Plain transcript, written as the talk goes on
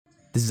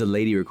This is a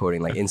lady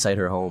recording, like inside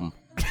her home.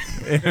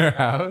 In her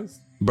house?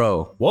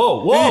 Bro.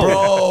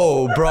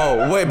 Whoa.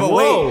 Bro. Wait.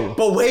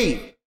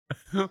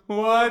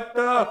 What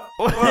the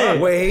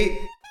fuck? Wait.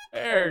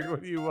 Eric,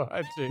 what are you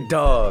watching?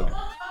 Dog.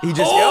 He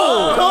just.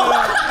 What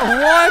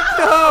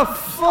the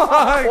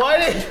fuck? Why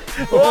did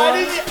you?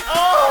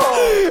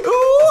 Oh!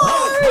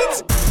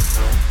 What?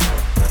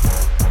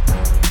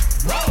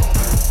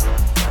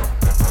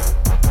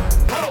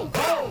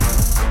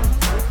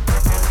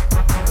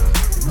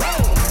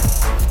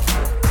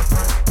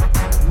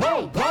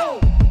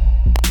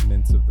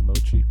 Mints of the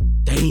mochi.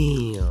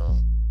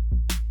 Damn.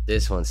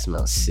 This one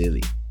smells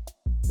silly.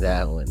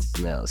 That one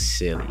smells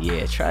silly.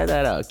 Yeah, try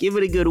that out. Give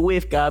it a good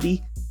whiff,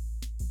 Gabi.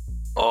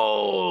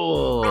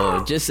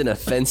 Oh, just an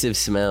offensive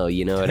smell.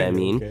 You know what I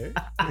mean? Okay.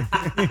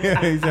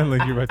 Yeah, you sound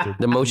like you're about to.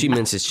 The mochi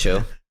mints is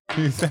chill.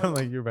 You sound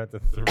like you're about to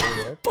throw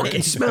up.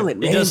 Fucking smell it,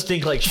 man. It does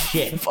stink like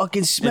shit.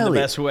 Fucking In smell the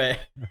it. best way.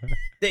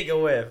 Take a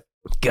whiff.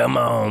 Come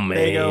on, man.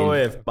 Take a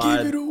whiff, bud.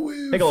 Give it a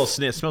whiff. Take a little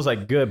sniff. Smells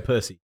like good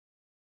pussy.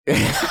 Take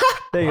a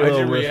Why'd little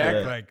you whiff react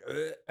of like?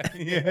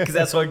 Yeah. Because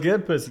that's what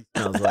good pussy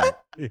smells like.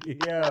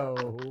 Yo.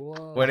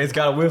 Whoa. When it's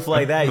got a whiff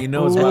like that, you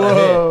know it's about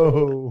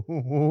to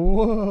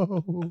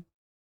Whoa.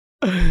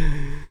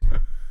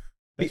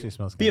 Actually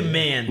smells hit. Be a good.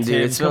 man, Dude,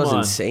 Tim. it smells Come on.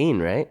 insane,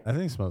 right? I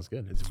think it smells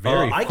good. It's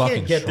very I fucking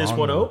can't get this strong,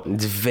 one though. open.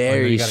 It's Oh,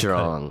 very you gotta cut it.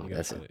 strong. You gotta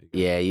That's cut it. it.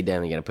 Yeah, you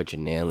definitely gotta put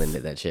your nail into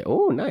that shit.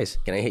 Oh, nice.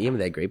 Can I hit you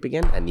with that grape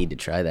again? I need to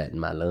try that in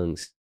my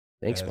lungs.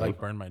 Thanks, I man. like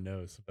burned my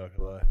nose. I'm not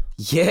gonna lie.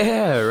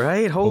 Yeah,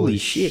 right? Holy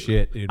shit.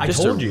 dude. I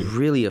Just told a you.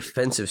 really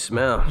offensive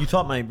smell. You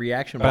thought my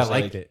reaction But I was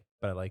liked it.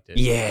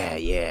 Yeah,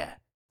 yeah.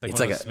 Like It's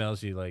one like of the a-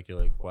 smells you like. You're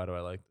like, why do I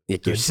like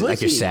this?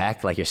 Like your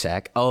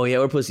sack. Oh yeah,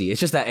 or pussy. It's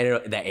just that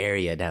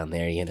area down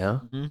there, you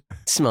know. Mhm.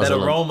 It smells That a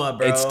little- aroma,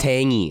 bro. It's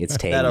tangy. It's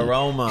tangy. That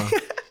aroma.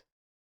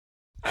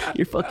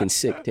 You're fucking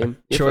sick, Tim.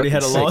 You're Shorty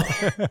had a fucking long,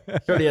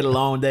 sick. Shorty had a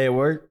long day at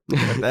work.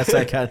 That's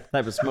that kind of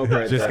type of smoke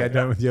right Just there. got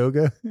done with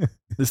yoga.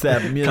 Just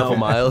that, you know. Couple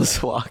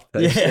miles walk.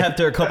 Yeah,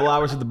 after a couple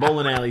hours at the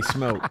bowling alley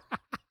smoke.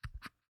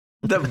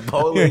 The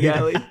bowling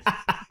alley.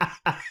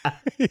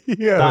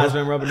 Yeah. Thighs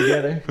been rubbing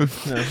together. You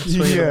know, swinging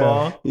the Yeah.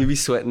 ball. You be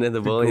sweating in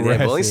the bowling. Yeah,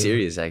 Aggressive. bowling's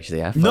serious,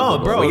 actually. I fuck No,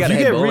 with bro, bowling. We if gotta you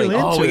hit get bowling. real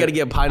Oh, into we gotta it.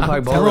 get Pine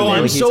Park Bro, bowling. man.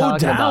 I'm We keep so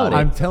talking down. about it.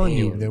 I'm telling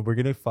you Damn. that we're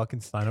gonna fucking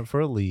sign up for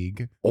a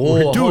league. Oh,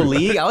 a whole Dude.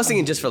 league? I was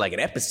thinking just for like an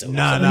episode.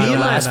 Nah, Me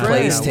and last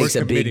place takes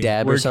a big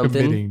dab or something.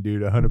 We're committing,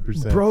 dude,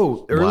 100%.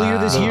 Bro, earlier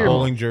this Wow. year,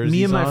 Bowling me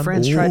jerseys and my on.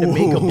 friends tried to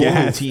make a bowling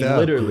Gassed team, up,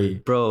 literally.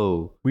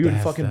 Bro. We would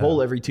Gassed fucking up.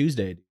 bowl every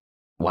Tuesday.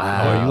 Oh,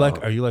 Wow.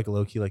 are you like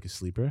low key like a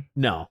sleeper?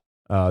 No.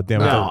 Damn.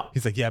 No.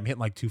 He's like, yeah, I'm hitting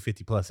like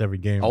 250 plus every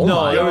game. Oh no,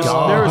 my there was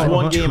God.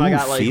 one game I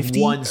got like 250?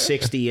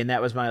 160, and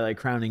that was my like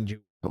crowning jewel.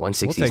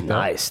 160 We'll is take that.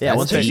 nice. Yeah,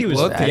 That's 160 deep.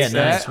 was- That's yeah,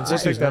 nice. nice. We'll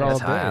take that all That's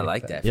day. high. I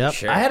like that. Yep. For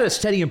sure. I had a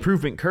steady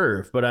improvement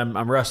curve, but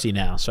I'm rusty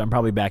now, so I'm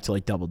probably back to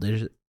like double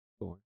digit.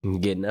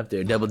 Getting up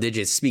there. Double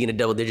digits. Speaking of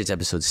double digits,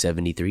 episode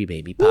 73,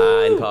 baby.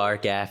 Pine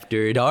Park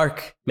After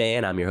Dark.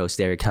 Man, I'm your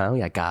host, Erick. We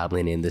got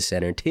Goblin in the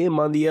center. Tim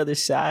on the other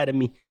side of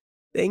me.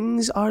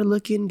 Things are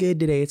looking good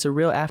today. It's a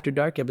real After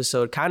Dark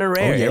episode. Kind of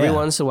rare. Oh, yeah. Every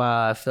once in a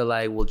while, I feel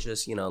like we'll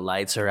just,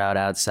 lights are out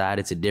outside.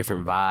 It's a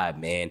different vibe,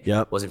 man.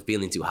 Yep. Wasn't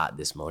feeling too hot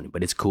this morning,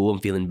 but it's cool. I'm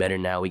feeling better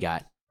now. We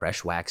got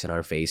fresh wax in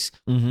our face.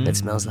 Mm-hmm. That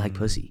smells like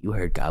pussy. You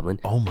heard, Goblin.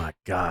 Oh my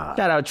God.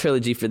 Shout out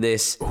Trilogy for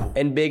this,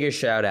 and bigger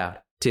shout out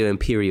to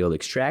Imperial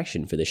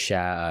Extraction for the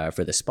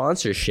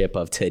sponsorship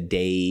of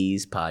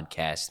today's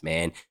podcast.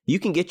 Man, you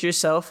can get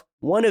yourself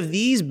one of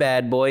these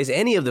bad boys,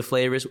 any of the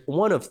flavors,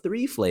 one of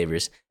 3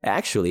 flavors,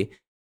 actually,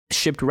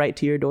 shipped right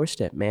to your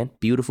doorstep. Man,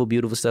 beautiful,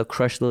 beautiful stuff.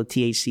 Crushed little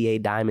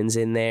THCA diamonds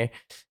in there.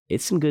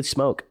 It's some good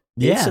smoke.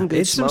 Yeah, some good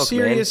it's some smoke,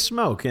 serious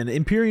smoke. And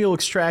Imperial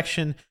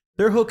Extraction,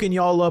 they're hooking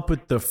y'all up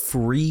with the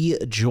free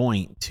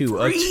joint, too.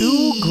 A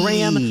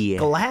 2-gram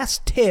glass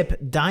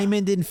tip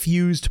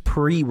diamond-infused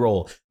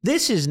pre-roll.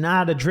 This is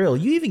not a drill.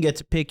 You even get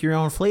to pick your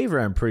own flavor,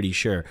 I'm pretty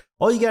sure.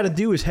 All you got to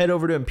do is head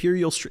over to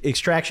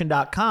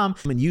imperialextraction.com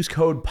and use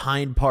code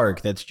Pine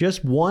Park. That's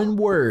just one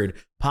word,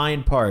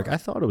 Pine Park. I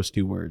thought it was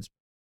 2 words.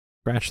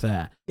 Scratch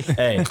that.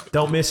 Hey,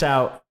 don't miss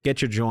out.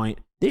 Get your joint.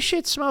 This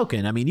shit's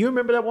smoking. I mean, you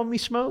remember that one we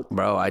smoked?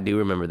 Bro, I do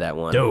remember that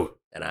one. Dude.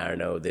 And I don't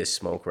know this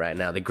smoke right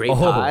now. The Great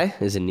Pie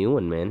is a new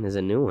one, man. Is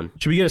a new one.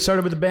 Should we get it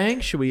started with a bang?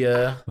 Should we,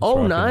 rock Oh,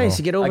 and nice. roll.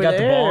 You get over I got the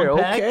there. ball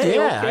packed. Okay,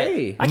 Yeah,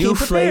 okay. I New came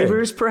prepared.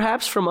 flavors,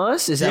 perhaps, from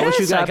us? Is that what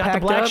you Yes, got I got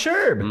packed the black up?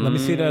 sherbet. Let me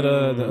see that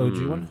the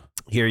OG one.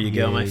 Here you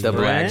go, my The friend.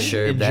 black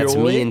shirt. That's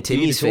Enjoy. me and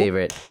Timmy's Beautiful.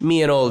 favorite.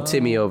 Me and old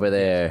Timmy over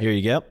there. Here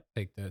you go.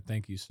 Take that.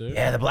 Thank you, sir.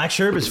 Yeah, the black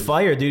sherbet is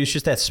fire, dude. It's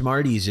just that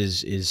Smarties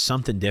is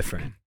something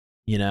different.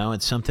 You know,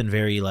 it's something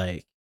very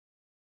like,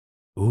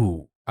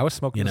 ooh. I was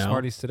smoking You the know?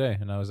 Smarties today,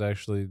 and I was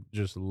actually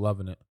just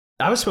loving it.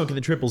 I was smoking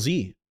the Triple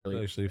Z.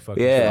 Actually,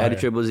 fucking Yeah, I had a fire.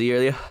 Triple Z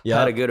earlier. Yeah. I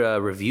had a good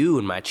review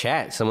in my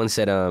chat. Someone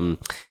said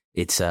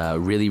It's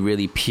really,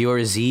 really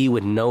pure Z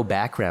with no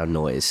background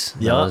noise.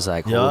 And Yup, I was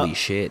like, holy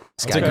shit.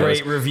 That's a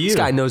great review. This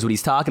guy knows what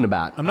he's talking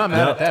about. I'm not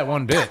mad at that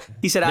one bit.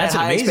 He said, I had That's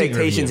an high amazing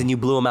expectations review. and you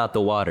blew him out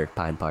the water,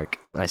 Pine Park.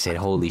 I said,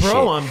 holy shit.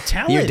 Bro, I'm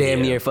telling You're damn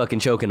you. near fucking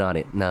choking on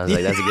it. And I was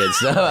like, that's a good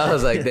stuff. I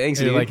was like, thanks,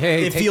 You're dude. like,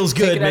 hey, It feels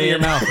take good, it out of your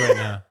man. mouth right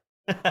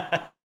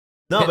now.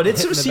 No, but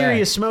it's some Hitting the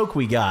serious smoke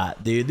we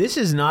got, dude. This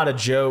is not a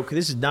joke.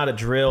 This is not a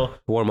drill.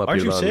 Warm up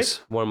Aren't your you lungs.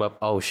 sick? Warm up.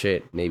 Oh,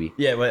 shit. Maybe.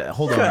 Yeah, but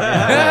hold on.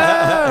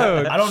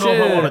 I don't know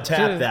if I want to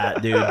tap chill.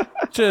 that, dude.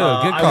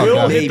 Chill. Good I call, will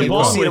Gabi. hit Maybe. the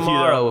We'll ball see with you,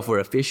 tomorrow though. if we're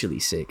officially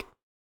sick.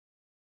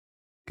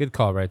 Good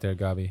call right there,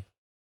 Gabi.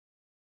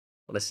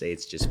 Let's say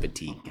it's just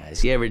fatigue,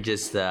 guys. You ever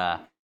just do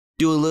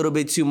a little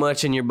bit too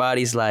much and your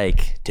body's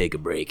like, take a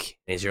break?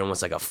 Is there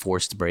almost like a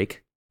forced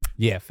break?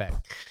 Yeah,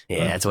 fact.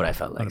 Yeah, that's what I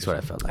felt like. That's what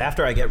I felt like.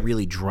 After I get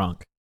really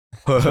drunk.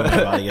 That's when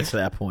my body gets to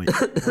that point.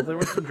 Well, there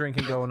was some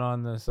drinking going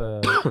on this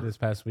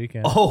past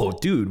weekend. Oh,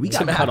 dude, we got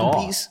Some cut off.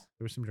 Applebee's?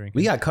 There was some drinking.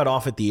 We got cut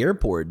off at the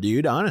airport,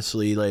 dude.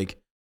 Honestly, like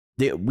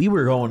we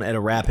were going at a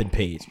rapid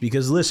pace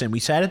because listen, we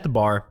sat at the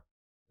bar,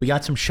 we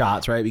got some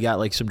shots, right? We got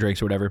like some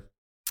drinks or whatever,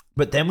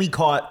 but then we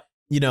caught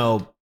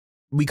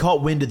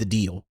wind of the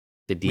deal.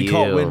 The deal. We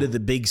caught wind of the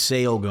big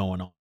sale going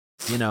on.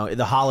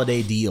 The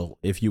holiday deal,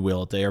 if you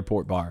will, at the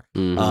airport bar.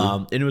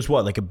 Mhm. And it was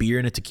what, like a beer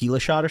and a tequila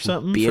shot or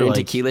something? Beer For and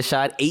like tequila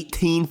shot,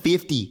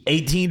 $18.50.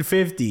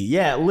 $18.50.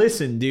 Yeah,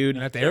 listen, dude.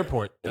 And at the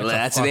airport.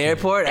 That's an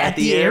airport. At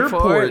the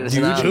airport, it's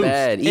dude. not Oof.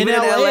 bad. Even in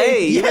LA, LA,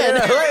 even in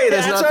LA,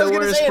 that's not what I the was gonna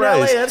worst say.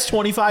 price. In LA, that's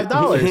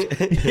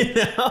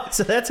 $25.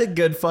 So that's a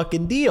good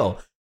fucking deal.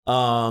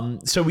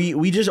 So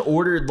we just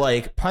ordered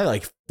probably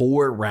like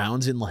 4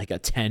 rounds in like a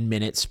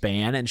 10-minute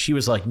span, and she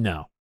was like,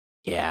 "No,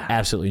 Yeah.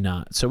 absolutely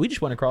not." So we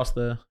just went across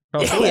the.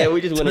 Yeah,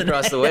 we just went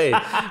across the way.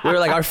 We were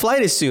like, our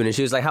flight is soon. And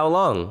she was like, how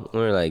long? We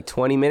were like,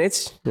 20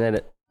 minutes? And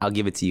then I'll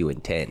give it to you in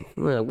 10.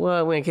 We're like,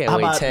 well, we can't How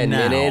wait about 10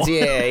 now? minutes.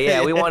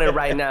 Yeah, we want it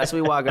right now. So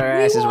we walk our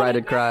asses right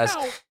across.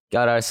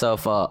 Got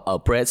ourselves a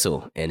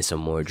pretzel and some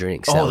more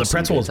drinks. Oh, That the was some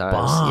pretzel good was times.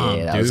 bomb,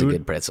 Yeah, that was a dude.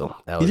 good pretzel.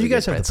 That was Did a you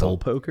guys good have the pretzel. pole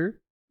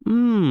poker?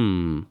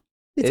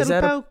 Is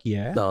that poke?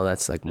 Yeah. No,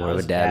 that's like more That of a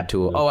was dab dab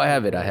tool. tool. Oh, I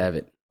have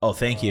it. Oh,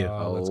 thank you.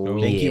 Let's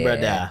go. Thank you, yeah.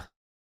 brother.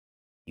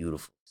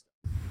 Beautiful.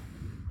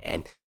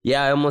 And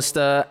yeah, I almost,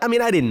 I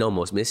didn't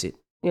almost miss it.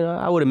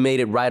 I would have made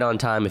it right on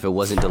time if it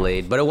wasn't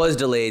delayed, but it was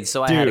delayed,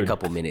 so I had a Dude.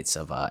 couple minutes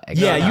of extra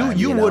Yeah, time,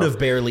 you know? would have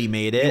barely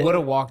made it. You would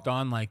have walked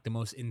on like the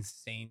most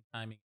insane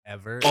timing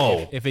ever.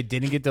 Oh. If it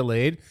didn't get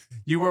delayed,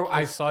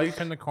 I saw you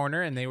turn the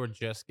corner and they were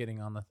just getting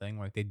on the thing.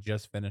 Like they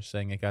just finished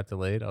saying it got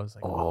delayed. I was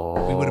like,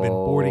 Oh, we would have been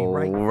boarding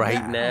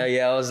right now.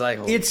 Yeah, I was like,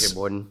 oh, It's shit,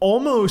 boarding.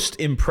 almost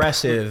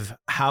impressive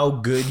how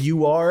good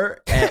you are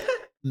at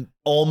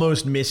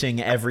almost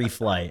missing every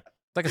flight.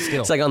 It's like a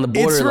skill. It's like on the It's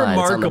borderline.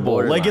 remarkable.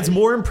 Like it's borderline.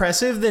 more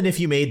impressive than if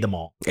you made them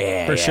all.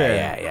 Yeah, for yeah, sure.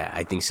 Yeah,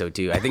 I think so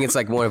too. I think it's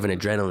like more of an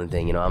adrenaline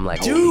thing. I'm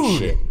like, Dude, holy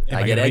shit. am I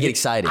I get gonna make it?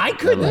 excited. I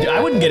couldn't. I'm like, I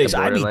wouldn't get the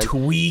excited. I'd be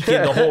borderline.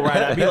 tweaking the whole ride.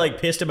 I'd be like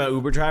pissed at my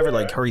Uber driver.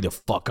 Like, hurry the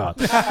fuck up.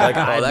 Like,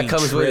 Oh, that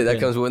comes with it. That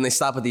comes when they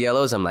stop at the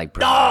yellows. I'm like,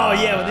 bro. Oh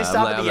yeah, when they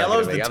stop I'm at the not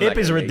yellows, gonna the make it. I'm tip not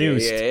is gonna make it.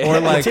 reduced. Yeah, yeah. or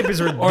like, the tip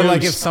is reduced. or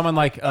like if someone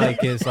like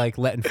is like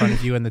let in front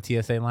of you in the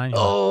TSA line. you're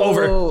like,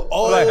 Over.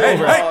 Like, Hey,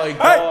 my hey,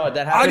 God,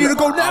 that happened. I need to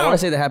go I now. want to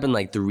say that happened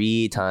like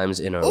 3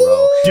 times in a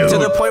row. Dude. To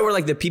the point where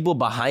like the people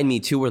behind me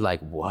too were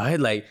like,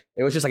 what? Like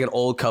it was just like an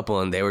old couple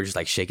and they were just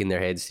like shaking their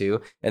heads too.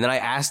 And then I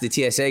asked the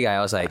TSA guy,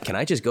 I was like, can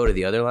I just go to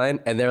the other line?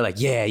 And they're like,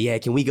 yeah,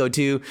 can we go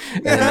too?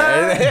 And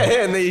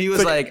then he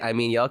was like, I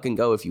mean, y'all can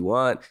go if you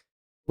want.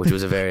 Which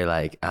was a very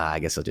like, I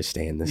guess I'll just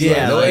stay in this.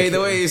 Yeah, line. The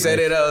like- way he said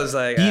it, I was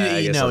like, He,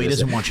 I guess no, I'll he just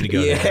doesn't want you to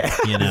go Yeah. there.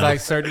 You know, He's like,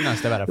 sir, do not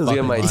step out of It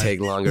fucking might line. take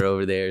longer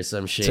over there or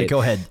some shit. it's like,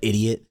 go ahead,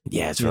 idiot.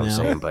 Yeah, that's You what I'm know?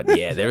 saying. But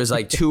yeah, there was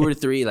like 2 or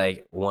 3,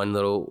 like one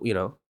little,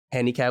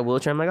 handicap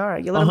wheelchair. I'm like, all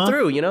right, you let them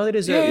through. They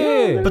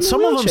deserve Yeah. But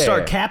some of them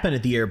start capping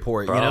at the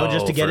airport,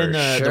 just to get in the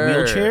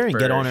wheelchair and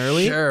get on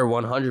early. Sure,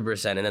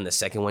 100%. And then the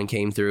second one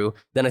came through.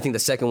 Then I think the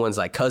second one's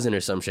like cousin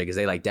or some shit because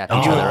they like dap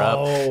each other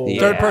up. Yeah,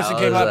 Third person I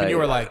came was up and you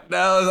were like, no,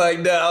 I was like,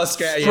 no, I was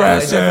scratching.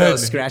 Stressing. I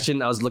was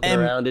scratching. I was looking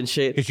And- around and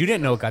shit. because you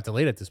didn't know it got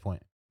delayed at this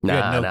point. You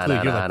had no clue.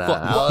 You're like,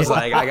 fuck. I was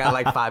like, I got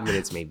like 5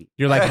 minutes maybe.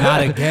 You're like,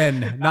 not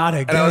again, not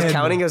again. And I was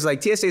counting. I was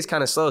like, TSA is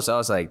kind of slow. So I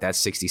was like, that's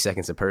 60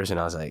 seconds a person.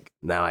 I was like,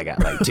 now I got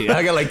like 2.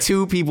 I got like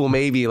 2 people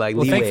maybe like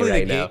Well, leeway thankfully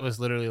right the now. gate was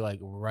literally like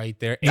right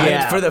there.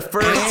 Yeah. For the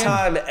first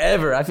time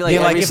ever. I feel like Yeah,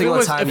 every like, if it single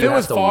was- time if you it have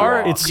was to far,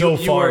 walk. It's so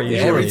You far. were- usually.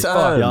 every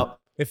time. Yup.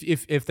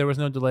 If there was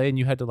no delay and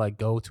you had to like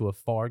go to a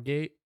far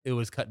gate, it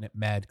was cutting it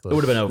mad close. It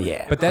would have been over.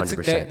 Yeah, But that's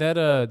 100%.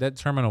 that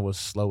terminal was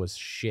slow as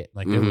shit.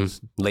 Like there Mhm.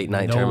 was Late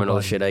night terminal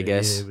nobody shit, I there.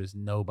 guess. There was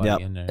nobody Yep.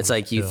 in there. It's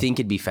like you Still. think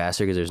it'd be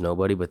faster because there's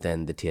nobody, but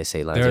then the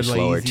TSA lines They're are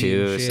slower lazy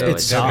too. and shit. So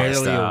It's They're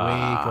sucks. barely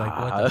awake. Like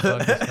what the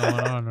fuck is going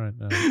on right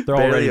now? They're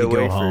all ready to go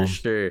awake home. for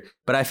sure.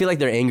 But I feel like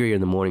they're angrier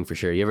in the morning for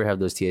sure. You ever have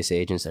those TSA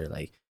agents that are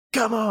like,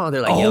 "Come on!"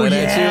 They're like Oh, yelling yeah,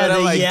 at you. And I'm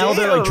they like, yell.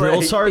 They're like "Damn,"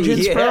 drill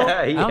sergeants, yeah, bro.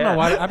 I don't know yeah.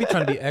 why. I be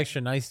trying to be extra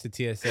nice to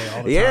TSA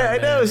all the time. Yeah, I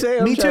know. man. Say,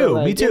 I'm Me trying to, too,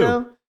 like, me you too.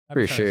 know, I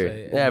be for trying to sure.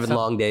 say- They're having some-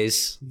 long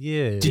days.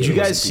 Yeah. Did you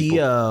Yeah, guys some see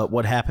people.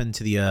 what happened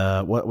to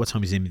the what's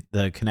homie's name?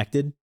 The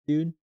Connected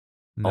dude?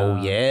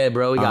 Oh yeah,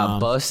 bro. He got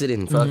busted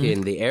in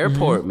fucking the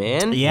airport,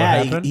 man.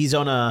 Yeah, he's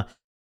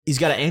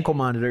got an ankle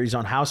monitor. He's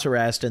on house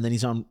arrest, and then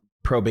he's on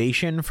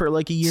probation for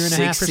like a year and a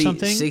half or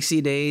something.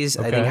 60 days,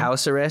 I think,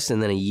 house arrest,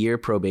 and then a year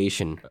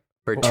probation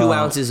for 2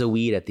 ounces of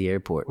weed at the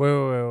airport. Wait.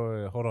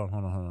 Hold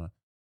on.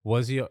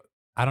 Was he?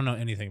 I don't know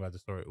anything about the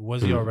story.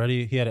 Was he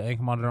already? He had an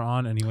ankle monitor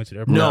on, and he went to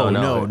the airport.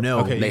 No.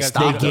 Okay, they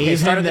gave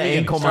him the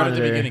ankle monitor. Start at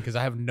the beginning because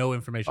I have no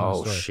information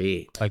on the story.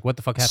 Shit! Like, what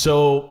the fuck happened?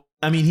 So,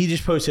 I mean, he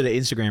just posted an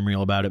Instagram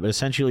reel about it, but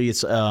essentially,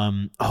 it's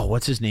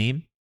what's his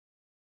name?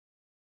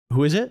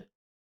 Who is it?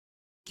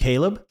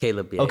 Caleb?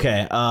 Caleb, yeah.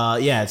 Okay.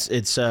 Yeah,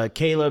 it's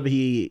Caleb.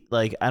 He,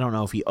 like, I don't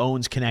know if he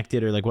owns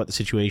Connected or like what the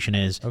situation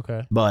is.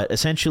 Okay. But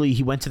essentially,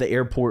 he went to the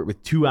airport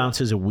with 2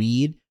 ounces of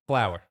weed.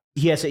 Flour.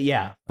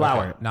 Flour.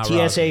 Okay, not TSA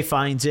rosin.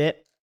 finds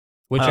it.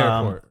 Which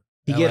airport?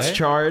 He LA? gets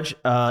charged.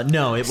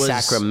 No, it was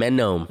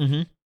Sacramento.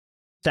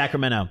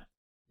 Sacramento.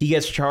 He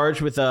gets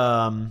charged with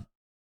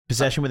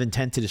possession with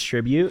intent to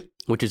distribute.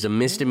 Which is a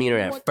misdemeanor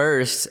at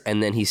first,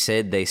 and then he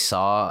said they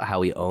saw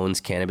how he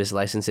owns cannabis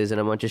licenses and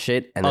a bunch of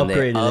shit, and then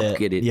they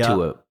upgraded it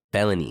to a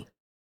felony.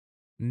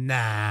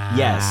 Nah.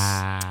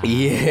 Yes.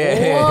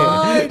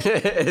 Yeah.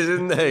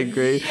 Isn't that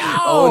great?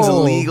 Owns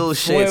legal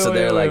shit, so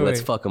they're like,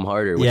 let's fuck him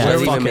harder, which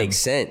doesn't even make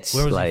sense.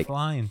 Where was like, he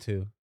flying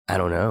to? I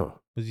don't know.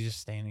 Was he just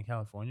staying in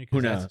California?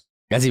 Who knows?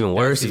 That's even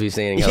worse if he's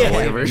staying in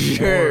California for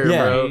sure,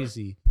 bro.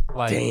 Crazy.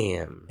 Like,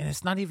 damn. And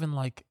it's not even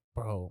like,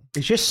 bro.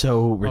 It's just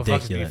so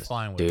ridiculous.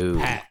 Flying with dude.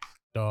 Pat,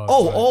 dog,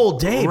 all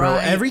day, bro.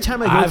 Right. Every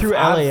time I go through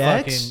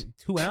LAX.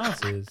 2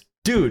 ounces.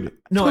 Dude,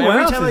 no, 2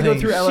 every time I go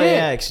ounces through ain't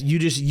LAX, you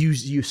just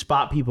you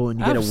spot people and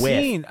you get a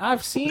whiff.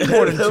 I've seen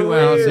more than 2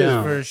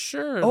 ounces for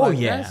sure. Oh, like,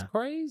 yeah. That's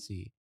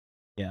crazy.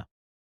 Yeah.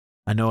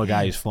 I know a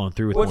guy who's flown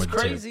through with What's more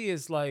than crazy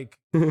is like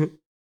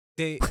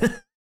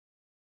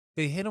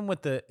they hit him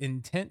with the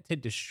intent to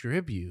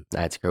distribute.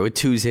 That's great. With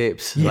 2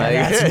 zips. Yeah, like,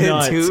 that's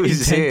nuts. 2 Intent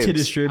zips. to I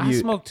distribute.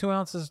 smoke 2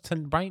 ounces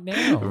right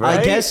now. Right?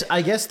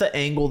 I guess the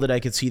angle that I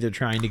could see they're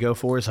trying to go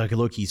for is like,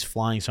 look, he's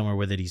flying somewhere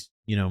with it. He's,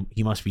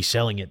 he must be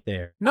selling it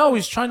there. No,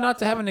 he's trying not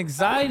to have an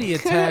anxiety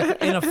attack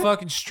in a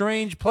fucking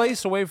strange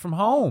place away from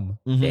home.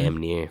 Damn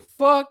near.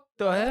 Fuck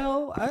the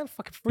hell. I'm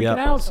fucking freaking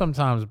out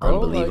sometimes, bro.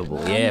 Unbelievable.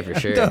 Like, Yeah, for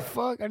sure. What the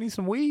fuck? I need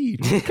some weed.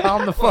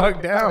 Calm the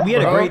fuck down. We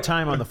had bro. a great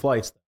time on the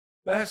flights.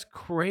 That's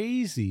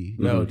crazy.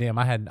 No, damn.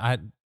 I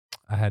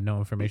had no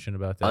information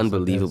about that.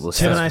 Unbelievable.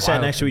 Tim and I That's sat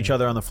wild next to each me.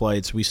 other on the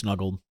flights. We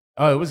snuggled.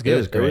 Oh, it was good. It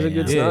was great. It was a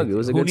good yeah. snug. It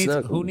was a good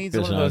snug. Who needs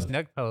Good one of those snug.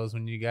 neck pillows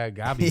when you got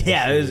Gabi?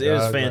 Yeah, it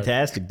was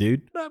fantastic,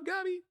 dude. What up,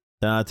 Gabi?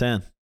 10 out of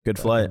 10. Good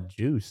flight.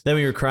 Juice. Then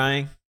we were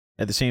crying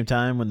at the same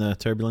time when the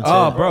turbulence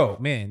Oh, hit. bro,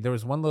 man, there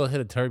was one little hit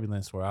of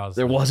turbulence where I was.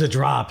 There like, was a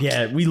drop.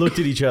 Yeah, we looked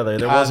at each other.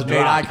 There was a made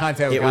drop. eye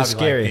contact with It was Gabi,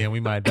 scary. Like, man, we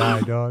might die,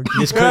 dog.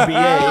 This could be it.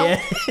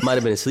 Yeah. Might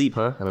have been asleep,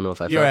 huh? I don't know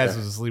if I Your felt ass that.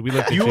 was asleep. We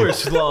looked at You were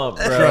slumped,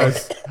 bro.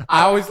 Trust.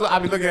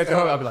 I'd be looking at the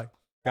home. I'd be like,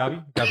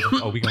 Gabi,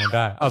 oh, we gonna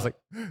die. I was like,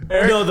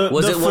 Erick. No,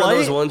 Was the it one of flight?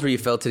 those ones where you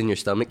felt it in your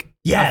stomach?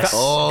 Yes.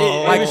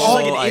 Oh, it was just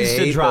like an I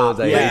instant hate drop.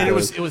 those. I Yeah. hate And it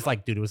those. was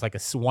like, dude, it was like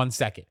 1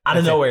 second. Out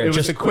of That's it. nowhere, It was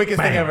just the quickest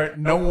thing bang. ever.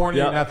 No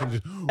warning, Yep. nothing.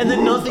 Just, And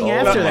then nothing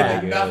after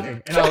that.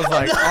 Nothing. And I was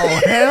like,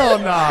 oh, hell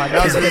no.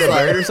 That was Is it a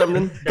bird or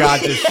something?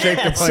 God, just shake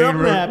the plane Something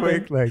real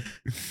happened. quick.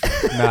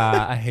 Like,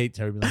 nah, I hate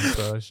turbulence,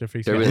 bro. That shit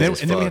freaks me out.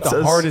 Turbulence And then we is had the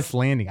fucked. hardest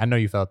landing. I know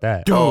you felt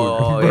that. Dude,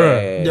 Oh,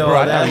 bruh. yeah. No, Bro,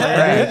 I that- thought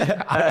we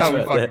crashed. I thought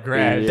we fucking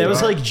crashed. That was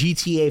bro. like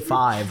GTA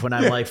 5 when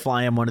I'm like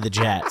flying one of the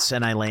jets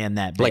and I land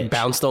that bitch. Like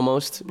bounced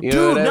almost? You know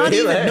Dude, what I not mean?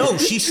 even. Like- No,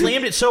 she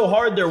slammed it so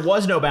hard there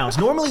was no bounce.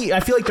 Normally, I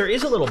feel like there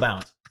is a little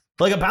bounce.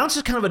 Like a bounce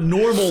is kind of a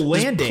normal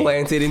landing.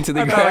 Planted into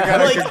the I thought I ground.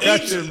 got a Like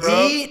concussion, bro.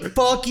 it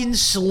fucking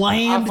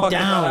slammed I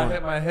down.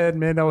 hit my head,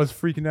 man. I was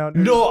freaking out.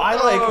 Dude. No, I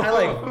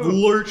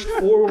lurched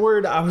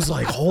forward. I was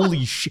like,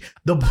 holy shit.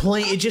 The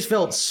plane, it just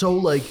felt so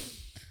like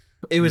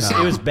it was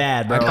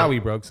bad, bro. I thought we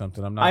broke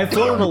something. I'm not. I've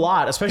flown a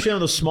lot, especially on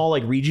those small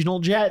like regional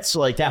jets. So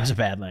like that was a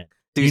bad land.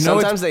 Dude, You know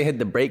sometimes they hit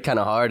the brake kind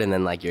of hard and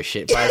then like your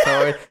shit flies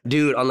forward.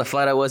 Dude, on the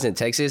flight I was in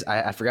Texas,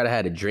 I forgot I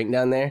had a drink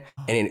down there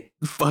and it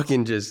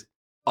fucking just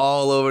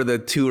all over the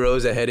 2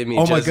 rows ahead of me.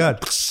 Oh my just,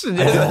 God. just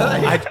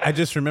I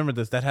just remembered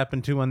this. That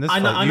happened too on this. I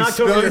flight. You knocked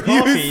over your spilled-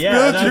 coffee. You Yeah,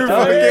 spilled your I knocked over-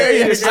 fucking- yeah, you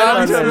yeah, spilled my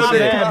your bad,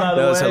 shit. by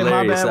the That was way.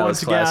 hilarious. My bad That once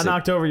was again. I classic.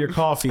 knocked over your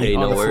coffee. Hey,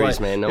 on no the worries,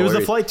 flight. man. No it was the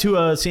worries. flight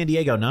to San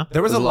Diego, no?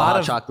 There was a There's lot of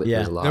of chocolate.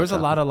 yeah. There was a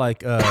lot of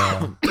like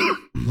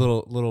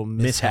little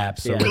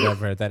mishaps or yeah.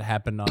 whatever that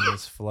happened on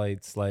these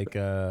flights. Like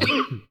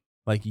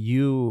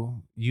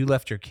you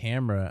left your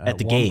camera at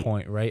the one gate.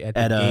 point, right? At the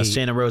At gate.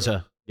 Santa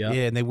Rosa. Yeah,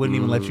 and they wouldn't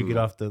even let you get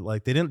off the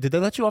They didn't. Did they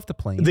let you off the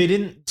plane? They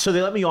didn't. So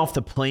they let me off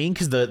the plane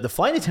because the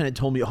flight attendant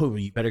told me, "Oh,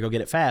 you better go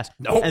get it fast."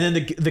 Nope. And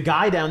then the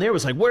guy down there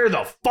was like, "Where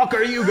the fuck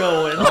are you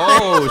going?"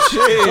 Oh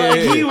shit.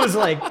 Like, he was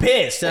like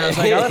pissed, and I was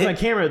like, "I left my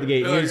camera at the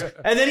gate."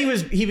 And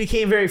then he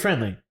became very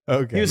friendly.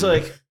 Okay. He was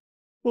like,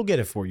 "We'll get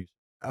it for you."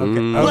 okay.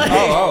 Mm.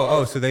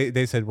 Oh. So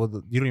they said,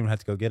 well, you don't even have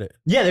to go get it.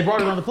 Yeah, they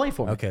brought it on the plane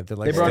for me. Okay. They're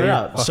like, They brought stay it your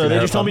out. So fucking they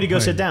ass just told on me to the go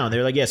sit plane. down. They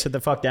were like, "Yeah, sit the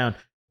fuck down."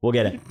 We'll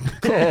get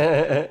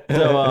it.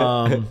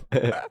 So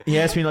he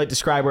asked me to like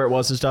describe where it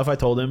was and stuff. I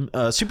told him.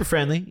 Super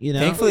friendly, you know.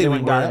 Thankfully, They we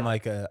went and got weren't it.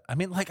 like a. I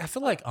mean, like I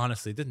feel like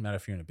honestly, it doesn't matter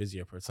if you're in a busy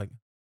airport. It's like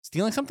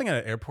stealing something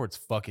at an airport's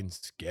fucking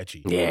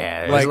sketchy.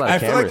 Yeah, there's like a lot of I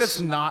feel like cameras. that's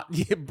not.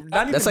 Yeah,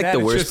 not even That's like that, the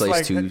it's worst just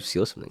place like, to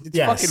steal something. It's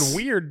Yes. fucking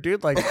weird,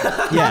 dude. Like,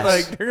 Yes.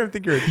 like they're gonna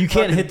think you're. You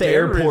can't hit the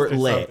airport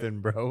lit. something,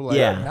 bro. Like,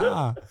 Yeah.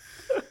 nah.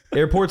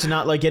 Airport's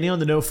not like getting on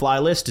the no-fly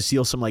list to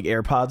steal some like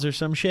AirPods or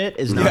some shit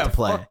is not Yeah, the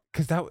play.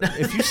 Because that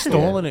if you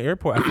stole in an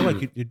airport, I feel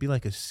like it'd be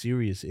like a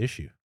serious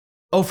issue.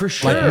 Oh, for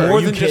sure. Like Are more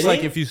you than just kidding?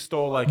 like if you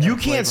stole like You a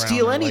can't playground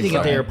steal or, like, anything at the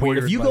something airport.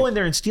 If weird, you like- go in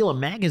there and steal a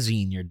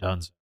magazine, you're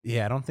done.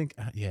 yeah, I don't think.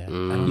 Yeah, I don't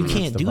You You think that's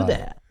can't the do vibe.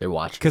 that. They're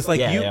watching. Because like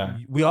Yeah.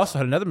 we also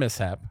had another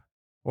mishap.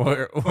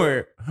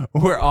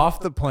 We're off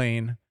the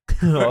plane.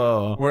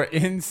 Oh. We're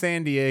in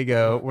San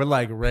Diego. We're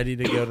like ready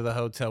to go to the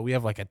hotel. We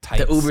have like a tight.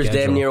 The Uber's schedule.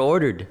 damn near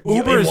ordered.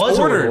 Uber's It was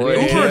ordered.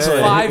 ordered. Uber's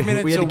Yeah. 5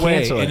 minutes We had to away,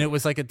 cancel it. and it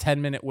was like a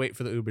 10-minute wait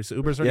for the Uber. So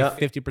Uber's already Yep.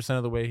 50%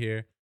 of the way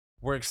here.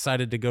 We're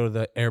excited to go to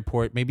the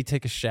airport. Maybe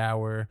take a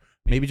shower.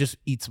 Maybe just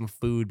eat some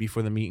food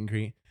before the meet and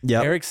greet.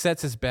 Yep. Eric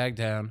sets his bag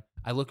down.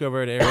 I look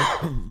over at Eric,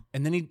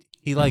 and then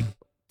he like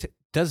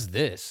does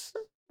this.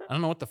 I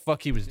don't know what the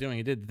fuck he was doing.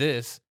 He did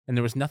this, and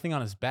there was nothing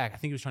on his back. I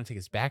think he was trying to take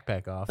his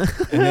backpack off,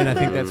 and then I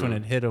think that's when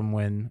it hit him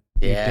when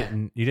Yeah.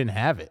 you didn't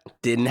have it.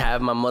 Didn't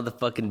have my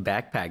motherfucking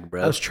backpack, bro.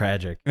 That was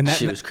tragic. And that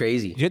Shit was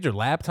crazy. you had your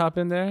laptop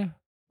in there,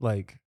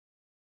 like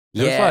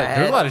Yeah,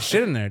 there's a lot of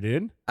shit in there,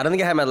 dude. I don't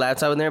think I had my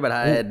laptop in there, but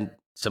I had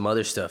some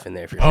other stuff in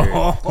there for Oh.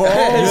 sure. You I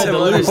had had some to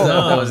other lose stuff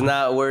some. that was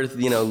not worth,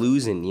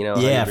 losing,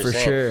 Yeah, for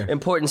 100%. sure.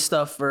 Important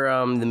stuff for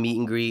the meet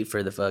and greet,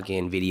 for the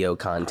fucking video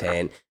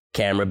content,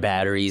 camera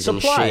batteries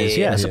Supplies, and shit.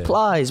 yeah.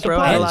 Supplies, bro.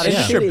 I had a And lot of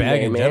just shit your in bag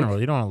there, in man. general.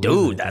 You don't want to lose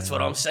Dude, anything, that's what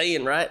bro. I'm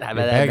saying, right? I've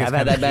Your bag is had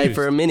kinda that bag used.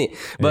 for a minute.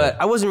 But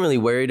Yeah. I wasn't really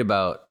worried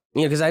about,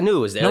 because I knew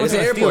it was there. No It was one's the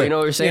gonna steal airport, it. you know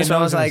what we're saying? Yeah, So no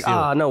I was one's like, gonna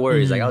steal it. no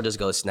worries. Mhm. Like, I'll just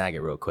go snag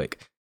it real quick.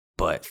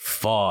 But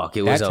fuck,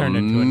 it was That a turned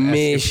into an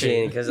mission.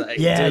 escapade. Because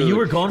Yeah, you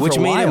were gone for which a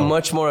made it while.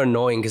 much more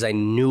annoying because I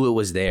knew it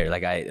was there.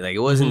 Like it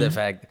wasn't Mm-hmm. the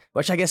fact,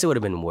 which I guess it would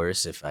have been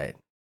worse if I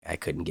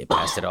couldn't get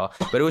past it all.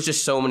 But it was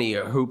just so many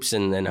hoops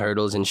and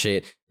hurdles and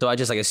shit. So I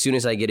just like, as soon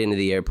as I get into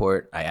the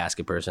airport, I ask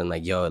a person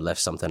like, yo, I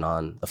left something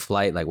on the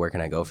flight. Like, where can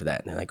I go for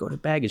that? And they're like, go to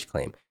baggage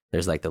claim.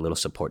 There's like the little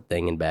support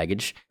thing in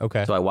baggage.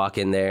 Okay. So I walk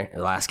in there,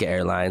 Alaska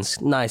Airlines,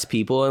 nice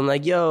people. I'm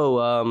like,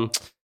 yo,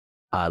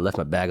 I left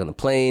my bag on the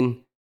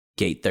plane,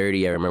 gate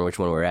 30. I remember which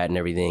one we're at and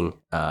everything.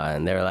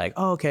 And they're like,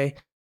 oh, okay.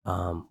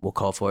 We'll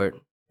call for it.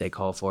 They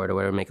call for it or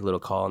whatever, make a little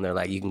call, and they're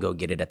like, you can go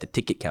get it at the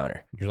ticket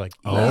counter. You're like,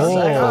 Oh, I was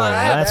like, all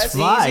right, that's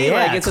fly. easy.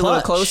 Yeah, like, it's a little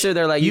clutch. closer.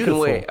 They're like, Beautiful.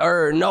 you can wait.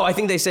 Or no, I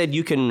think they said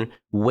you can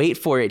wait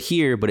for it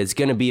here, but it's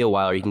going to be a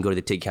while, or you can go to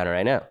the ticket counter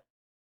right now.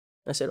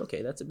 I said,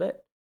 okay, that's a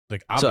bet.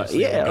 like So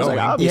obviously. yeah, I was like,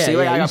 going. obviously, Yeah,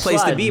 like, yeah, I got you a place to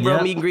sliding, be, bro.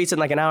 yeah. Meet and greets in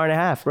like an hour and a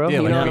half, bro. Yeah,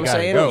 you like, know what you I'm gotta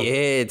saying? go.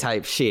 Yeah,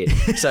 type shit.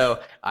 So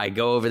I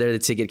go over there to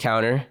the ticket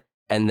counter,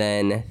 and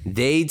then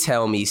they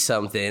tell me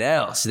something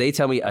else. They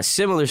tell me a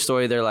similar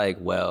story. They're like,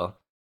 well,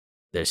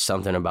 there's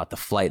something about the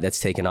flight that's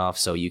taken off,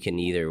 so you can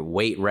either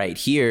wait right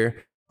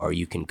here or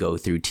you can go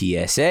through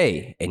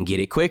TSA and get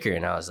it quicker.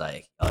 And I was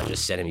like, oh,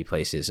 just sending me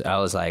places. I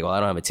was like, well, I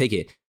don't have a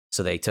ticket.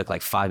 So they took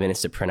like 5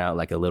 minutes to print out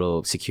like a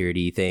little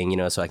security thing,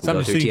 so I can Something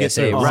go so through you get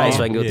TSA. through. Right, Oh,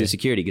 so I can go yeah. through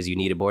security because you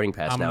need a boarding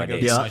pass I'm gonna go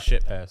nowadays. get my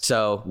shit pass.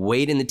 So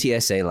wait in the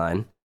TSA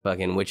line,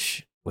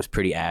 which was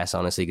pretty ass,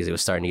 honestly, because it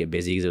was starting to get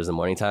busy because it was the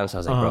morning time. So I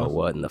was like, bro,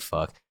 what in the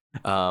fuck?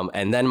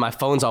 And then my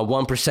phone's on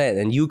 1%,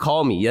 and you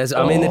call me. Yes,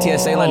 I'm in the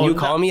TSA line. You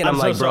call me, and I'm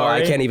I'm so like, bro, I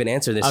sorry. can't even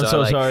answer this. I'm I'm so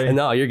like, sorry.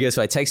 No, you're good.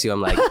 So I text you.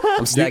 I'm like,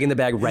 I'm snagging the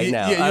bag right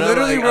now. Yeah, And you I'm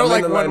literally like, wrote I'm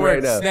like in the one line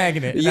word, right now.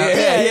 snagging it. Yeah,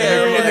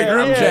 in the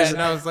group yeah. chat,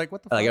 and I was like,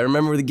 what the fuck? Like, I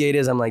remember where the gate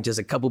is. I'm like, just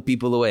a couple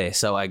people away.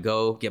 So I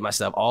go get my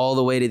stuff all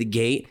the way to the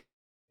gate.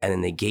 And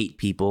then the gate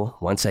people,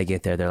 once I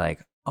get there, they're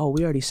like, oh,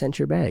 we already sent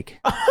your bag.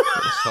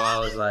 So I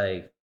was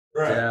like,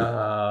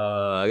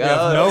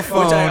 have no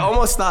phone.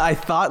 Which I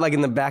thought like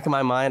in the back of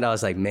my mind, I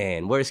was like,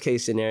 man, worst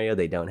case scenario,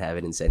 they don't have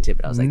it and sent it.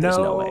 But I was like, there's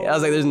no way. I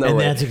was like, there's no And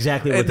way. that's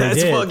exactly what And they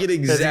that's did. fucking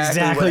exactly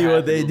exactly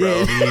what they happened,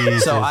 bro.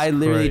 did. So I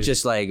literally Christ.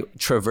 just like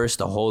traversed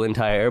the whole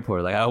entire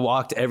airport. Like I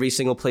walked every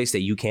single place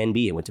that you can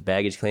be. I went to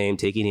baggage claim,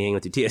 ticketing,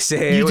 went to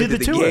TSA, You went did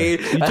to the tour. gate.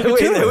 You took I a went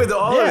tour. there with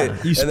all Yeah, of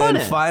it. you And spun then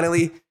it.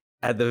 finally,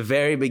 at the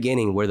very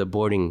beginning, where the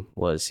boarding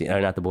was, or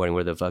not the boarding,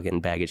 where the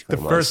fucking baggage The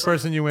claim first was.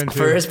 person you went to.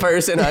 First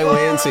person I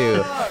went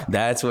to.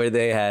 That's where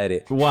they had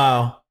it.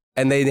 Wow.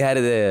 And they had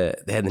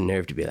the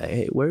nerve to be like,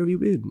 hey, where have you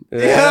been?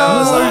 And Yeah, I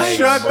was like,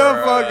 shut the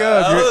 "Bruh." fuck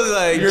up. I was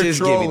like, You're just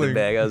give me the trolling.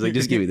 bag. I was like,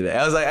 just give me the bag.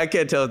 I was like, I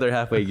can't tell if they're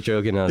halfway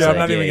joking. I was Yeah, I'm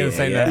like, not even gonna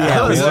say that. Yeah,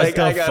 I was what like,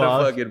 the I got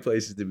fuck? a fucking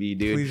places to be,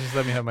 dude. Please just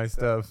let me have my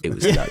stuff. It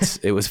was nuts.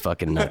 It was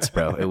fucking nuts,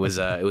 bro. It was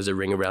a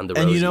ring around the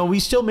rosy. And we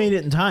still made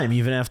it in time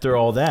even after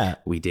all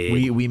that. We did.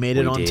 We made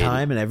it We on did.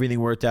 time and everything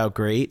worked out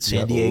great.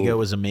 San Yep. Diego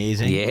was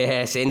amazing.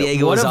 Yeah, San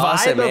Diego what was a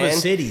awesome, vibe of a man.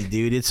 city,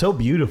 dude. It's so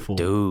beautiful.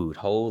 Dude,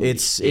 holy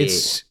It's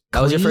shit. That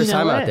was your clean first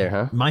time LA. out there,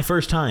 huh? My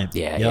first time.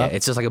 Yeah, Yep. yeah.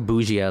 It's just like a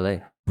bougie LA.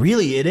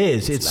 Really, it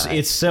is. It's It's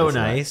nice. so It's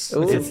nice. nice.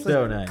 Ooh. It's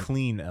so nice.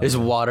 Clean. There's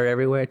water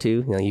everywhere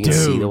too. You can Dude,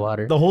 see the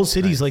water. The whole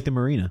city's like the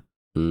marina.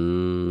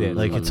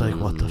 Like, it's like,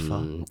 what the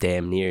fuck?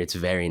 Damn near. It's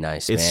very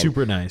nice, It's man.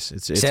 super nice.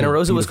 It's Santa a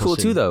Rosa was beautiful cool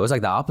city. too, though. It was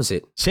like the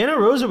opposite. Santa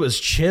Rosa was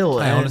chill.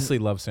 I and honestly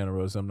love Santa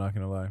Rosa. I'm not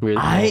gonna lie.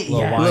 Really?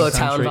 Little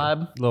town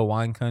vibe. Little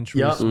wine country,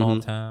 Yep. small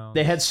town.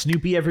 they had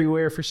Snoopy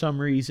everywhere for some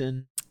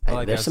reason. I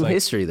like There's that's some like-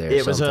 history there.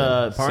 It was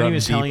something. Barney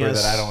was telling deeper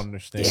us that I don't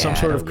understand. some Yeah,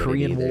 sort I of don't get it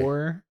Korean either.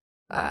 war.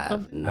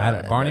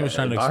 Barney was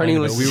trying to Barney explain it,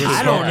 was. but we were I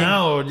just don't talking.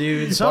 know, dude.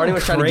 Barney Something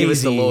was trying to give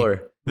us the crazy.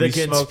 lore. The We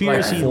smoked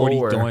conspiracy like 40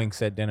 lore.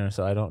 doinks at dinner,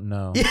 so I don't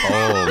know.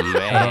 Oh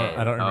man!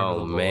 I don't remember Oh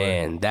the lore.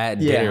 man! That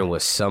Yeah. dinner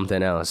was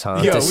something else, huh?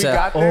 Yo, To we sell-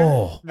 got there.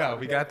 Oh. No,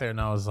 we got there, and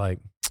I was like,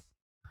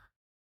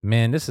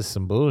 "Man, this is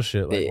some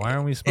bullshit. Like, why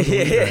aren't we smoking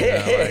Yeah, weed right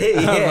now?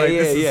 Like, I was like,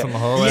 this is some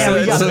whole Yeah, ass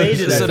we got so,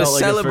 baited, I so to felt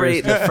like, at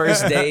celebrate first. the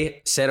first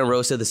day, Santa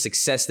Rosa, the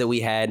success that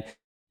we had,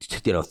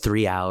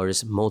 3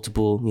 hours,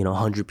 multiple,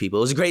 100 people.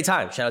 It was a great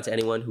time. Shout out to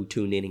anyone who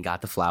tuned in and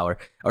got the flower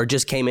or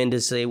just came in to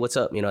say what's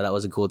up. That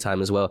was a cool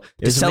time as well. To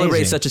was celebrate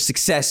amazing. such a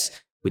success,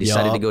 we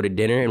decided Yup. to go to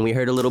dinner and we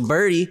heard a little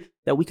birdie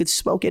that we could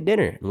smoke at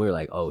dinner. And we were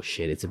like, oh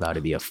shit, it's about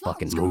to be a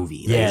fucking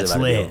movie. Yeah, Like, it's about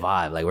to be a lit.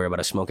 vibe. Like, we're about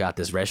to smoke out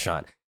this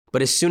restaurant.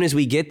 But as soon as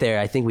we get there,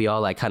 I think we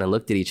all like kind of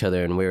looked at each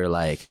other and we were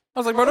like, I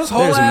was like, bro, this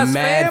whole there's ass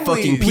mad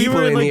family. fucking people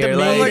were in, in like, here. the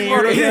main Like,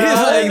 area,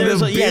 it's like and the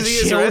there's, like, yeah,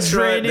 busiest children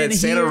restaurant that in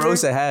Santa here.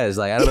 Rosa has.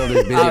 Like, I don't know if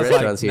there's busy I was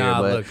restaurants like, here,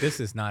 nah, but look, this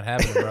is not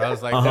happening, bro. I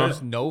was like,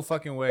 there's no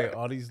fucking way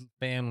all these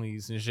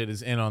families and shit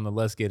is in on the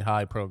Let's Get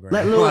High program.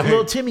 Let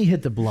little Timmy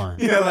hit the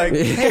blunt. yeah, like,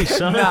 Hey,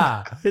 son.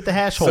 nah. Hit the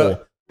hash hole.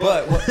 So,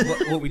 but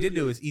what we did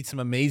do is eat some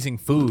amazing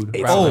food.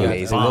 it's right when we got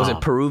amazing. there. Was it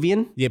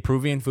Peruvian? Yeah,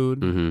 Peruvian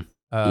food. Mm-hmm.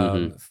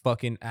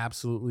 Fucking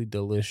absolutely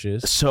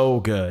delicious. So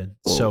good.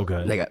 So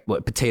good. They got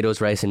what? Potatoes,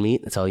 rice, and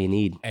meat. That's all you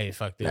need. Hey,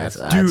 fuck this.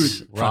 That's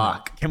Dude,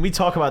 fuck. Can we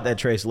talk about that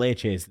Tres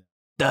Leches?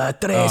 The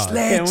tres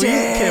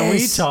Can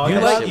we talk You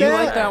about like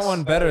that? that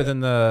one better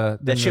than the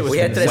That shit was We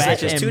had Tres wet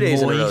Leches and 2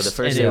 days in a row. moist, The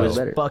first and day it was was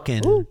better.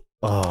 fucking.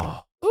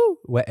 Oh.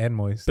 wet and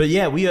moist. But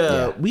yeah,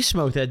 Yeah. we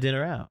smoked that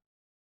dinner out.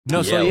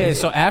 No, so Yeah, yeah, we-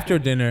 so after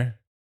dinner,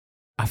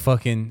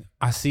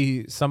 I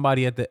see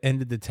somebody at the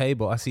end of the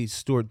table. I see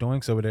Stuart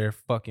Doinks over there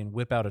fucking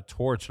whip out a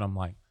torch, and I'm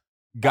like,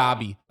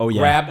 Gabi, Oh, yeah.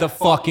 grab the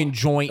fucking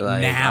joint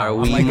Like, now. are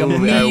we, like are we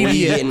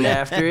immediate. getting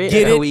after it?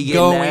 Get are it we getting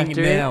going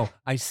after now. it?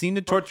 I seen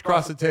the torch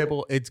across the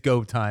table. It's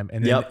go time,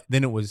 and then, Yep.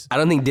 then it was. I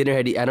don't think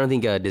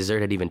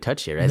dessert had even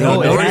touched it. Right? No,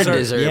 They it ordered hadn't.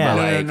 dessert, Yeah.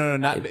 but No, like, no,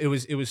 not. It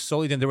was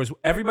solely then. There was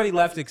everybody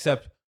left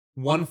except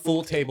one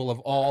full table of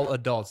all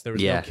adults. There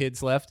was Yeah. no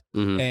kids left,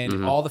 Mhm, and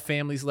mhm. all the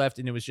families left,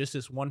 and it was just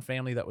this one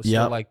family that was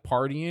Yep. still like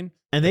partying.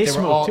 And they were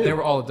smoked all too. they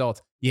were all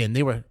adults. Yeah, and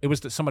it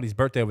was somebody's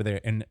birthday over there,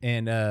 and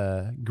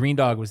Green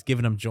Dog was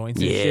giving them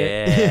joints and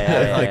shit. I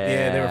was like,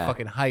 yeah, they were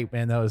fucking hype,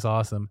 man. That was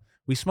awesome.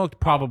 We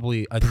smoked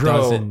probably a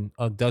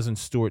dozen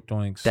Stuart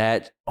Doinks.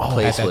 That Oh,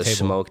 place at that was table.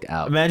 smoked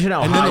out. Imagine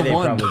how And then high the they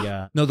one- probably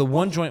got. No, the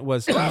one joint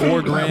was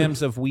 4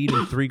 grams of weed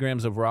and 3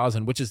 grams of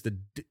rosin, which is the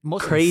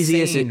most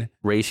Craziest insane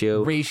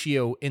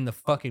ratio. in the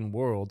fucking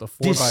world. A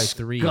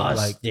 4x3, like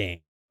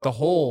Disgusting. the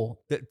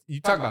whole. You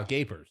talk about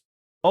gapers.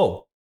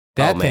 Oh,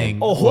 That Oh, man. thing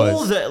a hole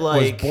was, that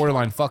was like,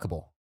 borderline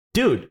fuckable.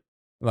 dude,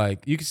 Like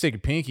you could stick a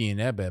pinky in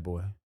that bad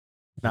boy.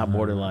 not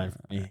borderline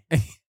for me.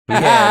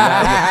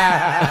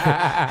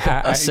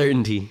 Yeah, a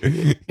certainty.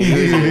 You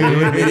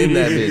would have been in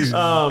that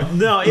bitch.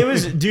 No, it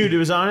was, dude. It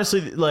was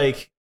honestly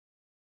like,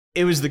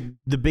 it was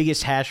the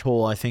biggest hash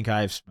hole I think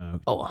I've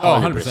smoked. Oh,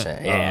 100%.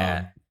 100%.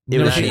 Yeah. It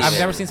was I've just-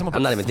 never seen someone.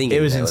 I'm not even thinking.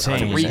 It was that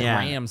insane. 3 100%. Yeah.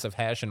 grams of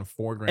hash and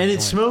 4 grams. And it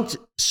joint. smoked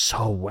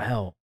so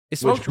well. It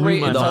smoked blew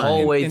great my The mind.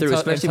 whole way through, until-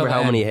 especially until for how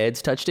the many end.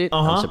 heads touched it.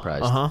 Uh huh. I'm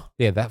surprised.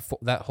 Yeah,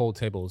 that whole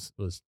table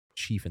was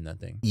chiefing that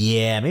thing.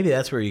 Yeah, maybe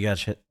that's where you got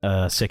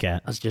sick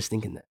at. I was just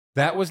thinking that.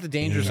 That was the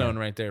danger Yeah. zone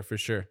right there for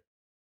sure.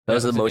 That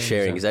was the most danger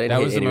sharing zone. because I didn't That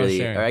hit was the any most really,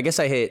 sharing. or I guess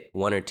I hit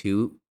 1 or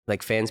 2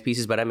 like fans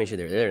pieces, but I made sure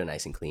they're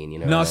nice and clean.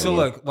 No, what so I mean?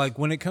 look, like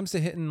when it comes to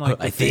hitting like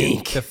I the fan,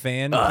 think. the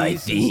fan I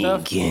piece and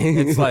stuff, think.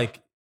 it's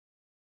like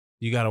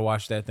you got to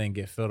watch that thing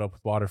get filled up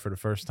with water for the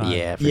first time.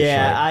 Yeah, for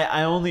Yeah, sure.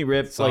 I only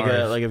ripped like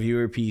Sorry. a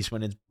viewer piece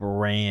when it's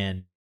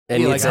brand.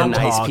 And Yeah, it's like, a I'm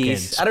nice talking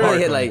piece. I don't really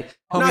hit sparkling. like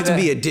Homie, not to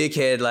that- be a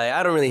dickhead. Like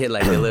I don't really hit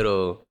like the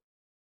little.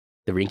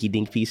 The rinky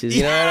dink pieces,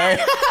 you know what I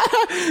mean?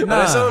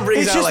 But if someone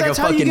brings It's out just like a that's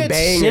how you fucking get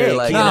banger, sick,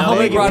 like you Nah, know, homie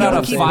like, brought people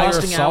out a keep fire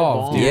busting out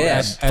solve, dude. bombs.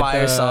 yes, at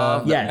fire the-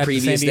 soft. yeah, Yeah, at the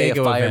previous San day, a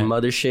Diego fire event.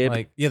 mothership.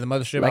 Like yeah, the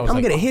mothership. Like, I was I'm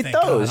like, gonna oh, hit thank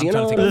God, those, I'm you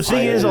trying to know? take But a the thing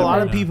fire is, a lot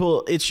right of now.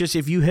 people, it's just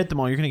if you hit them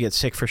all, you're gonna get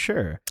sick for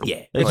sure. Yeah,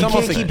 Like, It's you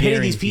almost can't a keep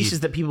hitting these guarantee. pieces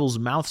that people's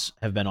mouths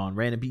have been on.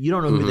 Random, you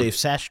don't know who Mhm. they've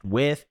sashed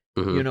with.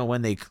 Mhm. You know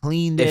when they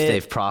cleaned if it.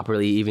 they've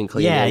properly even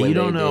cleaned Yeah, it. when you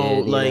don't they know.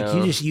 did, Like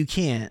know? you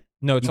can't.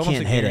 No, it's You almost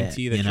a can't hit it,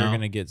 guarantee that you you're know?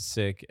 gonna get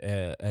sick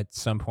at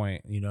some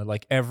point. You know,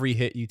 like every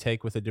hit you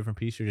take with a different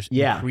piece, you're just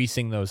Yeah.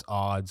 increasing those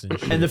odds and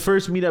shit. And the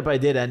first meetup I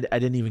did, I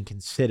didn't even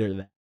consider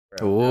that.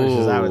 Bro. That was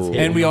just- I was Ooh.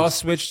 hitting And we them all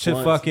switched to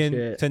blunts and fucking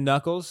shit. to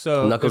Knuckles.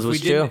 So Knuckles if we was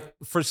didn't, chill.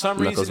 for some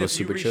Knuckles reason, was if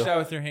you super reached chill. out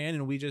with your hand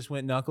and we just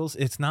went Knuckles,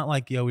 it's not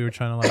like yo, we were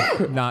trying to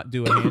like not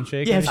do a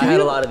handshake. Yeah, and if I you- had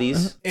a lot of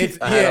these. It's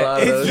I had a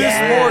lot of it's those. just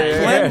Yeah. more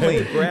Yeah.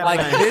 cleanly. Grab Like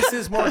my- this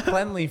is more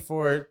cleanly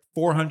for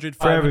 400,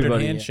 For 500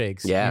 everybody, yeah.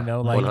 handshakes. Yeah, you know,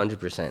 like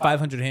 100%.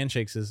 500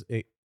 handshakes is.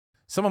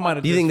 Someone might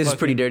have. Do you think this is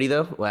pretty dirty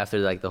though? Well, after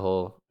like the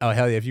whole. Oh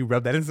hell yeah! If you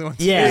rub that in someone's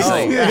Yeah. face,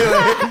 Like-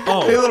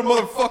 hey little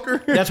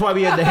motherfucker. That's why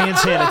we had the hand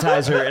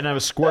sanitizer, and I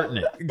was squirting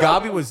it.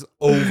 Gabi was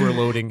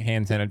overloading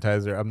hand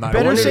sanitizer. I'm not.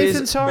 Better wonder safe it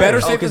than is- sorry. Better Oh,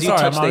 safe than 'cause you sorry.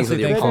 touch I'm things with honestly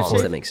your thankful palms, for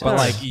it. that makes But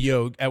sense. like,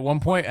 yo, at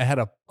one point I had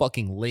a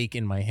fucking lake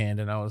in my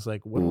hand, and I was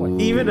like, what do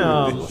I? Even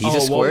He's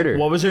a squirter.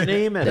 What was her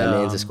name? At, That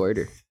man's a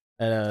squirter.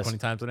 At, 20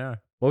 times an hour.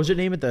 what was her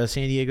name at the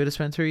San Diego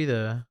dispensary?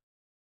 The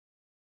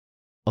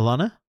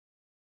Alana.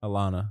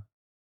 Alana.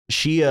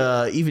 She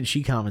even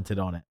she commented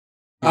on it.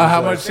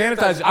 How much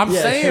sanitizer? I'm Yeah,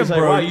 she saying, was like,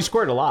 bro. wow, you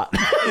squirt a lot.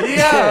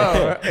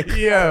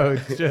 Yo,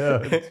 chill.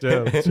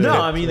 No,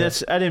 I mean I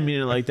didn't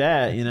mean it like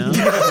that. You know.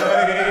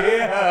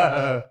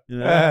 Yeah. You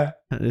know?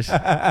 I just-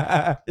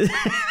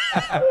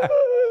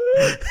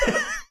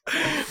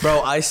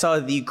 Bro, I saw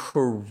the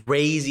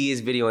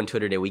craziest video on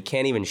Twitter today. We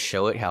can't even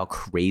show it how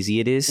crazy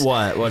it is.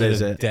 What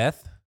is it?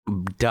 Death?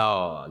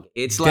 Dog.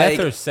 It's Death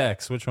like or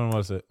sex? Which one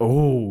was it?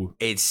 Oh.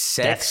 it's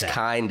sex Death.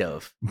 kind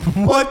of.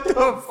 What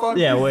the fuck?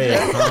 Yeah, wait.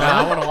 Nah,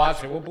 I want to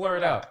watch it. We'll blur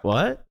it out.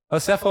 What? Oh,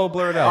 Cepho will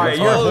blur it out. All right, That's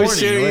you're fine. horny,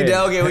 shooting wait.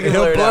 down. Okay, we can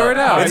He'll blur it blur it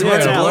out. It's Yeah.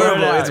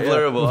 blurable. It's Yeah.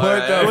 blurable. What All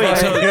right, the all right. Wait,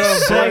 so He'll blur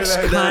sex it out. We're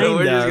just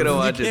kind gonna of.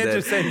 watch You it can't then.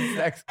 just say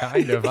sex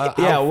kind of.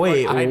 Yeah,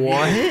 wait,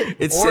 what?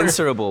 It's Or-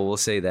 censorable. We'll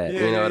say that.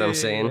 You know what I'm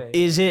saying?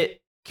 Is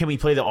it? Can we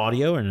play the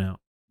audio or no?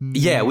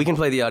 Yeah, we can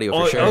play the audio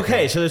for sure.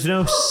 Okay, so there's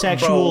no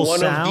sexual Bro, one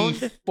sound. of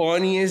the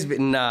funniest.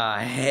 Nah,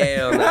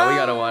 hell no. We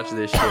gotta watch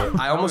this shit.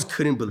 I almost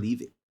couldn't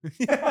believe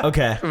it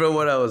Okay. from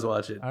what I was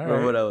watching. All From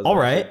right. what I was All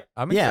watching. right.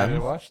 I'm Yeah. excited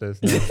to watch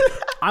this.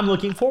 I'm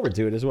looking forward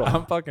to it as well.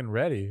 I'm fucking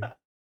ready.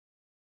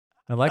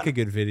 I like a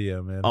good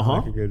video, man. Uh-huh. I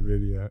like a good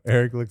video.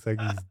 Eric looks like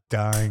he's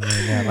dying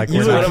right now. Like He's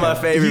It's we're one not- of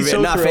my favorite. He's so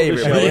Not thrilled to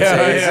favorite, show but it. it's-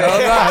 Yeah,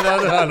 it's- yeah.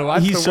 Hold on.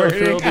 Watch He's the so wording.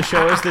 thrilled to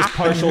show us this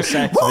partial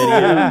sex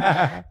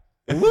video.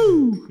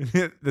 Woo!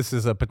 This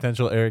is a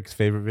potential Eric's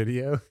favorite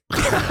video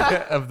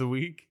of the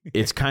week.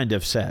 It's kind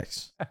of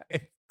sex.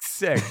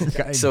 Sex,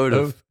 kind Sort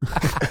of.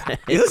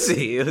 You'll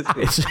see. You'll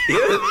see. It's-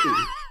 You'll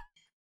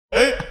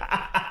see.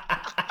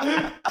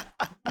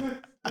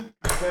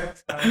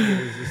 Sex kind of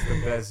is just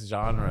the best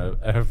genre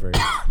ever.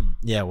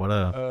 Yeah, what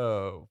up?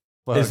 Oh,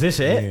 Is this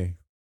fuck it? me.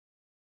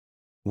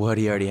 What?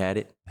 He already had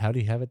it. How do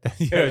you have it?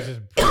 Yeah, it's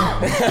just.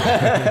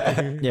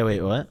 Yeah,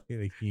 wait, what?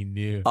 Like he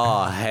knew.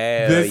 Oh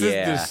hell This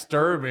yeah! is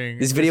disturbing.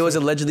 This video was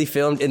allegedly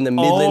filmed in the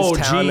Midlands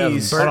town of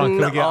jeez. Hold on, can we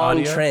Burton get on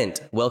audio?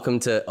 Trent. Welcome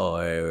to. Oh,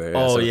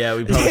 yeah,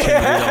 we probably shouldn't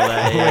read all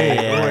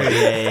that.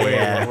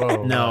 Yeah.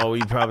 whoa. No,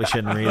 we probably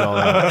shouldn't read all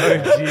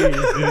that.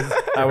 Jesus.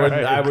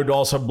 I would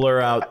also blur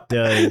out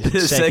the,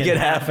 The second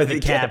half of the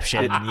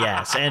caption.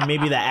 Yes, and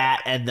maybe the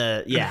at and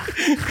the yeah.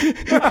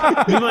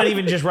 We might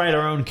even just write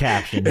our own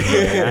caption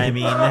here. I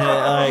mean,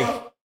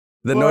 like,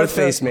 The North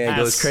Face man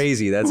goes That's-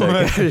 crazy. That's our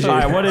all caption.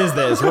 right, what is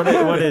this?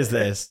 What is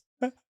this?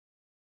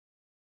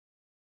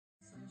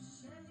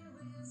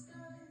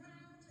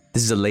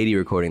 This is a lady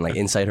recording, like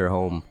inside her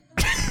home,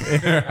 In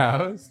her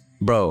house.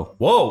 bro.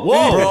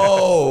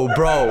 Whoa,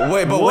 Bro,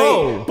 wait,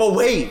 Whoa.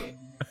 wait,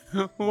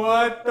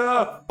 What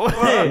the?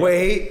 whoa!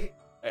 wait,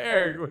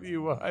 Eric, what are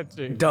you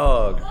watching?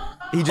 dog.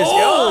 He just.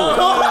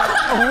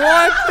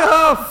 What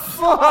the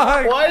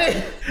fuck? Why did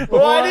you?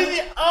 What?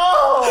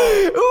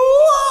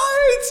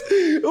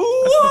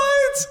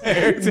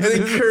 Eric said The this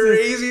is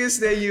craziest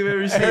thing you've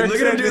ever seen. Eric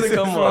Look at him said do this the is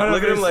cum one walk. of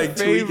Look at him his like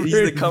tweet. He's the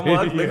favorite cum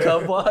walk. The videos.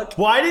 cum walk.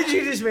 Why did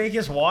you just make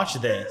us watch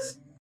this?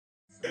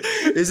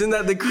 Isn't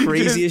that the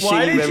craziest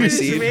Why shit you've did ever you just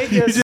seen? make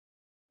us?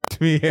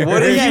 Me, Eric.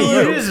 What if Yeah, you you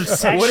were- just What if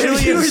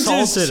sexually you were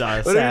insulted just,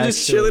 us. What if you're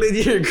just actually. chilling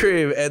in your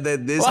crib and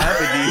then this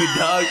happened to you,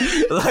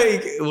 dog?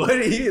 Like, what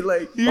are you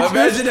like?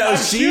 Imagine how I'm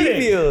she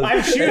shooting. feels.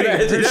 I'm shooting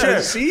Imagine for how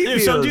sure. she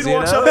If some feels, dude you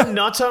walks know? up and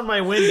nuts on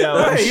my window,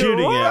 I'm Right,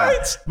 shooting what?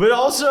 him. But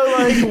also,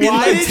 like, In why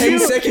like did 10 you?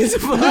 seconds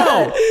flat.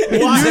 No.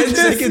 In Why 10 did you-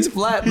 seconds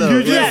flat, though.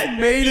 You just Yeah,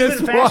 made even us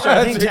faster. watch.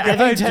 I think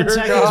 10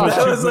 seconds was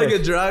That too was like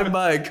quick. a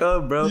drive-by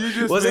cum, bro. You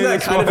just Wasn't made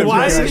that us kind of watch. Why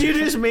impressive? did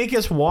you just make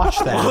us watch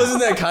that,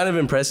 Wasn't that kind of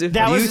impressive?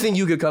 That Do you was- think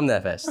you could come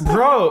that fast?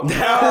 bro?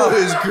 That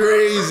was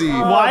crazy.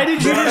 Why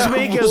did you just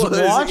make us was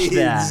watch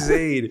that?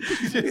 Insane.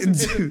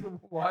 Dude,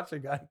 Watch a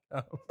guy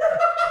come.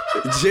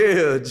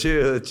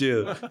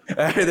 chill. All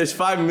right, there's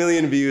 5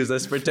 million views.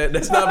 Let's pretend.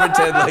 Let's not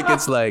pretend like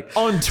it's like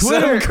On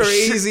Twitter. some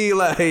crazy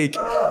like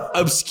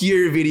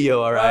obscure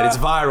video. All right, it's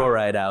viral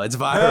right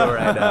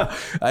now.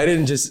 I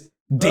didn't just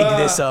dig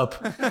this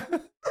up.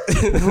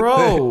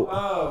 Bro,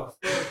 Oh,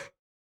 fuck.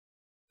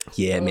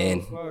 Yeah,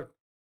 man. Fuck.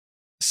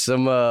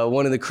 Some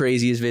one of the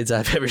craziest vids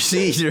I've ever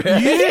seen.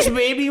 Right? you just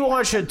made me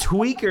watch a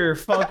tweaker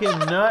fucking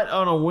nut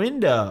on a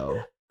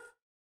window.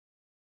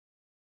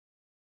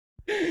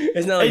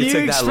 It's not like And it you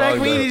took that expect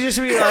long. me though. to just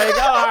be like,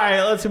 all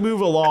right, let's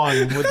move along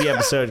with the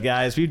episode,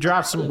 guys. We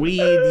dropped some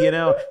weed, you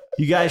know.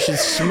 You guys should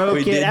smoke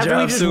We it. did After we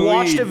drop just some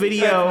watched weed. a That's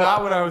video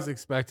not what I was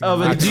expecting. of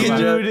a I'm not gonna lie.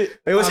 dude.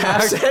 It was I'm half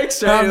not-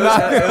 sex, right? I'm It was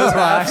not half, it was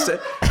gonna half lie.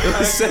 sex. It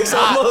was sex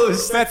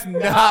almost. That's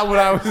not what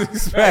I was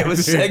expecting. It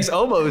was sex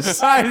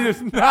almost. I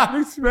was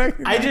not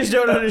expecting. I just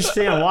don't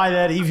understand why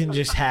that even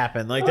just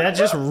happened. Like, that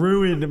just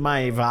ruined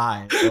my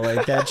vibe.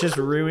 Like, that just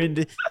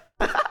ruined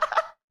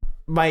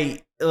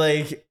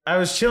I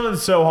was chilling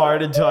so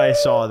hard until I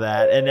saw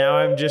that, and now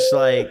I'm just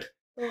like,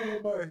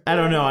 I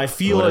don't know. I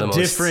feel a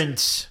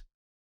different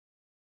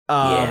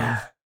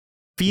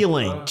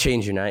feeling.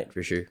 Change your night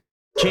for sure.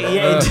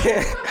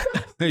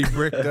 They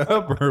bricked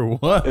up or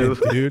what,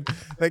 dude?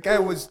 Like I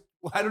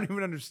don't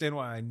even understand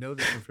why I know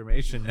this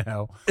information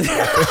now.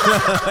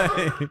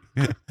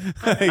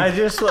 I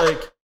just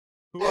like.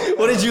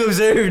 What did you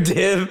observe,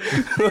 Tim?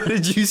 What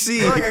did you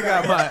see? Like I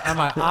got my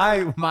eye.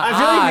 I feel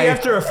like we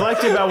have to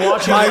reflect about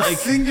watching my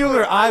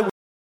singular eye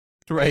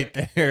right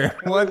there.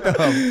 What the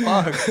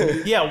fuck?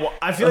 Yeah, well,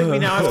 I feel like we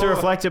now have to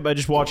reflect it by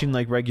just watching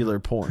like regular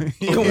porn.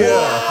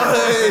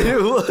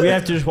 What? We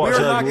have to just watch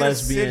not like gonna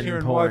sit lesbian here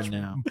and porn watch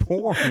now.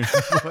 Porn.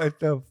 What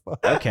the fuck?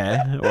 Okay,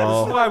 This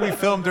well. is why we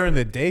film during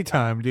the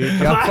daytime, dude.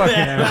 Y'all fucking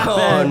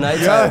Oh,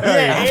 nighttime.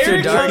 After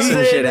Eric dark, comes some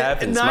in shit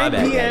happens. 9 My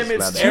bad, p.m. guys. My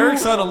It's bad.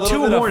 Eric's on a Too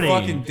little bit horny. of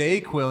fucking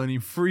Dayquil and he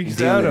freaks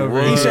Dude, out over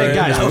what? it. He said,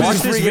 guys, I was watch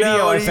this freaking video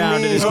out. What I do you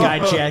found of this mean?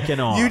 guy jacking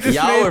off. You just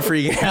Y'all were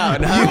freaking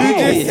out.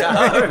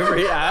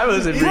 I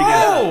wasn't freaking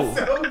out.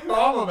 so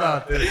calm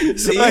about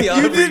this. See, Like, y'all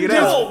you are didn't freaking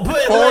out.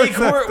 but force like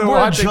us to we're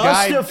watch a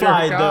guy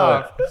justified jerk though.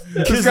 off. This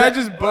Because guy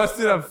just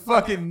busted a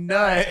fucking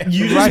nut.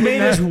 You just right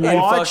made us now. In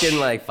watch. fucking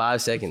like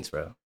 5 seconds,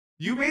 bro.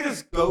 You made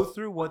us go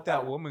through what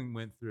that woman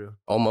went through.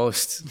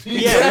 Almost.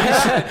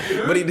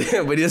 Yeah, but he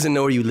doesn't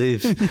know where you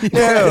live. he could.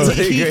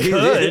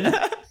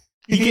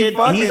 He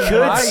fucking could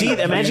might, see. dude.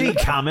 Imagine he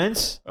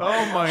comments.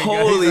 Oh my god.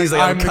 Holy, he's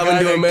like, I'm the coming guy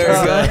to that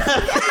America.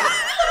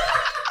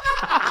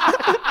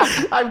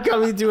 I'm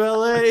coming to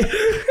LA.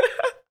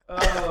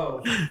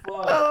 Oh, fuck.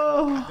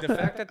 Oh. The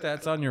fact that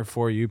that's on your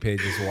For You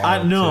page is wild.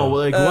 I know, too.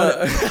 like what?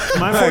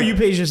 My For You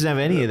page doesn't have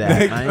any of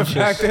that. Like, man. the It's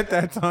fact just- that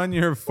that's on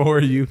your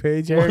For You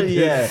page, Eric,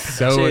 Yeah. is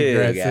so Chill,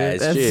 aggressive.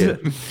 guys. Chill.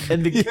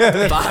 and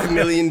the, 5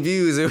 million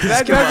views. It was,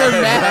 That come doesn't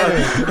on,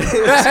 matter. bro.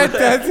 That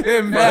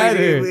doesn't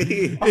matter.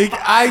 Fucking- Like,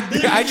 I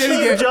didn't keep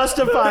get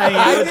justifying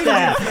I it with didn't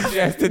that. get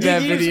suggested You that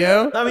just-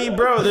 video. I mean,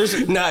 bro,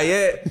 there's Not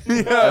yet.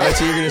 I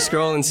bet you're gonna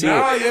scroll and see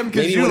Now I it. am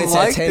because Maybe you when it's at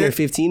liked 10 or it.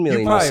 15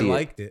 million, You you'll probably see it.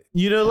 liked it.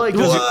 you know like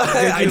What?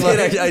 I did.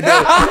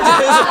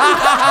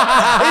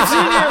 it's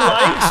in your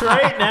likes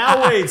right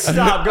now. Wait,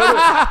 stop. Go to,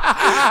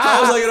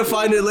 How was I gonna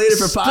find it later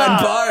for Pine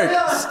Stop. Park?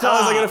 How Stop.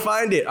 was I gonna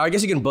find it? I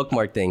guess you can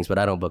bookmark things, but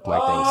I don't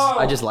bookmark things.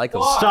 I just like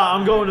them. stop.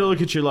 I'm going to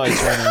look at your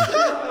likes right now.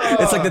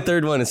 It's like the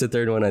third one. It's the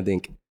third one, I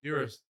think.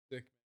 You're a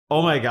sick.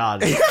 Oh my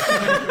god,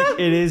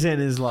 it is in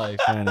his life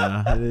right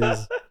now. It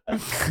is.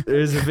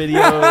 There's a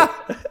video.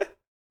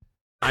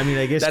 I mean,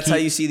 I guess That's how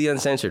you see the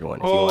uncensored one.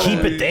 If you want. keep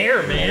it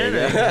there, man.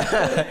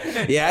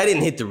 Yeah, I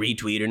didn't hit the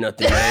retweet or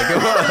nothing, man.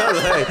 Come on.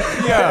 Like,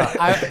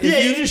 Yeah, Yeah,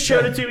 you just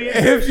showed it to me.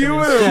 if you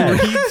would Yeah. have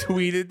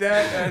retweeted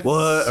that, that's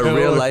what? so A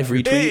real life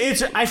retweet?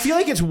 It's. I feel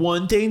like it's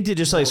one thing to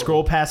just like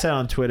scroll past that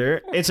on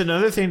Twitter. It's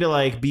another thing to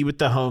like be with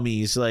the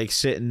homies, like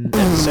sitting at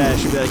the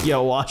sesh and be like,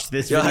 "Yo, watch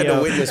this Y'all had video."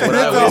 to witness what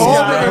That's I a whole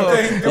witnessed, bro.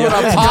 different thing doing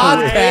a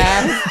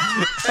podcast.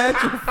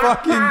 That's your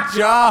fucking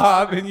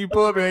job, and you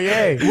pull up and like,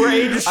 hey, We're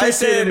age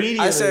restricted immediately.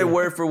 I said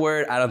word for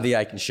word, I don't think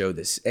I can show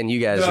this. And you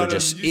guys No, are no,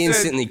 just you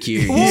said- instantly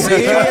curious.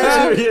 Okay,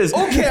 I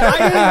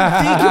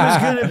didn't think it was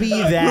gonna be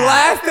that.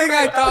 last thing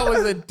I thought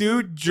was a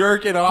dude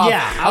jerking off. Yeah,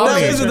 How That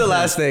many- wasn't the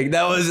last thing.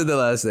 That wasn't the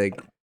last thing.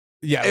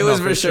 Yeah, It was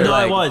for sure. No,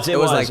 like, it was. It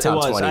was was. like top It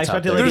was. 20. I top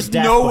expected, 30. like, There's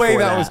death no way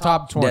before that that. was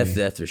top 20.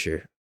 Death for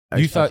sure.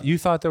 You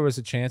thought there was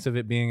a chance of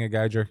it being a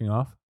guy jerking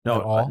off? No,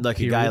 At all? like a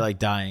Period? guy like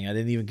dying. I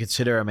didn't even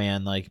consider a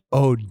man like.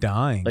 Oh,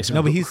 dying. Like some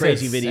no, but he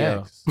crazy said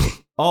video. sex.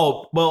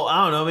 Oh well,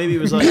 I don't know. Maybe it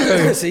was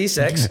like. See,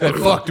 sex. I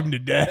fucked him to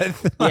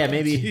death. Yeah,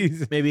 maybe.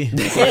 Jesus. Maybe.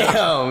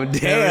 Damn.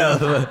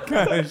 What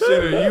kind of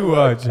shit are you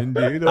watching,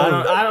 dude?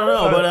 I don't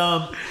know, but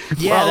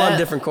yeah, Well, a lot that- of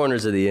different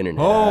corners of the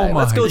internet. Oh All right,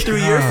 let's my go through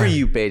your God. For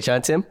You page, huh,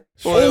 Tim?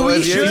 Oh,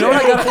 we should. You know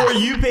what I got? For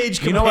You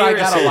page. You know what I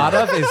got a comparison. lot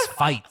of is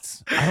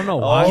fights. I don't know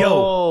why.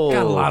 Oh.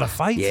 got a lot of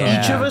fights. Yeah.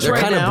 on Each of us They're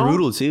right kind of now-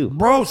 brutal, too.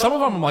 Bro, some of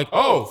them I'm like,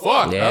 oh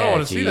fuck, I Yeah, don't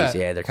want to see geez, that.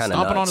 yeah, they're kinda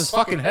stomping on nuts. his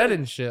fucking head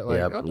and shit. Like,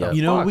 Yep, what yep. the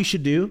You know what fuck? we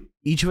should do?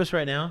 Each of us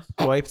right now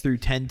swipe through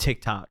 10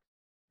 TikTok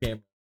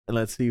cameras and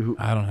let's see who.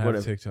 I don't have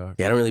whatever. TikTok.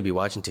 Yeah, I don't really be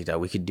watching TikTok.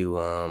 We could do,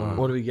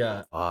 What do we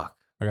got? fuck.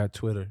 I got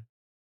Twitter.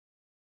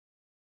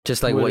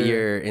 Just like what Twitter.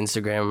 your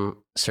Instagram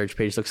search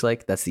page looks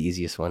like. That's the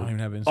easiest I don't one. even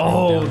have Instagram.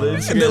 Oh,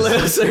 downloaded. the The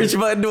little search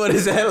button. What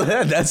is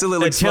that? That's a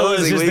little Attila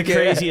is exposing. just We the can't-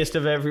 craziest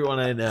of everyone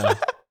I know.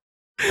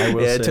 I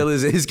will Yeah, say.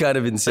 Attila's is kind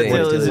of insane.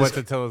 Attila is- What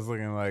the Attila's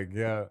looking like?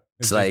 Yeah,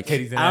 It's like-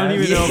 titties and I don't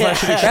ass. even know if I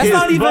should Yeah. excuse That's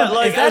not even- but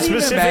like is that a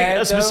even specific bad, a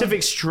though?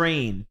 specific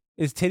strain.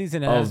 Is titties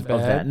and ass Of bad?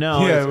 that.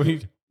 No, Yeah.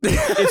 it's-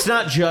 It's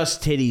not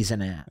just titties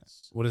and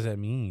ass. What does that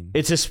mean?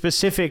 It's a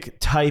specific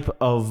type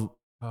of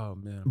Oh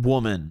man.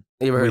 woman.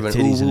 You ever heard of with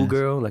an titties and ooh-woo ass.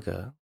 girl? Like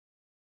a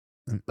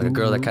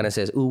girl that kind of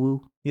says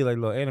ooh-woo? You like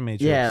little anime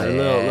chicks. Yeah, a little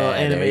there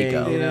anime. you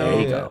go. You know,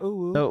 There you go.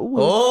 Ooh, Oh, ooh.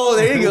 Oh,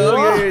 there you go.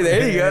 Ooh.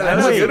 There you go. That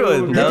was a Wait, good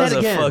one. read That that was a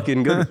again.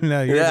 fucking good.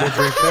 no, you're Yeah. just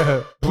bricked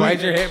up.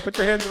 Why'd your hand? Put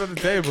your hands on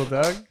the table,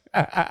 dog.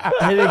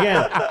 Hit it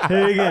again. Hit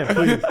it again,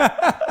 please.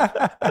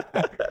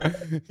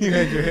 You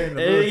had your hand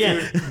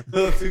a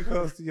little too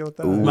close to your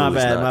thigh. Ooh, My it's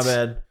bad, nuts. my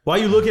bad. Why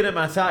are you looking at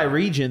my thigh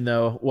region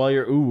though while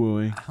you're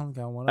ooh-wooing? I don't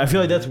got one. I feel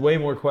like that's way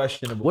more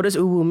questionable. What does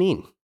uwu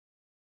mean?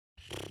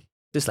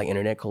 Just like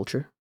internet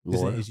culture.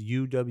 Lore. It's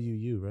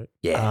UWU, right?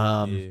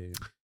 Yeah.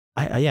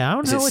 Yeah. I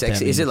don't Is know it what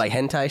sexy? that Is it means. like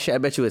hentai shit? I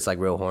bet you it's like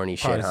real horny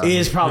shit. Probably Huh? some- It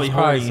is probably There's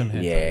probably horny. some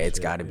hentai Yeah, it's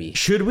shit, got to be.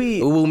 Should we?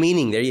 Uwu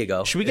meaning. There you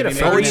go. Should we get a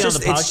Maybe Or furry it's on just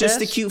the podcast? it's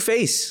just a cute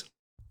face,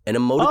 an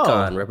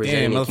emoticon Oh.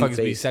 representing Yeah, a cute motherfuckers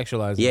be face.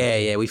 sexualizing.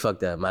 Yeah, we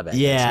fucked up. My bad.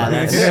 Yeah, My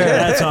bad.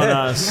 that's on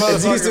us.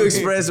 It's used to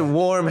express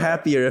warm,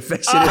 happy, or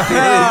affectionate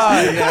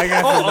feelings. I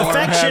got some warm,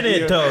 affectionate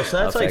happy- though. So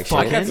that's like Affectionate.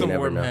 I fucking. got You some never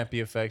warm, know. happy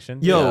affection.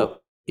 Yo,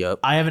 Yep.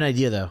 I have an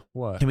idea though.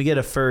 What? Can we get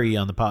a furry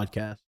on the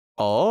podcast?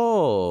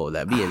 Oh,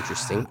 that'd be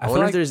interesting. I I feel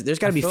wonder like- if there's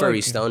got to I be feel furry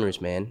like-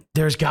 stoners, man.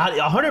 There's got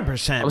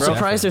 100%. I'm bro.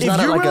 surprised there's If not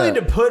you're like willing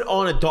a. to put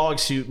on a dog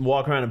suit and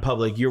walk around in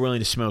public, you're willing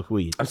to smoke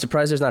weed. I'm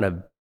surprised there's not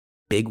a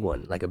big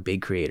one, like a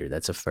big creator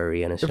that's a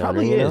furry and a There stoner.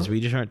 probably you know? is. We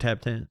just aren't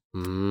tapped in.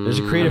 Mm. There's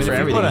a creator If for you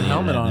everything put a on the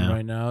helmet internet on now.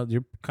 right now,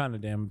 you're kind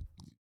of damn.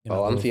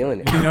 Oh, I'm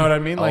feeling it. You know what I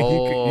mean? Like you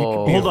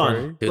could be Hold a on.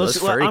 furry. Dude, those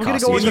furry I'm going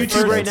to go on costumes are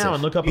YouTube right expensive. now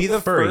and look up Be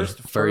the furry. first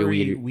Furry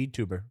furry weed.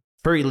 tuber.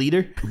 Furry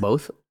leader?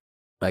 Both.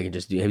 I could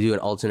just do an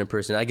alternate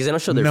person. Because they don't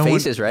show their No one-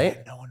 faces, right?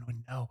 No one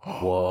would know.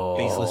 Whoa.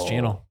 Faceless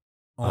channel.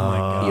 Oh my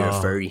god. You're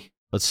a furry.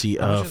 Let's see.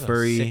 How much is a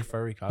Furry. sick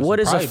furry costume? What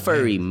does a Probably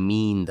furry big.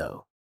 mean,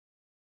 though?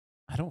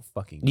 I don't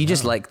fucking. You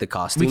just know. like the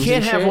costumes. We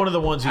can't and have shit? one of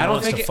the ones who I don't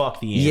wants to think it- fuck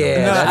the Yeah,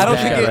 animal. No, that's I don't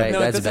bad, think it. right? No,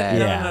 That's it doesn't.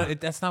 bad. Yeah.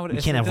 That's not what We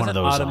it. can't It have one of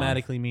doesn't those on.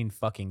 automatically mean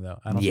fucking though.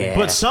 I don't. Yeah. Think.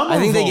 But some I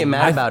think of they them- get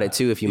mad about it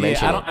too if you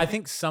mention I don't. it. I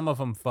think some of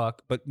them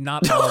fuck, but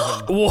not all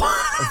of them.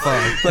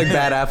 fuck. Like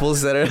bad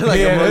apples that are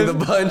like Yeah, among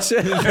the bunch.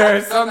 There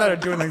are some that are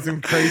doing like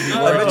some crazy.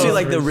 I bet you work.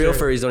 like the For real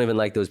sure. furries don't even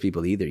like those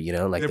people either, you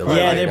know? Like They're the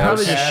probably Yeah, like, they no,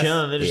 probably shit. just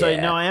shun. They're just like,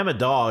 Yeah. no, I am a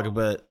dog,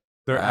 but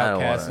They're I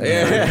don't outcasts in wanna-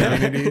 their Yeah.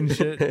 community and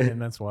shit, and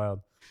that's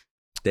wild.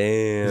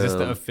 Damn. Is this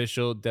the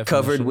official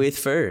definition? Covered with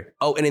fur.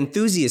 Oh, an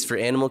enthusiast for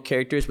animal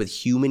characters with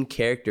human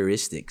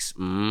characteristics.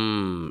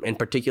 In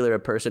particular, a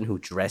person who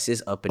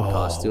dresses up in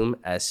costume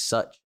as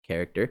such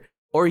character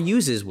or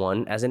uses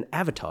one as an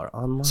avatar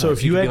online. So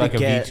if You you could be had like to a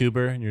get,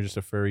 VTuber and you're just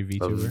a furry a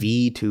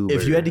VTuber. VTuber.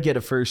 if you had to get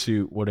a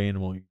fursuit, what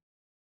animal?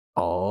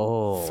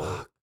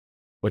 Oh.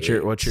 What's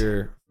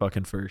your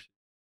fucking fursuit?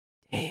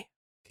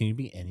 Can you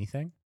be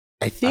anything?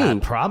 I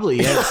think. Probably.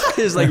 Yeah.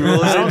 There's like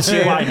rules I don't and see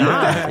shit. why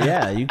not.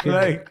 Yeah, you could.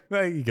 Like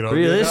you can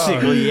only be a dog.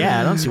 Realistically,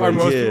 yeah, I don't see why Are you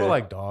most could. people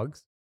like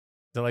dogs?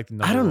 They're like the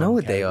I don't number know one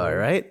what they are,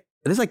 category. right?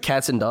 There's like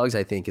cats and dogs,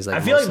 I think, is like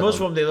I feel like most of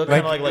them they look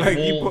kind of like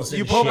you wolves. pull-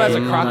 you and pull them as a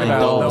shit.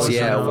 crocodile, Wolves, no, it's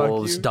yeah, gonna fuck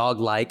wolves, you.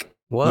 dog-like.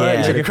 What? Yeah.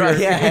 It's like a croc-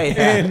 yeah,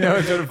 yeah. No,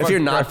 it's gonna If fuck you're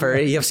you. not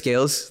furry, you have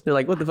scales. They're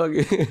like, what the fuck?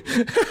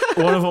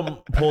 One of them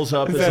pulls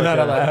up. Is as that like not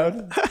a-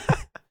 allowed?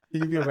 You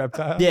can be a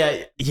reptile.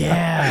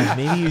 Yeah.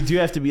 Maybe you do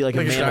have to be like,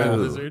 Like a a giant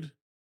mammal. lizard.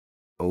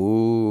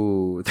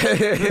 Ooh.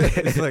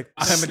 It's like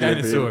I'm a Stupid.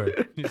 dinosaur.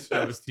 You show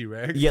us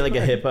T-Rex. You get like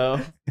a hippo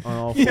on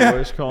all Yeah.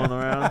 fours crawling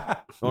around.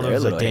 One of They're a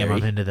them's like, little damn,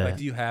 hairy. I'm into Like, that.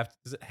 do you have?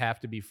 Does it have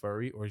to be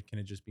furry, or can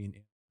it just be an?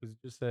 Because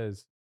it just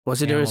says. What's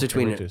the Animal difference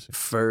between characteristics.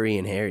 furry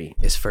and hairy?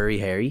 Is furry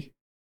hairy?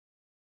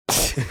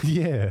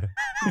 Yeah.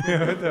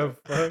 What the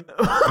fuck?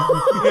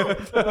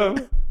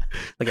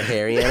 Like a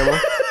hairy animal?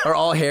 Are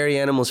all hairy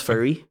animals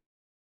furry?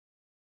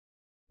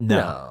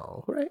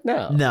 No. Right?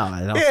 No. No,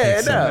 I don't Yeah,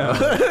 think so. no.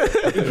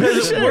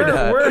 Because Sure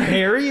not. we're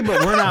hairy,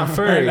 but we're not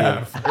furry. We're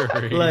not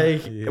furry.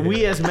 Like, Yeah.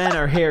 we as men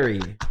are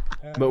hairy,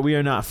 but we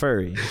are not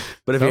furry.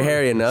 But if you're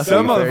hairy enough,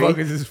 Some are you furry?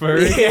 motherfuckers is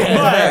furry. Yeah,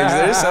 facts.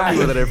 There's some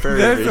people that are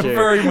furry. There's for some sure.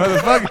 furry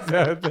motherfuckers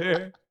out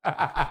there.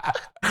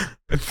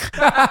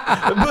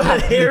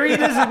 But hairy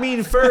doesn't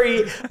mean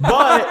furry,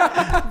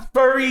 but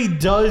furry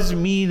does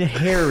mean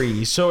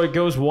hairy, so it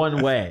goes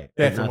one way.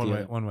 Yeah, but for not one the way.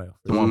 other. One way.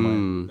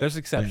 Mm. There's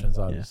exceptions,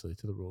 Yeah. obviously,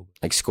 to the rule.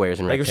 Like squares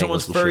and Like if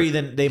rectangles. someone's and furry,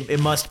 shit. then it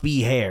must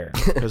be hair,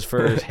 because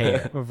fur is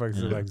hair.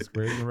 Motherfuckers are like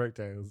squares and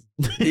rectangles.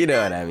 You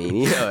know what I mean.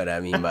 You know what I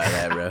mean by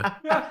that, bro.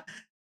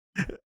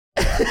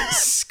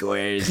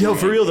 Squares. Yo, and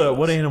for real though, rectangles.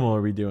 what animal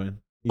are we doing?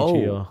 Oh.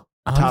 Ichio.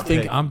 I Top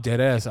think pick. I'm dead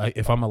ass.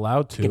 If I'm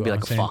allowed to, Could be I'm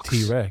like a saying fox.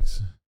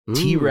 T-Rex. Mm.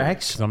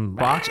 T-Rex? 'Cause I'm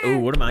Fox? Oh,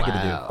 what am I gonna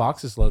Wow. do?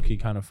 Fox is low key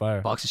kind of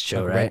fire. Fox is chill,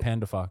 Like a right? red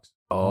panda fox.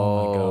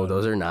 Oh, my God.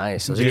 those are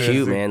nice. Those Dude, are cute,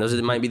 that's the- man.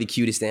 Those might be the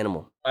cutest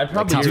animal. I'd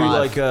probably top do five.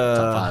 like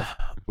a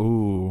Top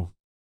ooh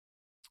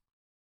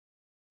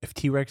If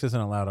T-Rex isn't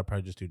allowed, I'll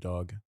probably just do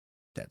dog.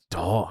 That's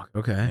dog.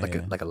 Okay,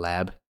 Yeah. like a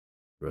lab.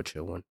 Real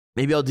chill one.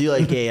 maybe I'll do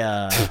like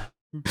a.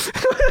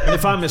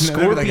 If I'm a No,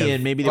 maybe like a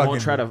scorpion, maybe they won't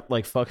fucking- try to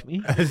like fuck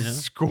me. A You know?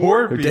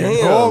 scorpion.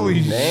 Damn, Holy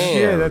damn.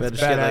 shit, Better that's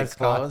just get, like, badass.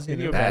 claws, Can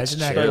you you know? That's imagine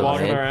that? Start chill,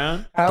 walking man.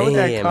 around. How would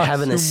that Damn,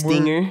 having a costume work?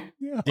 stinger.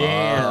 Yeah.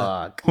 Damn.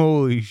 Fuck.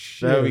 Holy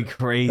shit. That would be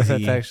crazy.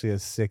 That's actually a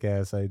sick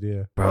ass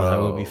idea. Bro,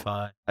 that would be Bro.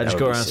 fun. I That just would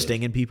go be around sick.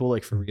 stinging people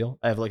like for real.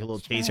 I have like a little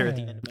taser at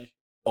the end of my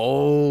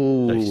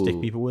Oh. Like stick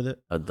people with it.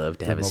 I'd love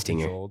to have a Remote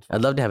stinger. controlled.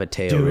 I'd love to have a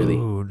tail, really.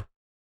 Dude.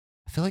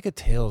 I feel like a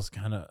tail's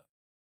kind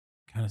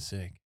of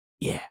sick.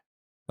 Yeah.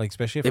 Like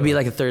especially if It'd it, be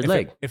like a third if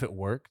leg. If it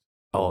worked,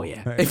 Oh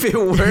yeah. If it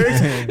works,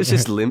 it's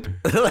just limp.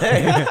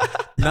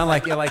 Not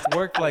like it like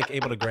worked like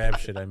able to grab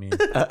shit. I mean,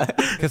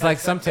 because like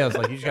some tails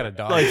like you just got a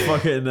dog. Like tail.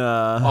 fucking.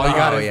 All you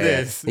got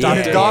is this.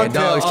 Dogs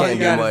all can't you do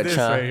got is much, this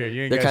huh? right here.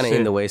 You ain't They're got kind of shit.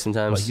 in the way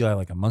sometimes. Like you got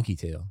like a monkey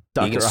tail.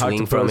 You can Dr.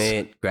 swing from Octopus.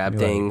 it, grab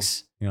You're like-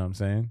 things. You know what I'm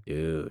saying?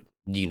 Dude,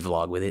 you can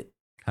vlog with it.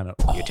 Kind of.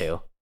 Your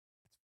tail.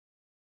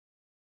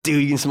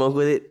 Dude, you can smoke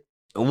with it.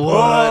 What?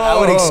 I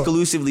would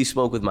exclusively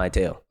smoke with my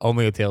tail.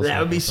 Only a tail. That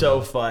would be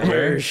so fun.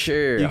 For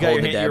sure. You got Hold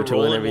your the hand, you're dab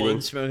tool and rolling everything.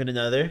 one, smoking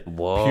another.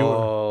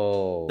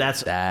 Whoa.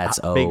 That's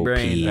OP. big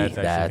brain. That's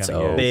actually That's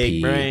kinda OP.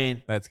 Big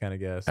brain. That's kind of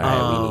gas. All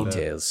right, we Um, need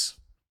tails.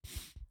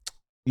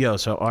 Yo,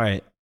 so all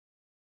right.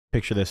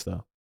 Picture this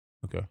though.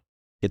 Okay.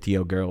 Get the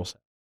yo girls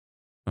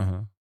Uh-huh.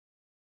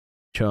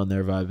 chilling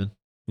there, vibing.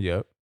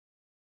 Yep.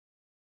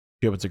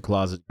 She opens her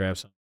closet,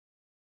 grabs some.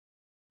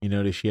 You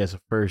notice she has a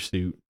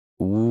fursuit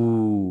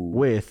Ooh.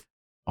 with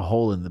a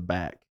hole in the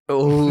back.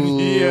 Ooh.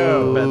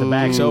 Yo. The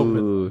back's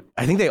open.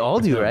 I think they all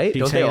do, right?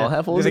 Cheeks Don't they all hanging.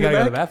 have holes They in the gotta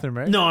go to the back? bathroom,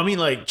 right? No, I mean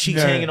like cheeks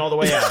No. hanging all the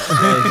way out.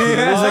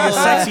 It's like a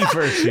sexy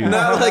fursuit.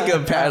 Not like a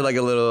pad, like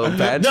a little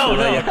patch. No,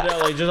 Like-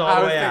 like just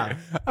all the way out.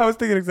 I was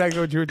thinking exactly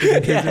what you were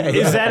thinking. Yeah,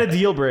 Is that a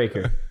deal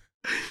breaker?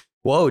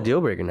 Whoa,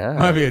 deal breaker now.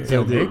 Might be a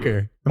deal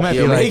maker. I might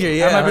Deal be like, maker,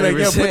 yeah, I might be like,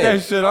 yo, 100%. put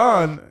that shit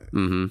on.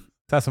 Mm-hmm.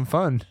 Let's have some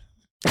fun.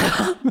 You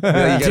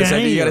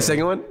got a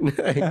second one?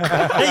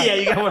 Yeah,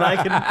 you got what I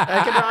can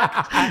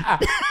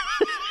rock.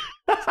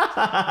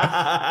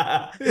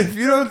 If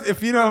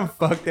you don't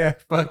fuck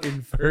that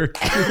fucking fur,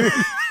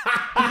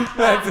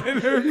 that's in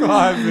her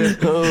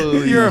closet.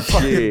 Holy You're a shit.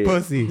 fucking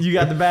pussy. You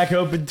got the back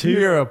open too.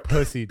 You're a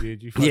pussy,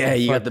 dude. You fucking Yeah,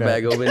 you got fucked the that.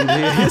 bag open. Dude.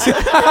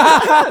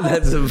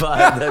 That's a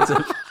vibe. That's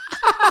a.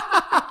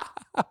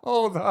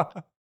 Hold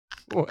on.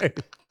 Wait.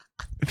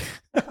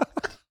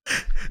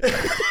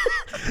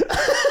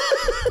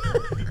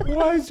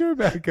 Why is your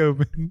back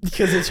open?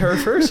 Because it's her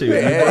fursuit.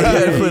 Yeah, you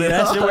gotta put it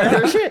That's on. to wear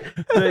her shit.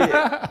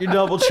 Like, you're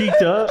double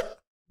cheeked up.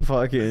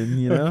 Fucking,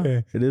 you know,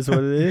 Okay. it is what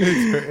it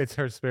is. It's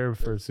her spare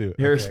fursuit.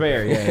 Her Okay.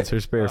 spare, yeah, it's her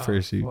spare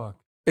fursuit. Fuck.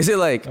 Is it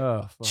like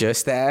Oh, fuck.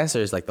 just the ass, or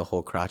is like the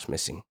whole crotch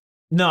missing?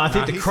 No, I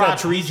think Nah, the he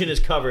crotch said- region is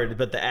covered,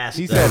 but the ass.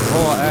 He is said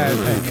whole ass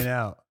hanging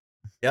out.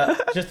 yeah,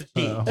 just the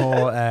cheek.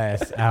 Whole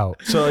ass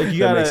out. So like, you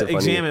That makes gotta it funny.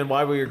 examine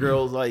why were your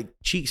girls like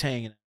cheeks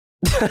hanging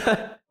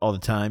all the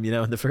time, you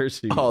know, in the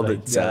fursuit. All the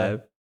Like,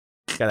 time.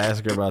 Gotta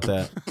ask her about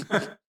that.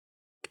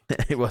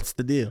 Hey, what's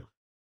the deal?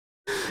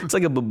 It's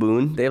like a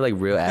baboon. They have like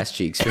real ass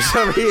cheeks for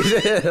some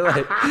reason.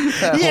 Like,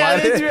 Yeah, why-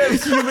 they do have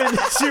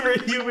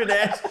superhuman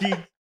ass cheeks.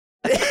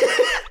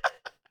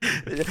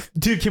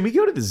 Dude, can we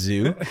go to the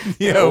zoo?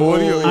 Yo, what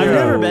do you? I've yo.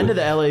 never been to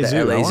the LA The Zoo.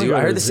 LA wanna Zoo. go I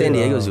to heard the San zoo.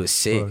 Diego Zoo is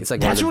sick. It's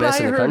like That's one of what the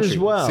best I in the heard country. as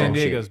well. San Oh,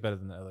 shit. Diego's better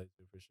than the LA Zoo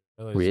for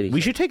sure. LA 's Really? We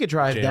should take a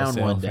drive jail down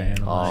cell one day. fan. and,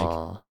 like,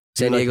 Oh,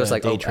 San like Diego's a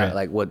like, day oh, trip.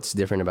 like what's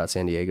different about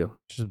San Diego?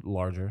 just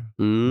larger,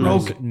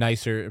 Mm.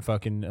 nicer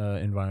fucking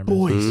environment.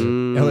 Boys.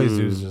 Mm. LA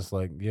Zoo is just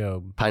like,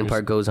 yo, Pine here's-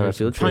 Park goes on a here's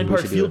some field trip. Pine We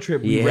Park should do field it.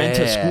 trip. We rent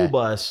a school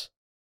bus.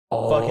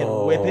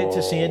 Fucking whip it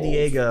to San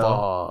Diego.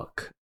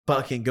 Fuck.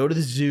 Fucking go to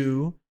the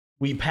zoo.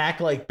 We pack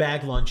like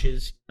bag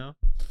lunches, you know.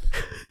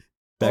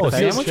 Oh, Field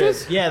sandwiches?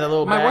 trip. Yeah, the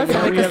little My bag. wife you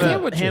know, would we make have us a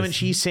sandwiches. ham and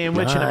cheese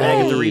sandwich and a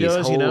bag of Nice.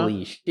 Doritos, you know.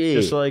 Holy shit.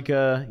 Just like you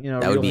know,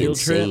 That would real be field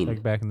insane. trip.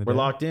 like back in the We're day.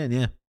 locked in,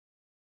 yeah.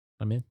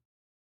 I'm in.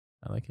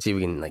 I like it. See if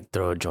we can like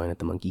throw a joint at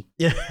the monkey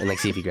Yeah. and like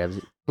see if he grabs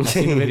it. I've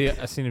seen a video.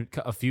 I've seen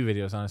a few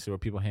videos, honestly, where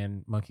people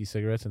hand monkey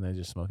cigarettes and they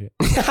just smoke it.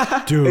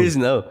 Dude. I just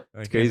know.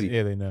 Like, crazy.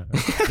 Yeah, they know.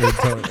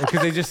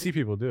 Because they just see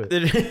people do it.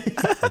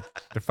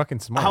 They're fucking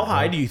smart. How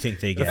high bro. do you think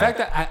they The get? fact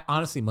that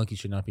monestly monkeys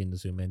should not be in the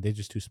zoo, man. They're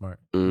just too smart.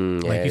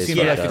 Mm, Like, yeah, you it's see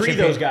fucked like up. the Free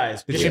those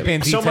guys. The Yeah.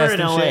 chimpanzee Somewhere test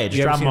in and LA, shit. just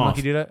You ever drop seen them a off.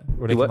 monkey do that?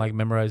 Where they What? can like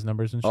memorize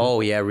numbers and shit.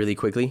 Oh yeah, really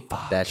quickly.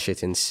 That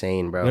shit's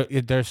insane, bro.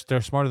 They're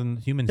smarter than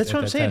humans. That's at what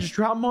I'm that saying. test. Just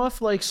drop them off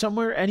like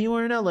somewhere,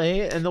 anywhere in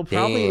LA, and they'll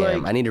probably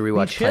Damn, like. I need to be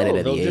rewatch chill. Planet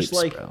of the They'll Apes, just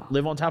like bro.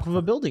 live on top of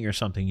a building or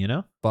something, you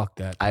know? Fuck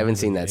that. I haven't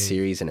seen that Apes.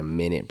 series in a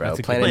minute, bro. That's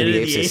a good Planet of Planet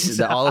the of the Apes, Apes.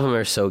 all of them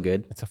are so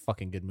good. It's a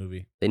fucking good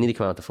movie. They need to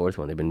come out with the fourth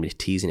one. They've been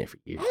teasing it for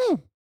years.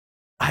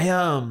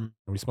 Are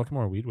we smoking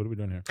more weed? What are we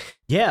doing here?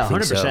 Yeah, I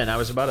think 100%. so. I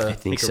was about I to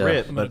think take so. a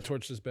rip, I'm gonna but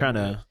torch this back. kind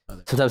of.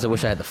 Sometimes I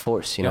wish I had the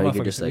force. You know, you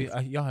could just like.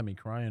 y'all have me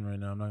crying right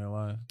now. I'm not gonna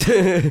lie.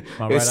 It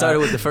right started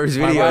eye- with the first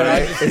my video, right eye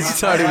right? just- It my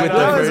started right with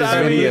eye the was first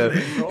out of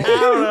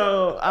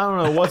video. I don't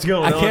know what's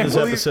going I on can't this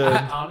believe. episode.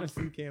 I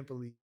honestly can't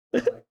believe.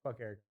 Like, fuck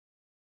Eric.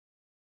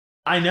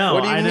 I know.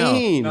 What do you I know.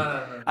 mean?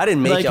 No. I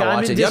didn't make Like, y'all I'm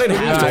watch in it. Y'all didn't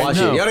have to disbelief. watch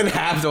No. it. Y'all didn't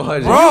have to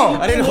watch it. Bro,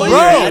 I didn't hold your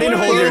head. I didn't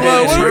hold your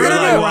head. What are we You're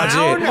gonna like, do? watch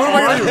it. What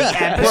are we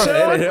gonna do?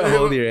 I didn't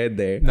hold your head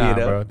there. Nah, you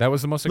know? bro, that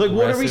was the most Like,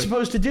 aggressive. what are we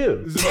supposed to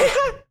do?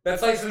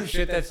 That's like some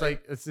shit. That's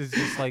like it's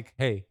just like,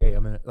 hey,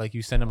 I'm gonna like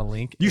you send him a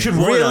link. You should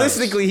and- warn us.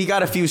 Realistically, he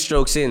got a few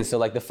strokes in. So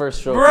like the first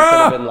stroke, Bro! he could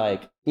have been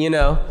like, you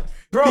know.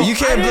 Bro, You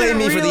can't I blame didn't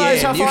me for the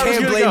realize end. how You far it was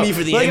can't gonna blame go. me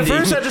for the like, ending. At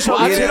first, I just I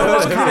wanted didn't know to what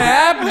was gonna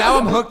happen. Now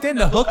I'm hooked in.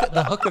 The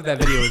hook of that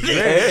video is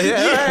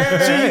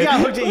great. So you got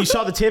hooked in, you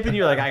saw the tip, and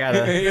you're like, I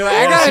gotta. You're like,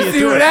 I gotta it see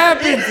through what it.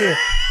 happens here.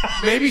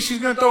 Maybe she's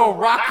gonna throw a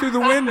rock through the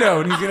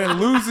window and he's gonna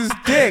lose his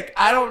dick.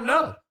 I don't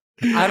know.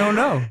 I don't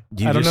know.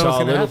 You I don't just know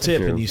saw a what's gonna little happen.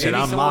 tip and you said,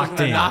 Maybe I'm someone's locked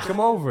gonna in. knock him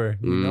over.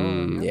 You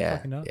know? Yeah.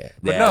 Fucking know. Yeah.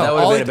 But Yeah, no,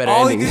 that would have been a better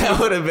all he ending. did That was-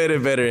 would have been a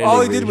better ending.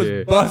 All he for did was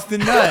sure. bust a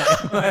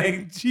nut.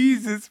 Like,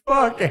 Jesus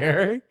fuck,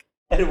 Eric.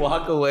 And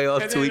walk away all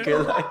And then-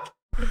 tweaker like.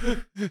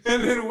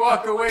 And then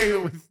walk away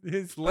with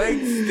his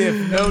legs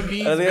stiff, no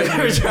knees. I think I've never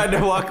bending. tried to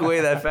walk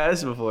away that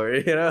fast before,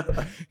 you know?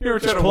 You ever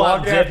try to pull out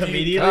walk and dip after you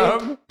immediately?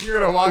 come? You're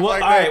gonna walk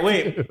like all that. right,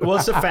 wait.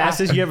 What's the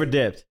fastest you ever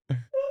dipped?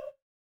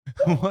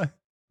 What?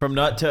 From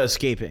nut to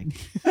escaping.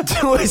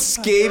 To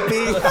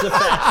escaping. What's the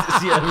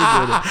fastest you ever did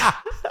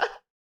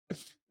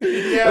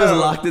I was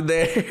locked in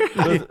there.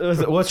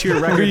 it? What's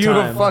your record Are you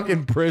time? a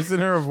fucking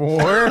prisoner of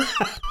war?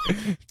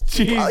 Probably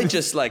Jesus.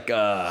 just like,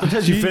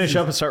 Sometimes you finish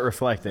up and start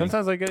reflecting.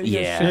 Sometimes I get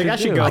Yeah. shit Like, to I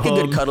should do. go I get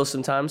home. good cuddles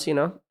sometimes, you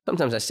know?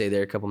 Sometimes I stay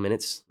there a couple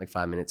minutes, like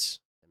 5 minutes.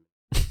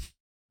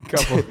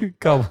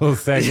 couple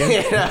seconds.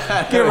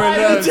 Yeah. Give her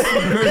nuts.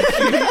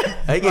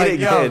 I get Like, it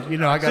yo, good. you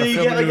know, I got So to you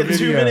film get like new a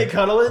video. 2-minute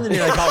cuddle in, and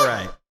you're like, all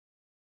right.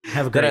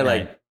 Have a Then great I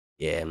night. like,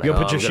 yeah, I'm like, Go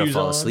put oh, your I'm gonna shoes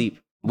fall on. asleep.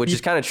 Which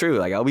is kind of true.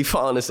 Like, I'll be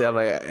falling asleep. I'm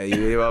like,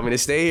 you want me to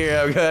stay here?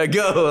 I'm gonna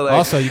go. Like,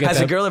 Also, you got has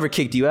that- a girl ever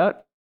kicked you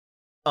out?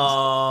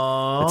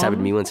 That's happened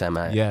to me one time.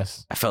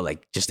 Yes. I felt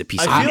like just a piece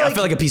I of feel meat. I like-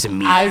 felt like a piece of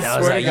meat. I was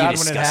swear like, to you God, when it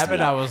disgust happened,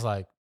 me. I was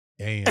like,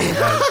 damn. I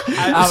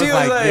was She was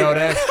like, like- yo,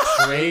 that's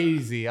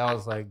crazy. I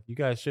was like, you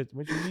guys shit.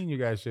 What you mean you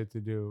guys shit to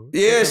do?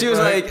 Yeah, she was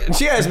like,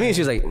 she asked me,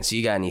 she was like, so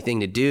you got anything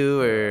to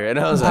do? And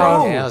I was like,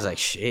 Bro. yeah. I was like,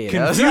 shit.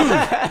 I was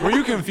Confused. Were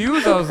you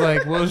confused? I was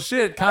like, well,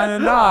 shit, kind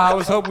of nah. I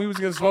was hoping we was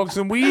going to smoke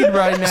some weed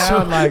right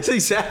now. Like,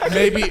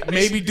 exactly.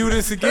 maybe do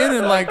this again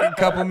in like a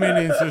couple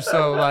minutes or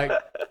so. Like,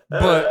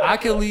 but I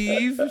can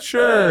leave,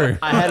 sure.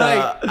 I had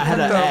Like, I had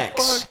what an the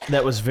ex fuck?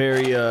 that was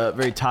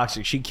very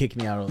toxic. She'd kick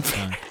me out all the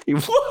time.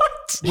 What?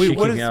 She Wait,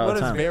 what kicked me out all what the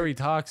does time. very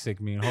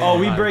toxic mean? Hold Oh, on.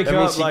 we break That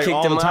means up she like kicked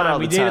all him the out time. all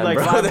We the dated time, like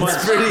bro. 5 That's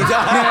months. pretty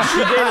toxic.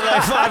 She dated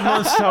like 5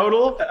 months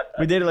total.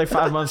 We dated like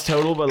 5 months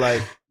total, but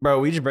like, bro,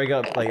 we just break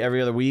up like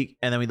every other week,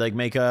 and then we'd like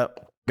make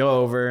up,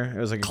 go over. It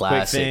was like a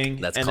Classic. quick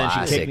thing, That's and then she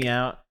classic. kicked me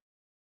out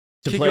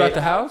to Kick play. you out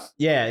the house?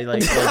 Yeah,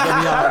 like get me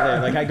out of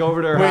there. Like I go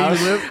over to her Where you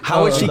house. live?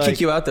 How would she like- kick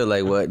you out though?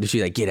 Like, what? Did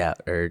she like get out?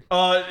 Or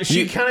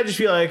She kind of just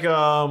be like,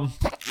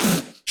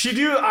 she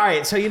do all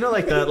right. So you know,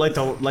 like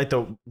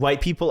the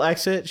white people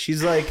exit.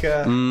 She's like,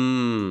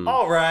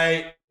 all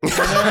right.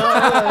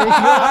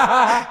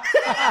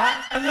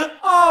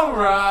 All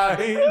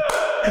right.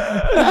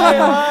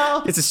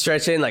 it's a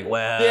stretch in, like,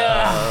 well,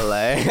 Yeah.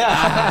 like,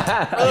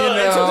 And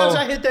know. sometimes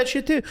I hit that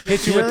shit too.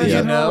 Hit you with the,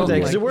 you know,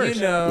 because like, it works.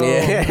 You know.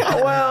 yeah.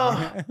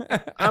 Well,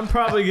 I'm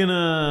probably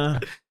gonna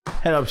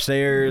head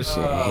upstairs.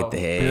 Hit the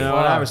head. You know,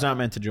 I was not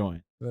meant to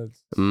join.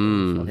 That's-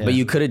 Yeah. But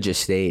you could have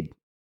just stayed.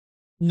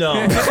 No,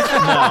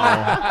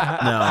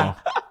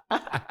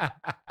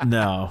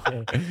 no.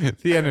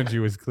 The energy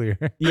was clear.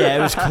 Yeah,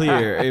 it was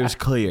clear. It was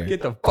clear.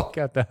 Get the fuck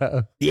out the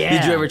house. Yeah.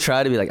 Did you ever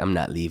try to be like, I'm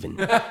not leaving?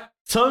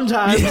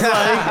 Sometimes,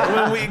 like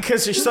when we,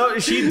 because she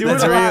do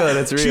That's it a lot. real,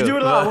 that's She real. do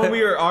it a lot when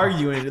we were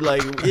arguing.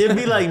 Like it'd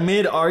be like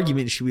mid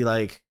argument, she'd be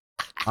like,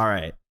 "All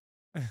right,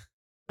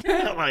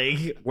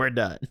 like we're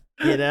done,"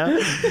 you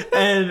know,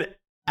 and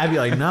I'd be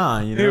like,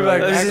 "Nah," you know, You're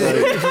like, like,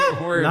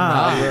 actually, we're nah,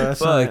 not. bro, that's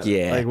Fuck not-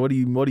 yeah. Like, what do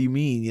you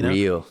mean, you know?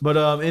 Real. But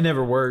it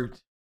never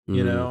worked,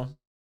 you Mhm. know.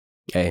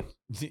 Hey,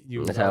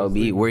 You that's how it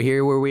be. We're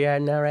here where we are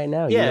now, right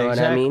now. You Yeah, know what I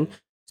exactly. mean?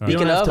 You don't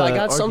Speaking have of, to I got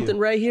argue. something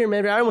right here,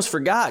 man. I almost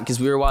forgot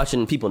because we were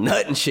watching people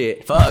nut and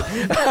shit. Fuck.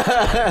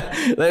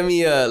 let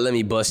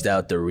me bust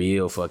out the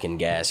real fucking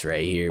gas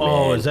right here, man.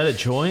 Oh, is that a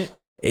joint?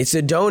 It's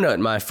a donut,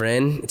 my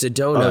friend. It's a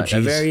donut. Oh, A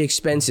jeez. very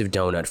expensive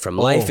donut from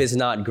Oh. Life Is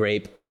Not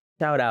Grape.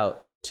 Shout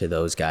out to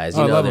those guys. Oh,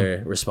 You I know love 'em.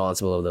 they're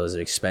responsible of those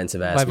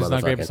expensive ass Life is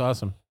not great. motherfucking It's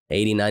awesome.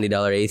 $80,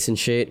 $90 eighths and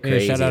shit. Yeah,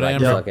 Crazy. shout out Like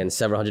Amber. fucking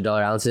several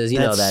 $100 ounces. You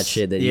know That's- that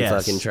shit that yes. you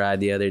fucking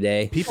tried the other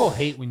day. People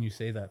hate when you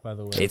say that, by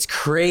the way. It's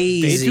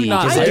crazy. They do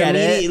not- 'cause I they're get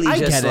it. immediately I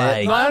just get it.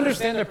 like, No, I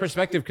understand their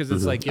perspective because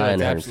it's like, I yeah,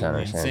 it's understand, absolutely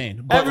understand.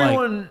 insane. But like,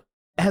 Everyone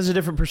has a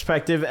different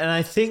perspective, and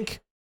I think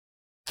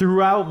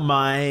throughout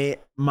my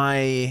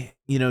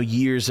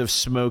years of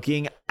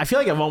smoking, I feel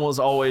like I've almost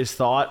always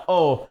thought,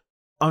 oh,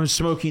 I'm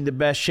smoking the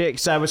best shit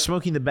because I was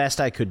smoking the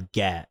best I could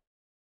get.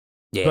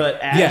 yeah. But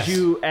Yes.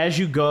 as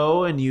you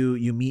go and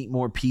you meet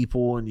more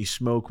people and you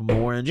smoke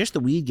more, and just the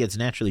weed gets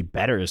naturally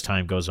better as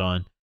time goes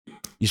on,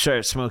 you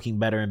start smoking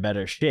better and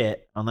better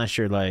shit, unless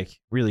you're like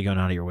really going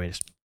out of your way to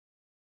smoke.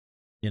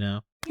 You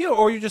know? you know,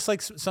 or you just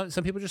like some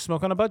people just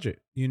smoke on a budget,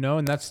 you know,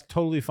 and that's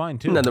totally fine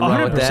too. Nothing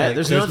wrong with 100%. that.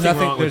 There's nothing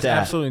wrong with there's that.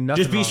 absolutely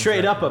nothing. Just be wrong with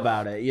straight that. up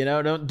about it, you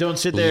know? Don't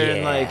sit there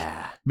and like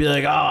be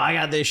like, oh, I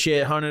got this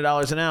shit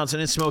 $100 an ounce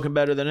and it's smoking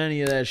better than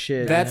any of that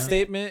shit. That you know?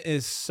 statement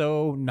is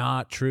so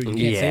not true. You can't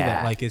say Yeah.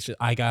 that. Like it's just,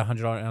 I got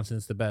 $100 ounce and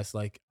it's the best.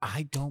 Like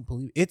I don't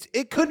believe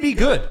it could be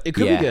good. It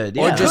could Yeah. be good.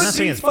 Or Yeah, just- I'm not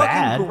saying it's fucking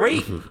bad.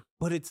 great,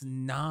 but it's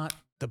not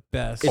the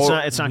best.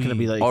 It's not going to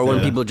be like Or when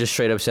the- people just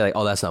straight up say like,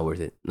 "Oh, that's not worth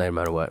it," no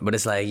matter what. But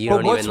it's like you But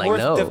don't what's even like worth-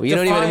 know. de- You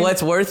don't even define-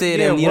 what's worth it,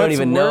 yeah, and you don't what's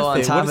even know. worth On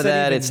it? top What of does that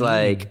that, even it's mean?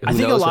 like I who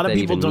think a knows lot what of that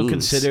people even don't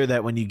means. consider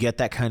that when you get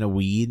that kind of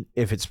weed,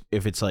 if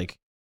it's like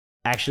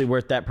actually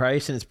worth that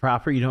price and it's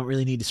proper, you don't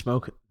really need to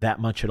smoke that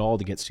much at all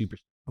to get super.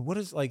 What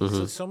is like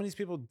so many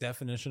people's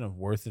definition of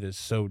worth it is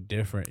so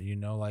different, you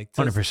know, like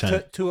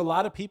 100%. To a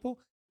lot of people,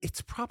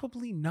 it's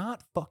probably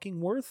not fucking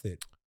worth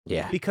it.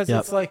 Yeah. Because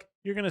it's like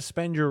you're gonna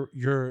spend your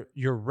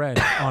rent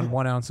on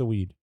 1 ounce of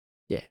weed.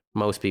 Yeah.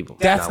 Most people.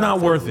 That's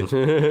not worth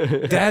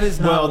it. That is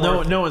not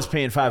worth it. No one's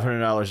paying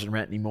 $500 in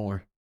rent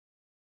anymore.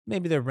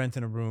 Maybe they're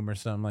renting a room or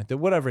something like that,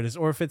 whatever it is.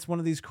 Or if it's one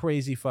of these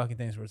crazy fucking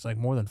things where it's like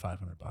more than $500.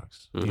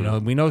 You know,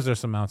 we know there's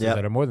some ounces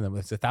that are more than that, but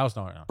it's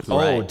 $1,000 ounce.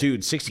 Oh,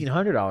 dude,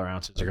 $1,600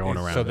 ounces are going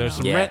around. So there's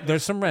some rent.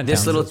 There's some rent.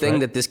 This little ounces, thing right?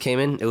 that this came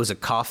in, it was a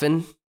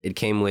coffin. It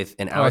came with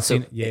an ounce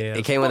of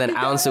it came with an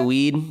ounce of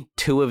weed,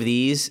 2 of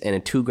these, and a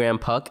 2-gram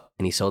puck,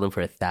 and he sold them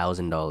for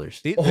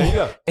 $1,000. There you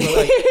go.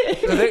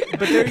 But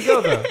there you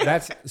go, though.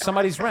 That's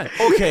somebody's rent.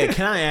 Okay,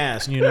 can I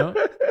ask? You know,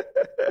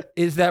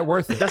 is that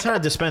worth it? That's not a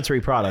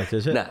dispensary product,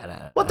 is it?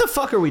 Nah. What the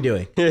fuck are we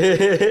doing?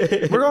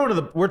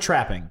 We're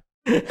trapping.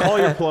 Call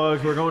your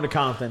plug. We're going to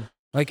Compton.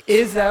 Like,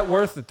 is that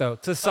worth it though?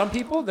 To some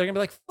people, they're gonna be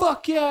like,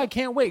 "Fuck yeah, I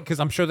can't wait," because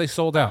I'm sure they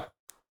sold out.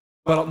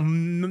 But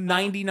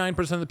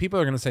 99% of the people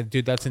are gonna say,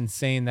 "Dude, that's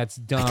insane. That's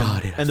dumb." I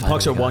got it. And the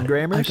pucks are 1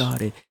 grammers? I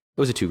got it. It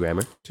was a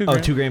 2-grammer. 2 Oh,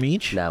 grams? 2 gram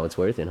each? Now it's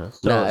worth it, huh?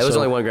 So- No, it was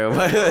so- only 1 gram.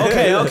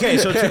 Okay.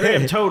 So 2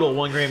 gram total,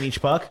 1 gram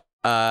each puck?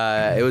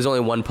 It was only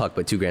 1 puck,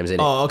 but 2 grams in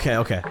it. Oh,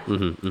 okay.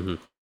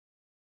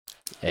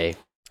 Hey,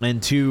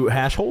 And 2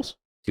 hash holes?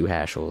 2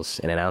 hash holes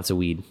and an ounce of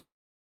weed.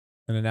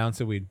 And an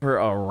ounce of weed. For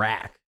a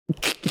rack.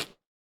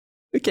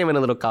 It came in a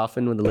little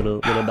coffin with a little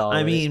doll.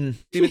 I in it. mean...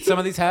 Dude, some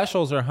of these hash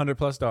holes are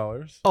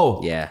 $100+.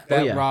 Oh. Yeah.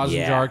 That rosin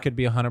Yeah. jar could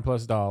be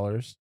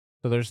 $100+.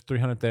 So there's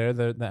 300 there.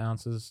 The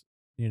ounces,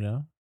 you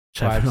know,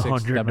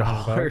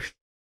 $700.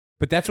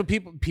 But that's what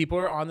people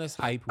are on this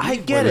hype. I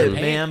weed get for. it,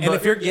 man, And but-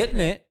 if you're getting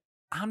it,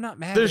 I'm not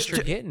mad There's that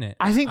you're t- getting it.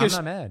 I think I'm there's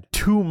not mad.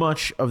 too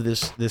much of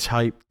this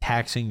hype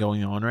taxing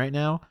going on right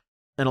now.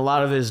 And a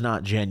lot of it is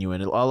not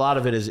genuine. A lot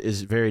of it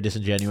is very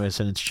disingenuous.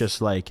 And it's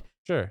just like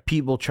Sure.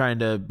 people trying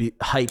to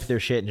hype their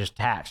shit and just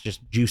tax,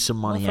 just juice some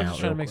money Motherfuckers out.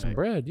 trying to make some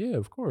bread. Yeah,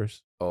 of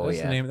course. Oh, that's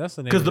yeah. The name, that's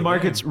the name. Because of the game.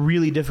 market's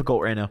really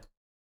difficult right now.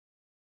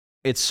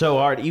 It's so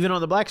hard, even on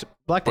the black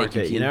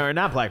market, you, or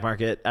not black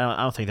market.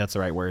 I don't think that's the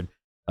right word.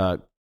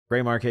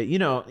 Gray market,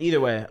 either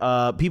way.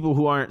 People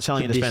who aren't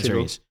selling in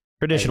dispensaries,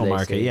 traditional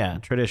as they market, say.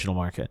 traditional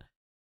market.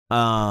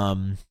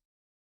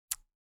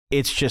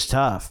 It's just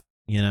tough,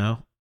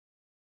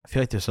 I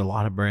feel like there's a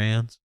lot of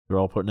brands. They're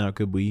all putting out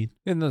good weed.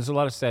 And there's a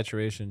lot of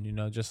saturation,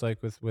 just like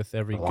with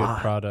every good lot,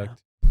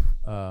 product.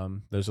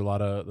 There's a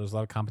lot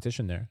of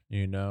competition there,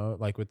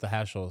 like with the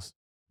hash holes.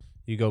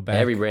 You go back.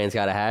 Every brand's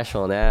got a hash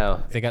hole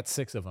now. They got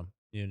 6 of them,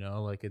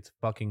 like it's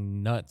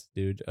fucking nuts,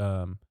 dude.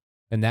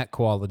 And that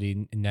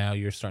quality, now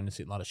you're starting to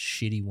see a lot of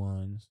shitty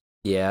ones.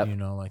 Yeah.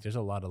 Like there's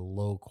a lot of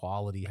low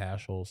quality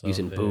hash holes.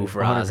 Using out there. boof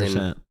rosin.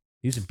 100%.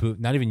 Using boof,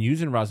 not even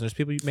using rosin. There's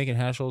people making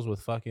hash holes with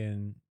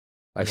fucking.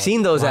 I've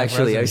seen those live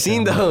actually. I've resin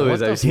seen down there. What those.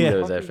 the I've seen fuck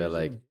those. I are feel you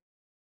like. using?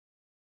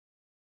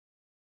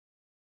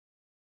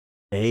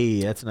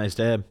 Hey, that's a nice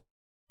dab.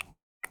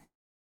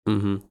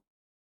 Mm-hmm.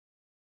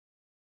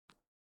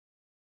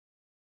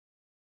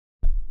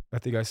 I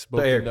think I So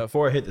spoke Eric, enough.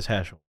 before I hit this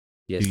hash hole,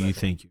 Yes. do you my-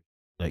 think you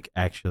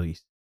actually?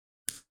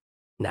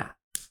 Nah.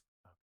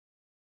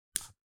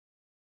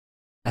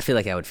 I feel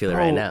like I would feel it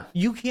right now.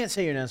 You can't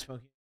say you're not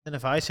smoking. And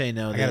if I say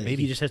no, I got a then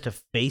baby. he just has to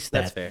face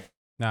that. That's fair.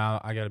 Nah,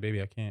 I got a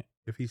baby. I can't.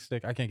 If he's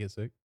sick, I can't get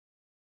sick.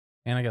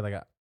 And I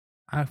got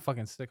I'm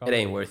fucking sick. It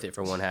ain't worth it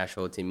for one hash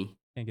hole to me.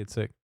 Can't get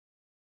sick.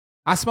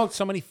 I smoked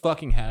so many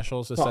fucking hash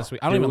holes this last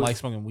week. I don't even like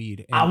smoking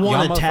weed. And I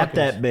want y'all to tap motherfuckers-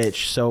 that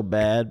bitch so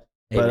bad,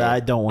 Hey, but man. I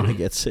don't want to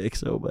get sick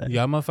so bad.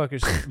 Y'all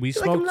motherfuckers, we Like,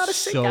 I'm smoked not a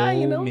sick so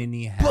guy,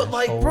 many hash But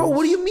bro, what do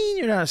holes. you mean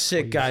you're not a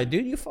sick Please. guy,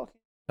 dude? You fucking.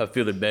 I'm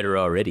feeling better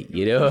already.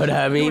 You know what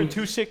I You were mean?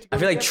 too sick. I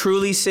feel like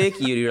truly sick,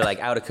 you're like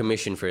out of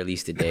commission for at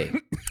least a day.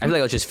 I feel like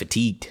I was just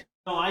fatigued.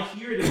 No, I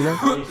hear it.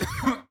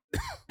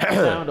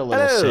 Sound a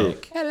little Hello.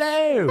 sick.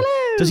 Hello.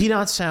 Does he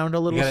not sound a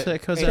little You gotta-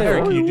 sick? Jose? Hey,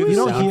 Eric, can you do you the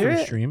don't sound hear for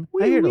the it? stream?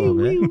 I hear it a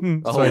little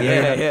bit. Oh, So I know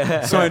you're not-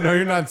 yeah. So I know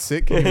you're not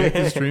sick. Can you make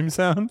the stream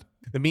sound?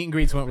 The meet and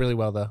greets went really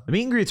well, though. The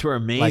meet and greets were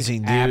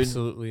amazing, Like, dude.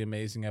 absolutely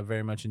amazing. I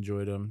very much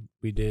enjoyed them.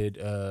 We did.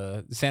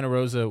 Santa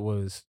Rosa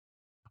was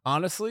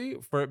honestly,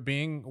 for it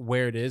being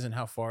where it is and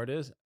how far it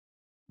is,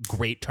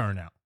 great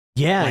turnout.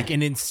 Yeah, Like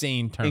an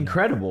insane turnout.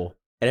 incredible.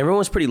 And everyone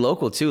was pretty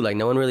local too. Like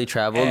no one really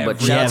traveled. But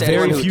Every- shout out Yeah, to very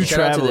anyone who, few shout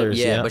out to the- travelers,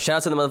 yeah. But shout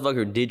out to the motherfucker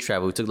who did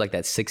travel. Who took like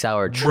that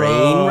 6-hour train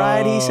Bro.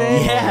 ride. He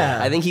said. Yeah.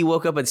 I think he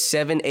woke up at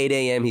 7, 8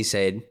 a.m. He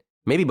said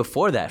maybe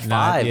before that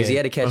 5 because he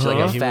had to catch like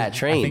a He fat was-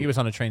 train. I think he was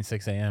on a train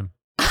 6 a.m.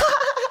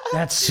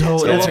 That's so.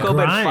 So That's I a woke up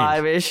at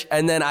grind. 5-ish,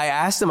 and then I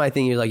asked him. I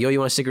think he was like, "Yo, you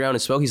want to stick around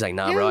and smoke?" He's like,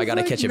 "Nah, bro, I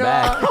gotta He's catch like, it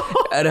back."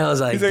 "Nah." And I was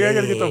like, He's like, "I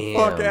gotta get the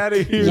fuck "Damn." out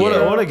of here." What,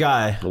 Yeah. what a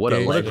guy. What a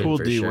Dude, What a legend cool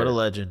for dude. sure. What a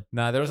legend.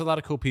 Nah, there was a lot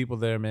of cool people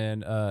there,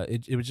 man.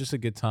 It was just a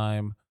good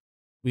time.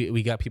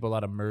 We got people a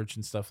lot of merch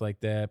and stuff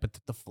like that. But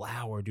the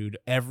flower, dude,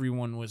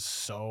 everyone was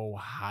so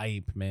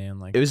hype, man.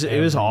 Like It was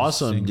every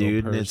awesome, single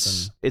dude. And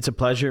person. it's a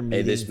pleasure Hey,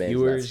 meeting this man's not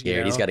viewers.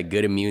 scared. He's got a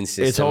good immune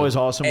system. It's always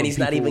awesome. and when he's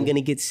not people- even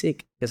gonna get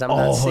sick because I'm Oh,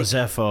 not sick.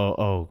 Josefo.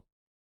 Oh,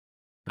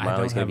 I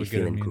Tomorrow he's don't gonna have be a good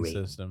feeling immune great.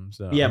 system.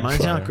 So Yeah, I'm mine's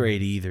not sorry.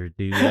 great either,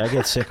 dude. I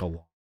get sick a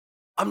lot.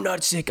 I'm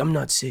not sick. I'm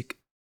not sick.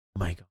 Oh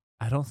my God.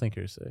 I don't think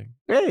you're sick.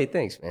 Hey,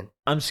 thanks, man.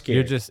 I'm scared.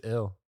 You're just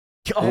ill.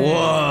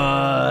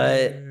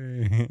 What?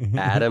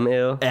 Adam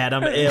ill.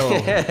 Adam Ill.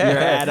 You're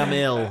Adam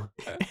Ill.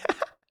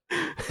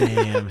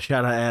 Damn.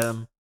 Shout out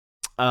Adam.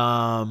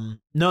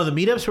 No, the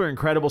meetups were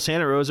incredible.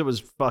 Santa Rosa was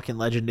fucking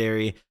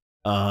legendary.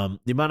 The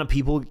amount of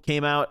people who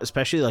came out,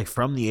 especially like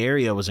from the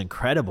area, was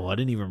incredible. I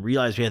didn't even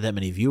realize we had that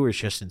many viewers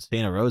just in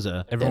Santa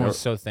Rosa. Everyone Yeah. was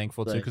so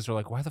thankful too Like- because they're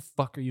like, "Why the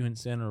fuck are you in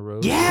Santa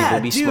Rosa?" Yeah,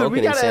 People be dude, smoking we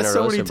in got Santa asked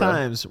so many Rosa, bro.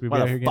 times. We Why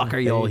be out the here fuck getting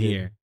are y'all faded.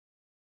 here?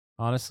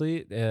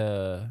 Honestly,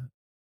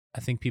 I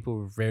think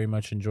people very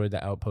much enjoyed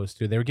the outpost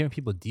too. They were giving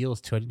people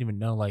deals too. I didn't even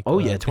know. Like, Oh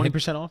yeah, they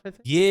 20% off. I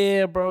think had-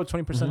 Yeah, bro,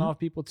 20% Mhm. off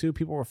people too.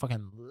 People were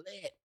fucking lit.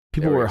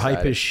 people were were hype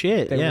excited. as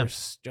shit. They Yeah. were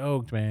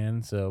stoked,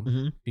 man. So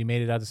Mhm. if you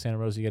made it out to Santa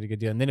Rosa, you got a good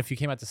deal. And then if you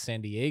came out to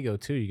San Diego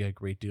too, you got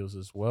great deals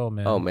as well,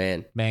 man. Oh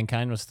man,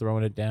 Mankind was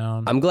throwing it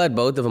down. I'm glad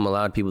both of them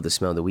allowed people to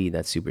smell the weed.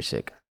 That's super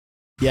sick.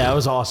 Yeah, it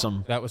was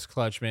awesome. That was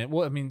clutch, man.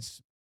 Well, it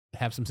means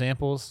have some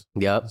samples.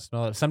 Yep.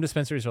 Smell it. Some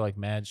dispensaries are like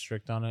mad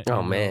strict on it. Oh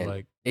you know, man,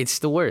 like it's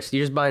the worst.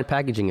 You're just buying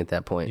packaging at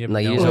that point. You have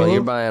Like no you're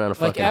idea. buying on a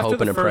fucking after hope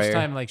the and a first prayer.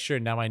 time, like sure,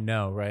 now I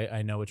know, right?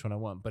 I know which one I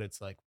want, but it's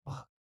like,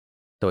 fuck.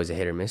 It's always a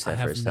hit or miss I that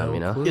have first time, no you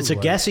know. clue. It's a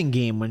like, guessing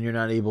game when you're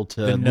not able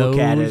to The look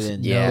at it nose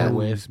and Yeah. know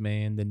knows, if.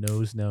 man. The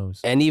nose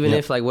knows. And even Yep.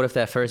 if like, what if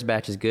that first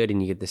batch is good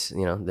and you get this,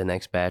 you know, the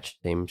next batch,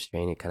 same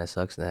strain, it kind of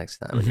sucks the next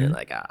time, and you're Mhm.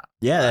 like,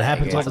 Yeah, that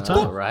happens all guess the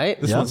not, time. right?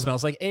 This Yep. one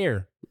smells like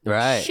air.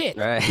 Right. Shit.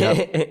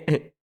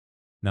 Right.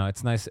 No,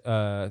 it's nice.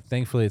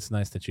 Thankfully, it's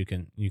nice that you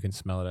can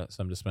smell it at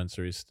some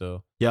dispensaries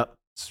still. Yep.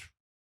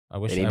 I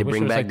wish They need I to wish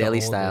bring it was back like the deli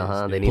old style, days,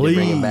 huh? dude. They need to bring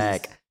it Please.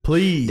 back,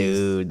 Please.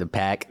 dude. The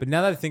pack. But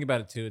now that I think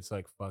about it too, it's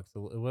like fuck.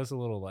 It was a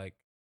little like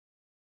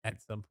at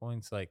some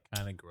points like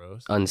kind of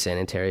gross.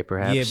 Unsanitary,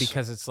 perhaps. Yeah,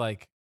 because it's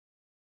like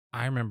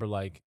I remember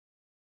like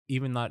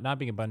even not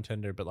being a bun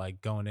tender, but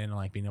like going in and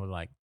like being able to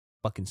like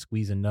fucking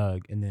squeeze a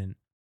nug and then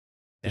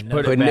Just that put nug-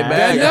 it Putting it back.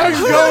 back. That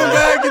nug's going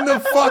back in the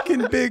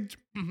fucking big.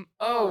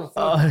 Oh,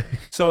 fuck. Uh,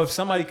 So if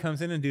somebody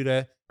comes in and do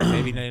that,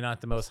 maybe they're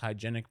not the most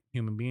hygienic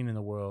human being in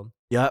the world.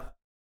 yep.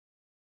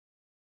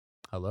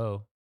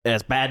 Hello,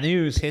 That's bad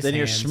news. Piss then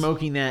you're hands.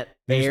 smoking that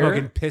they're air.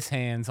 smoking piss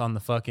hands on the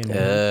fucking. But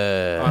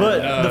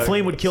the Uh,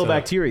 flame would kill so-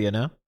 bacteria,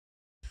 no?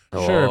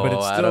 Sure, but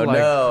it's I still don't like-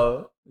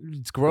 know.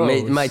 It's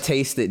gross. Might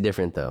taste it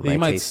different though. You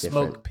might taste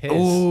smoke piss.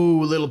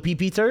 Ooh, little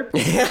pee-pee terp.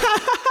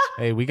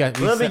 Hey, we got.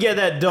 Let me get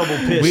that double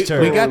piss We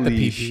terp. got the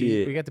Holy PP.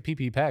 shit. We got the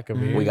PP pack over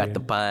here. We got the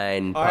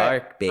Pine All right,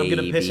 Park, baby. I'm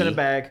going to piss in a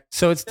bag.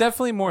 So it's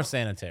definitely more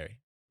sanitary.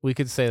 We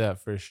could say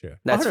that for sure.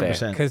 That's fair.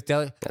 100%. Because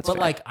deli, That's but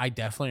fair. like I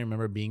definitely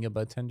remember being a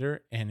bud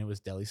tender and it was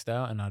deli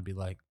style, and I'd be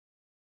like,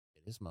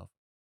 "It is motherfucker."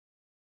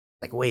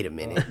 Like, wait a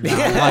minute. Like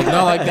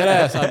that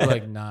ass. I'd be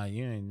like, "Nah,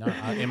 you ain't."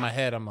 Not. In my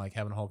head, I'm like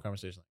having a whole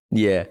conversation.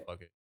 Yeah. Like,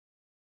 fuck it,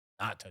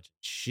 not touching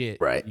shit.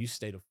 Right. You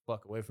stay the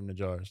fuck away from the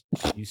jars.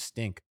 You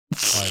stink.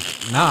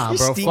 Like, nah, You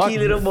bro. stinky fuck,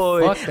 little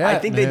boy. Fuck that, I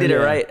think they man. did it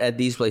Yeah. right at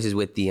these places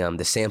with the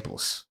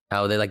samples.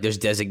 How they like there's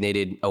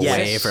designated away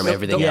Yes. from The-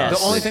 everything the- else.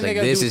 the only It's thing they like,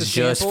 gotta this do with is the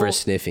just for sample,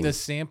 sniffing. The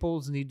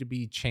samples need to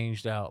be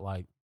changed out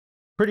like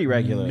Pretty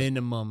regular.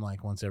 minimum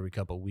like once every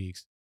couple of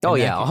weeks. Oh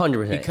And yeah, that can-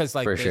 100%. Because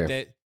like for they- sure.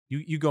 they-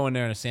 you go in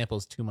there and a sample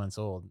is 2 months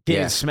old. Can't Yeah.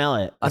 even smell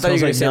it. I It thought you were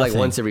smells gonna say like nothing.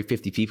 once every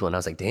 50 people, and I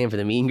was like, damn, for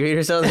the meet and greet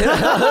or something.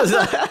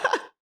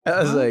 I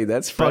was like,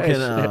 that's fresh.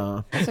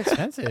 Fucking, That's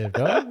expensive,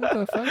 dog. What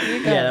the fuck? You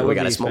Yeah, that we would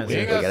gotta be smoke expensive.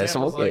 it. You We got gotta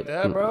samples smoke like it.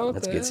 that, bro.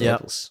 That's good Yep.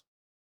 samples.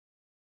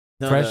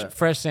 no,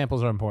 fresh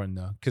samples are important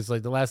though, because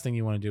like the last thing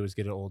you want to do is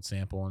get an old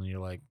sample and you're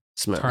like,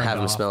 Smell, Turned have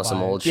them off smell some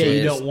by old it. Yeah, shit.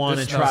 you don't want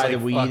to "This smells try the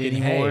like weed fucking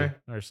hay," anymore.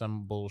 or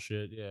some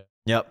bullshit. Yeah.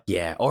 Yep.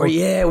 Yeah. Or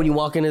yeah, when you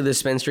walk into the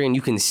dispensary and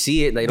you can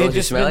see it, they don't just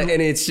just smell been- it,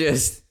 and it's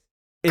just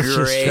It's just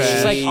great. trash.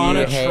 It's like on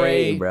a Hey,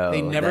 tray. bro,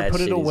 They never that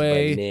put it shit is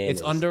away. bananas.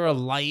 It's under a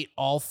light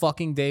all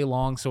fucking day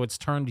long, so it's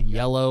turned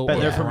yellow Been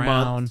or there for brown.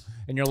 months.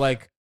 And you're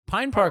like,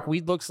 Pine Park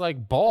weed looks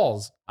like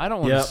balls. I don't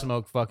want Yep. to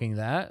smoke fucking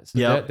that. So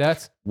Yep.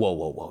 that's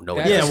Whoa. No,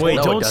 Yeah, it doesn't. wait,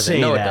 no, don't it doesn't. say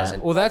no, that. it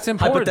doesn't. well, that's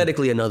important.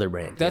 Hypothetically, another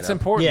brand. That's you know?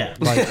 important. Yeah.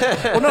 Like,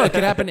 well, no, it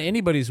could happen to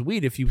anybody's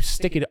weed if you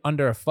stick it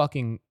under a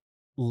fucking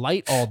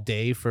light all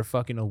day for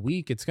fucking a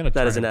week. It's gonna That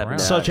turn doesn't happen brown.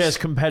 to Such us. as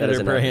That competitor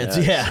doesn't happen brands.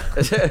 to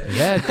us. Yeah.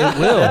 Yeah, it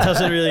will. That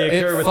doesn't really It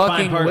occur with Pine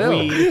fucking Park will.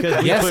 weed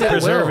because we Yes, put it will.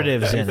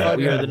 preservatives in it. Fucking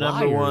We are the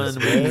number liars,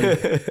 one man.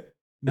 weed.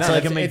 It's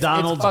like a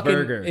McDonald's fucking-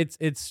 burger.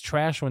 It's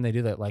trash when they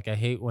do that. Like I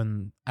hate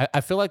when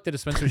I feel like the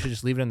dispensary should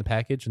just leave it in the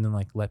package and then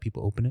like let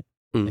people open it.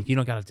 Mm. Like you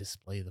don't gotta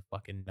display the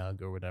fucking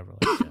nug or whatever.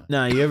 Like, yeah.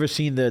 No, you ever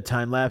seen the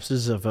time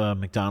lapses of a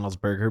McDonald's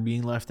burger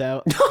being left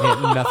out?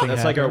 Yeah, nothing.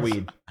 That's like our happens.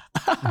 weed.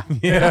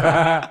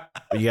 Yeah,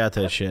 You got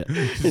that shit.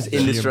 It's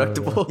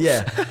indestructible.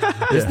 Yeah.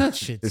 Isn't that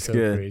shit It's so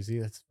good. crazy?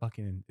 That's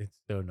fucking. It's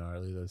so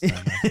gnarly. Those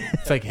times.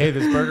 It's like, hey,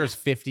 this burger's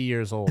 50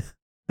 years old.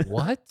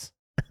 What?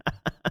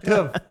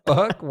 The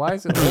fuck? Why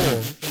is it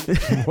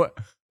old? What?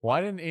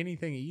 Why didn't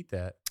anything eat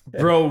that?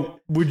 Bro,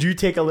 would you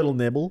take a little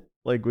nibble?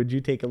 Like, would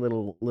you take a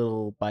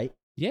little bite?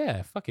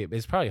 Yeah, fuck it.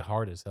 It's probably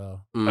hard as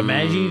hell.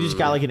 Imagine you just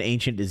got like an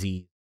ancient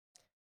disease.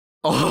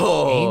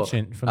 Oh,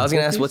 Ancient from I was the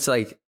gonna ask 50s? what's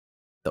like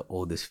the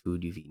oldest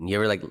food you've eaten. You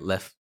ever like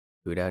left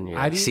food out and you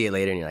like, see it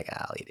later and you're like,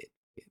 I'll eat it.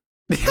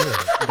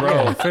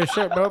 Bro, for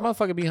sure, bro.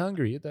 Motherfucker be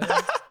hungry. What the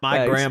hell? My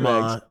Thanks,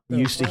 grandma thanks.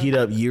 used to heat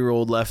up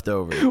year-old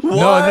leftovers. No.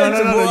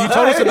 You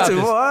told us about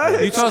this.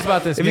 What? You told us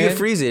about this, If man. you can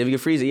freeze it,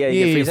 yeah, you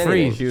Yeah, can you freeze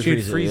anything. freeze. She would She'd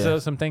freeze it, freeze yeah.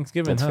 up some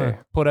Thanksgiving, That's huh?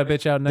 fair. Pull that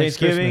bitch out next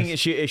Thanksgiving,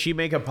 Christmas. she'd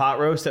make a pot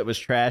roast that was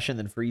trash and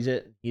then freeze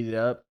it, heat it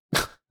up.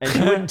 And she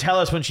wouldn't tell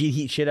us when she'd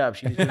heat shit up.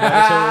 She'd just invite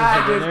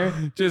us over for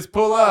dinner Just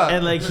pull up.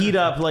 and like heat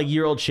up like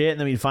year-old shit, and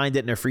then we'd find it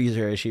in her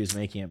freezer as she was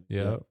making it.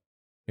 Yeah.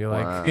 You're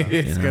like, Wow.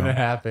 it's You know. gonna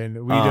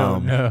happen. We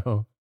don't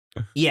know.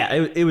 Yeah,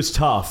 it was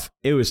tough.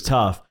 It was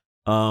tough.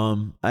 I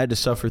had to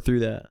suffer through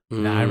that.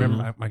 Nah, I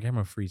remember my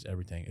grandma freeze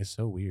everything. It's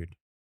so weird.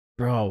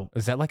 Bro,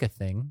 Is that like a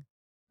thing?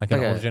 Like an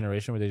Okay. old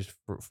generation where they just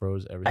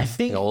froze everything? I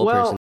think, An old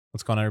well, person.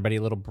 What's going on, everybody?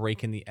 A little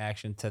break in the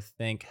action to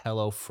thank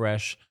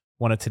HelloFresh,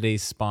 one of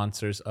today's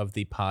sponsors of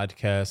the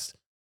podcast.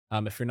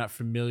 If you're not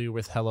familiar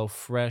with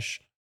HelloFresh,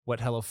 what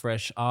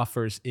HelloFresh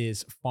offers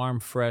is farm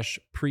fresh,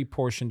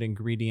 pre-portioned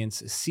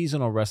ingredients,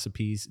 seasonal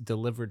recipes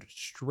delivered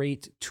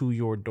straight to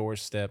your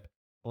doorstep,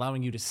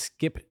 allowing you to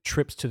skip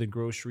trips to the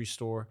grocery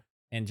store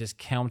and just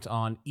count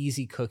on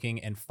easy cooking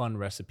and fun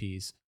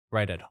recipes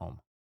right at home.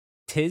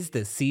 'Tis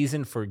the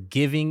season for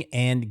giving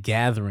and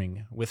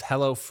gathering. With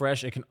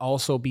HelloFresh, it can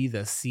also be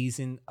the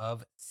season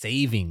of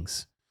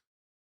savings.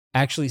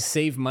 Actually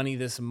save money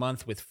this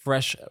month with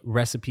fresh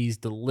recipes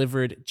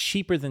delivered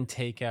cheaper than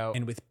takeout,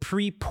 and with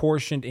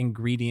pre-portioned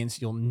ingredients,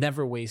 you'll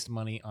never waste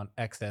money on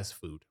excess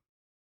food.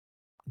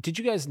 Did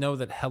you guys know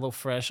that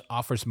HelloFresh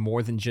offers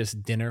more than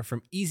just dinner?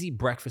 From easy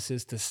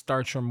breakfasts to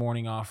start your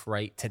morning off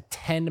right, to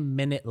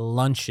 10-minute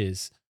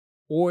lunches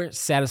or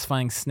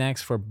satisfying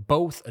snacks for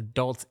both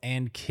adults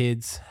and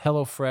kids,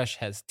 HelloFresh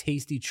has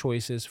tasty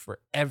choices for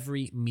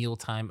every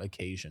mealtime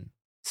occasion.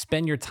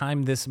 Spend your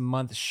time this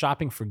month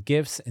shopping for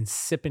gifts and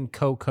sipping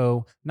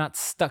cocoa, not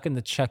stuck in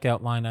the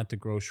checkout line at the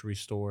grocery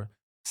store.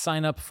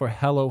 Sign up for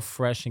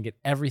HelloFresh and get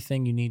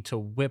everything you need to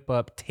whip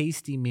up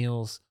tasty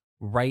meals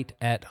right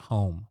at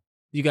home.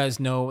 You guys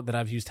know that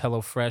I've used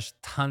HelloFresh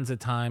tons of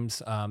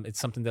times. It's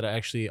something that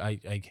I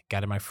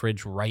got in my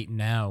fridge right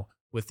now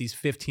with these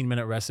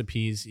 15-minute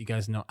recipes. You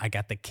guys know I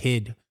got the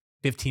kid.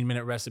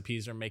 15-minute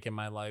recipes are making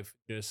my life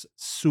just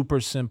super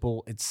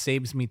simple. It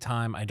saves me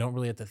time. I don't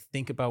really have to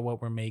think about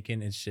what we're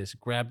making. It's just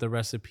grab the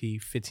recipe,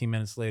 15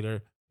 minutes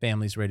later,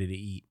 family's ready to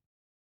eat.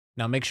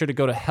 Now make sure to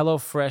go to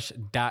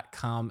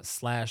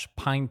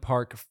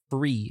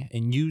HelloFresh.com/PineParkFree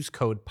and use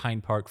code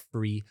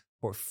PineParkFree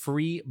for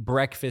free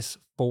breakfast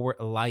for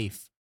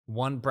life.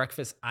 One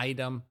breakfast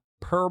item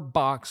per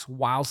box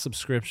while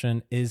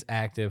subscription is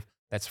active.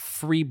 That's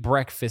free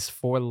breakfast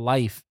for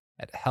life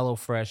at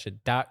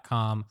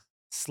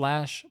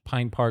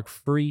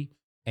HelloFresh.com/PineParkFree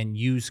and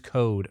use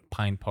code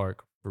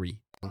PineParkFree.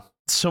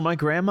 so my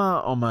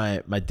grandma on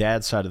my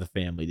dad's side of the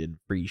family didn't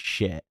freeze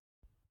shit.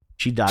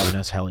 She diving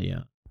us hell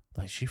yeah.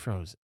 Like she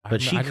froze.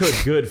 But she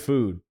cooked good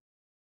food.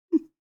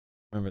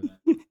 Remember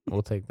that?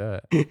 We'll take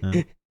that.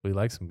 Yeah. We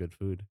like some good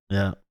food.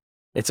 Yeah.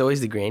 It's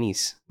always the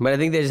grannies. But I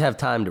think they just have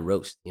time to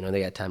roast. You know,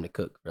 they got time to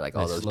cook for like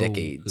all They're those slow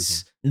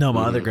decades. No,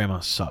 my other grandma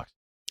sucks.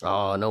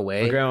 Oh, no My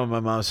way. grandma on my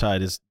mom's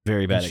side is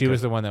very bad And at she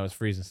was cooking. the one that was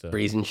freezing stuff.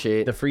 Freezing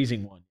shit. The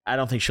freezing one. I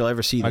don't think she'll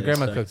ever see My this.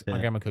 grandma so cooks. yeah. My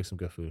grandma cooks some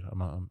good food. I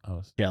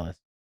was. Jealous.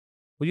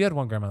 Well, you had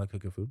one grandma that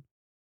cooked good food.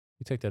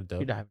 You take that dough.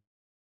 She died.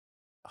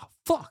 Oh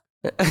fuck!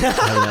 I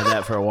haven't had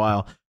that for a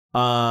while.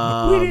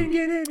 We didn't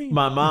get any.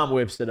 My mom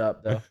whips it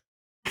up though.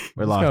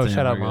 We're Let's locked go. in.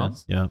 Shout out We're good.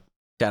 moms. Yeah.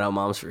 Shout out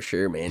moms for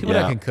sure, man. People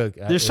Yeah. that can cook.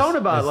 There's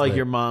something about it's like lit.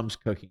 your mom's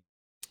cooking.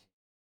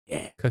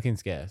 Yeah.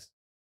 cooking's gas.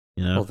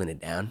 You know. Holding it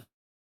down.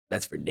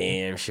 That's for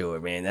damn sure,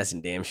 man. That's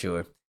in damn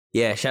sure.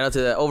 Yeah, shout out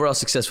to the overall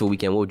successful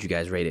weekend. What would you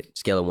guys rate it?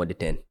 Scale of 1 to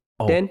 10.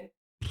 Oh. 10? It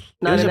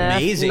was 9.5?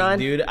 amazing, 9?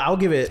 dude. I'll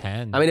give it.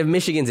 10. I mean, if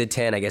Michigan's at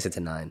 10, I guess it's a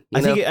 9.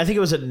 I think it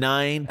was a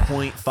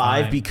 9.5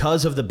 Fine.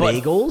 because of the But-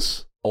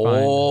 bagels.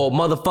 Oh,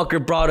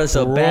 motherfucker brought us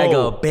a bag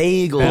of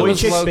bagels. That Boy was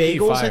Chick low-key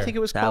bagels, fire. I think it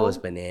was That called. was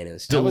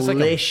bananas. That was like a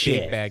delicious.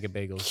 big bag of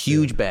bagels.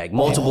 Huge bag.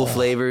 Multiple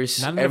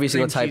flavors. Not enough Every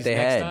single cream type cheese. they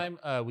Next had.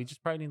 time, we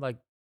just probably need like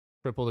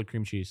triple the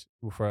cream cheese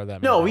for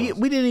that. No, many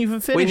we didn't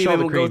even finish didn't all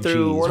the even go cream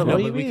through cheese. one of No, What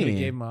do them. you but we could have mean?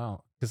 gave them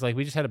out because like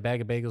we just had a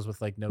bag of bagels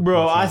with like no.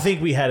 Bro, cream I cheese.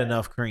 think we had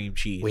enough cream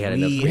cheese. We had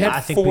enough cream- We had I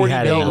think we 40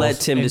 had Don't bagels enough. let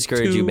Tim and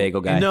discourage you, two- bagel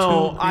guy.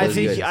 No, Two I really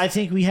think good. I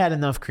think we had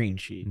enough cream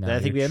cheese. No, I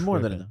think you're we had more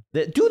than tripping.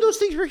 enough. Dude, those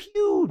things were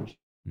huge.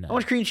 No, How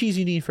much cream cheese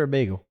you need for a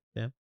bagel?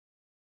 Yeah,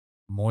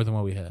 more than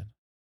what we had.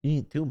 you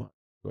need too much.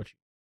 You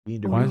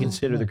need to Why is it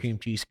reconsider so the much? cream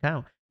cheese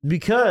count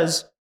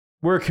because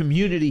we're a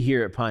community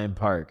here at Pine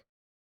Park,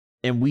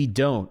 and we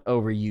don't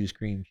overuse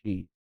cream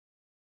cheese.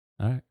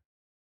 All right,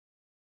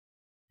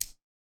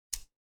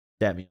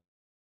 That means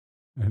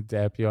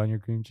dap you on your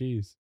cream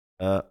cheese.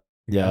 yeah.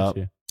 Got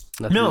you.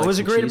 Nothing No, like it was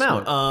a some great cheese,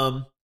 amount.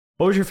 man.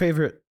 What was your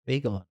favorite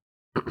bagel?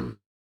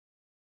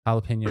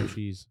 Jalapeno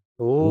cheese,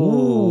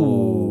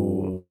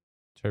 Ooh.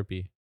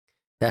 turpy.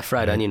 That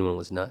fried onion one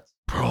was nuts.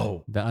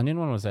 Bro, The onion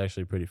one was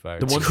actually pretty fire.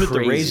 the It's ones with the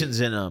crazy.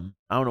 raisins in them.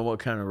 I don't know what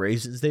kind of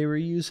raisins they were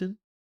using.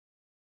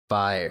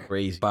 Fire.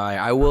 Crazy. Fire.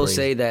 I will Crazy.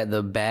 say that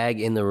the bag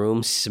in the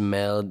room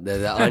smelled,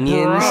 the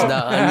onions,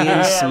 the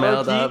onions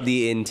smelled up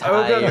the entire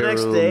room. I woke up the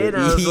next day and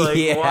I was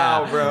like,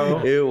 wow,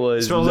 bro. It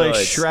was It smells nuts.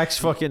 like Shrek's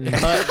fucking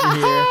hut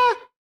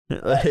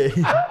in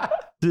here.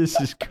 This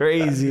is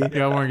crazy.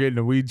 Y'all weren't getting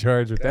a weed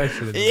charge with that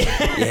shit.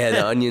 Yeah,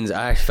 the onions.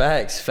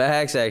 Facts,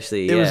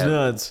 actually. It was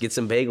nuts. Get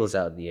some bagels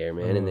out in the air,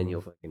 man, and then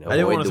you'll fucking I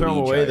didn't want to throw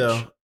them away, charge.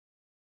 though.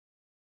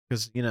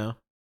 Because,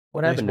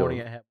 What next happened to morning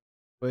them? I had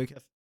wake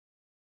up.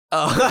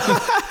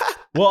 Oh.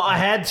 Well, I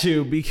had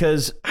to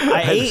because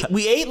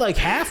we ate like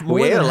half, more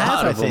We ate than a half,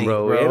 lot I of them, think,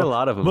 bro. We ate a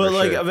lot of them. But for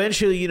like sure.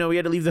 eventually, we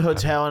had to leave the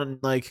hotel and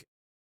like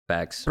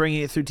Facts.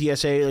 bringing it through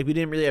TSA. Like we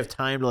didn't really have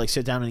time to like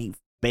sit down and eat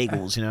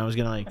bagels. I was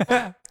gonna like try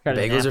to nap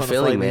Bagels on are the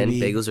filling, flight, man.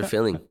 maybe. Bagels are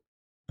filling.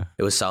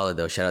 It was solid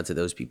though. Shout out to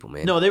those people,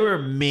 man. No, they were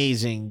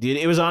amazing, dude.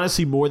 It was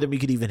honestly more than we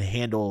could even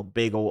handle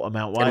bagel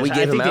amount wise. And we I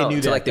gave them think they out knew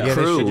to that, like the though. Yeah,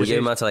 they crew. should We just- gave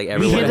them out to like We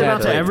everyone. handed them that out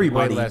had, to like,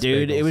 everybody, way less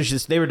dude. It bagels. was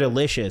just they were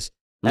delicious.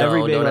 No,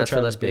 Every bagel don't I ask for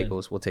tried less was good.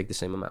 bagels. We'll take the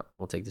same amount.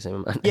 We'll take the same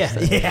amount. Yeah.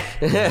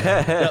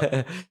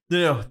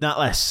 No, not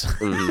less.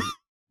 Mhm.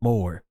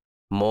 More.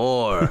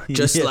 More.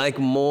 Just Yeah. like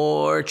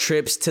more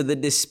trips to the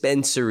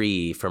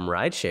dispensary from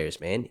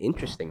rideshares, man.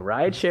 Interesting.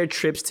 Rideshare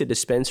trips to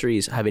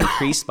dispensaries have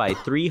increased by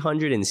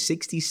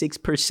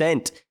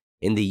 366%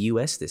 in the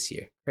US this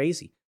year.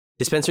 Crazy.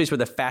 Dispensaries were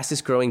the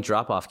fastest growing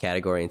drop-off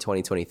category in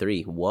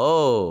 2023.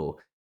 Whoa.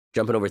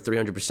 Jumping over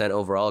 300%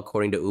 overall,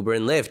 according to Uber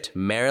and Lyft.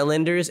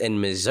 Marylanders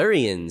and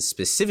Missourians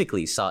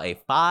specifically saw a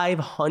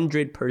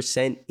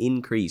 500%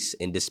 increase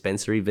in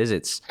dispensary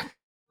visits.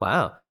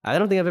 Wow. I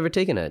don't think I've ever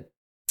taken a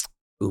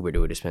Uber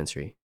to a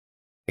dispensary.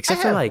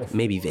 Except for like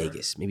maybe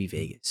Vegas.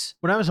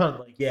 When I was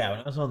on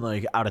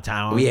out of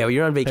town. Oh, yeah, well,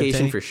 you're on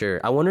vacation thing. for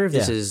sure. I wonder if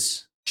this Yeah.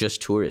 is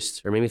just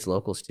tourists or maybe it's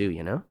locals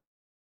too,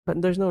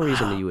 But there's no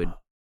reason that you would.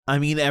 I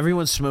mean,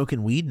 everyone's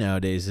smoking weed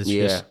nowadays. It's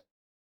Yeah. just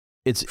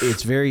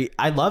it's very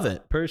I love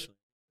it personally.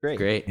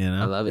 Great.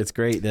 I love it. It's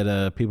great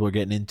that people are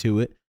getting into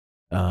it.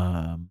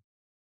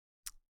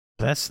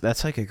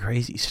 That's like a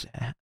crazy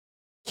stat.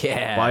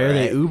 Yeah. Why are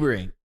they right.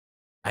 Ubering?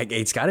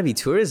 It's got to be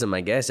tourism, I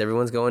guess.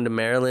 Everyone's going to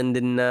Maryland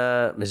and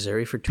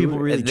Missouri for People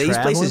tourism. really These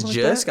traveling places like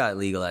just that? got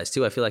legalized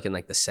too. I feel like in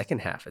like the second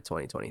half of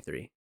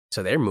 2023.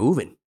 So they're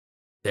moving.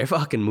 They're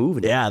fucking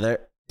moving. Yeah,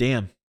 they're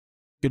damn.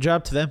 Good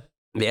job to them.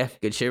 Yeah,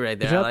 good shit right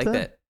Good there. I job like to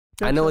them. that.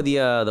 Good I know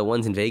job. the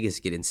ones in Vegas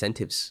get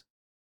incentives.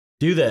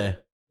 Do they?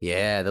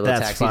 Yeah, the little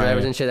That's taxi fire.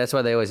 drivers and shit. That's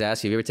why they always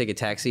ask you, if you ever take a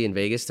taxi in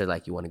Vegas, they're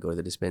like, you want to go to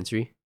the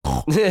dispensary?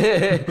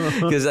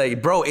 Because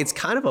like, bro, it's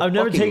kind of a I've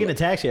never fucking- taken a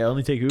taxi. I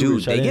only take Uber.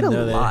 Dude, so I they get a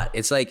didn't know lot.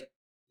 It's like,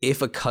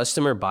 if a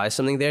customer buys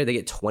something there, they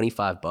get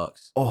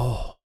 $25.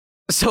 Oh,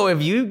 So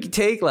if you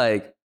take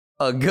like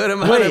a good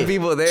amount wait. of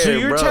people there, so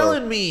you're bro,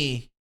 telling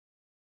me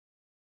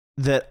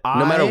that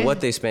no matter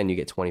what they spend, you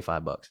get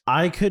 $25.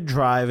 I could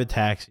drive a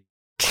taxi,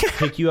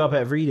 pick you up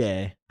every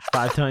day,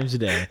 5 times a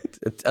day.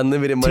 It's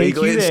unlimited money. Take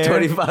you It's there.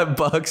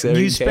 $25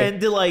 every You day.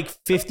 spend like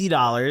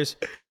 $50.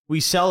 We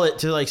sell it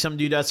to like some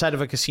dude outside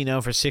of a casino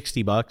for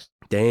 $60.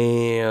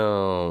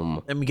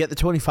 Damn. And we get the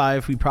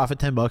 25. We profit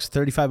 $10,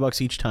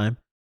 $35 each time.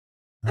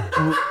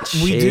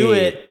 We do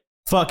it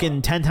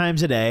fucking 10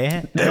 times a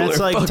day. That's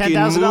We're like fucking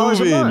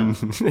 $10,000 a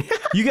month. moving.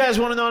 You guys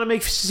want to know how to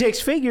make 6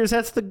 figures?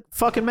 That's the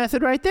fucking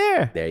method right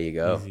there. There you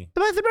go. Easy.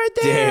 The method right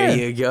there.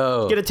 There you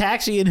go. Get a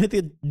taxi and hit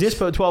the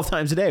dispo 12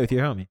 times a day with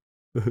your homie.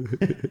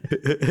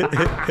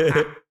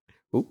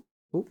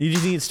 You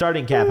just need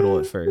starting capital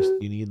at first.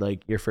 You need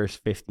like your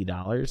first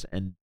 $50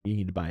 and you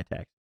need to buy a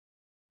taxi.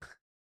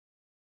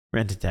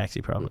 Rent a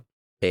taxi, probably.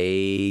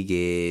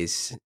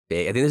 Vegas. I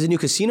think there's a new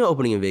casino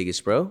opening in Vegas,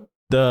 bro.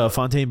 The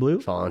Fontainebleau?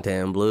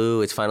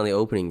 Fontainebleau. It's finally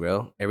opening,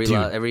 bro. Every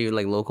Dude.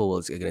 like local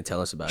is gonna tell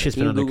us about Shit's it.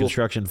 been You under Google-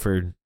 construction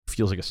for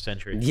feels like a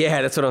century.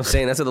 Yeah, that's what I'm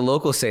saying. That's what the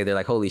locals say. They're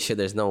like, holy shit,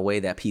 there's no way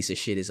that piece of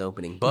shit is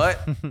opening. But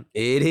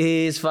it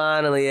is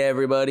finally,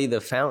 everybody.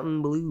 The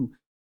Fontainebleau.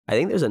 I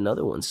think there's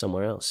another one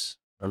somewhere else.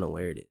 I don't know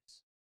where it is.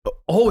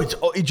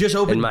 It just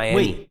opened. In Miami.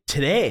 Wait,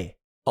 today.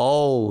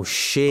 Oh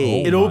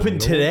shit. It my opened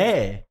Lord.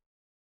 today.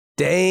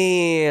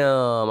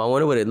 Damn. I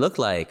wonder what it looked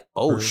like.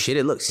 Oh First shit,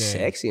 it looks day.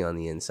 sexy on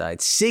the inside.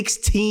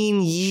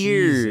 16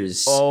 years.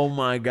 Jesus. Oh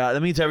my god.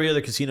 That means every other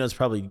casino is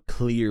probably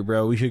clear,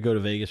 bro. We should go to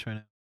Vegas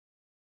right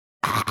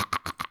now.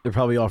 They're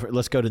probably offering.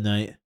 Let's go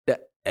tonight.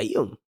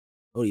 Damn.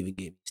 Don't even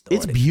get me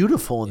It's started.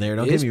 beautiful in there.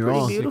 Don't It's get me pretty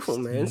wrong. beautiful,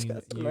 man. It's 16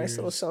 got some nice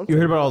little years. something.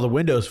 You heard about all the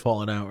windows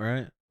falling out,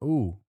 right?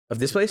 Ooh. Of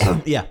this place?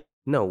 Yeah.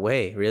 No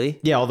way. Really?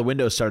 Yeah, all the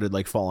windows started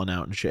like falling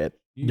out and shit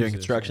during Jesus.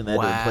 construction. They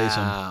had to replace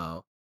them.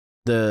 Wow.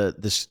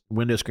 The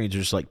window screens are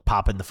just like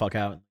popping the fuck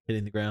out and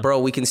hitting the ground. Bro,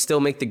 we can still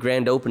make the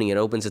grand opening. It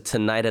opens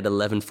tonight at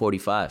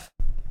 11:45.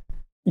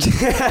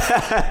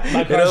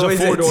 My car's a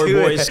 4-door,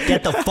 boys.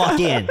 Get the fuck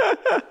in.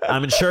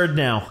 I'm insured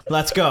now.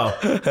 Let's go.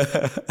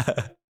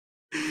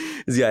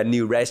 He's got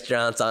new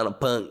restaurants on a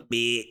punk,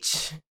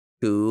 bitch.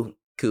 Cool.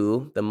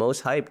 The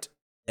most hyped.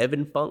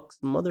 Evan Funk's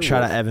mother.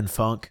 Shout out wolf. Evan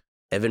Funk.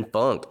 Evan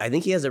Funk. I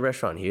think he has a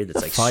restaurant here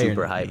that's like Fire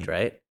super name. hyped,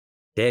 right?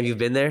 Damn, you've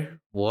been there?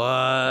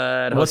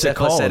 What? What's it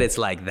Josefa said called? it's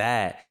like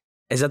that.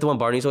 Is that the one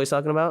Barney's always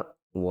talking about?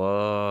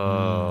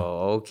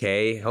 Whoa.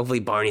 Okay. Hopefully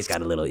Barney's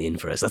got a little in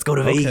for us. Let's go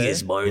to Okay.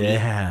 Vegas, Barney.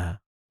 Yeah.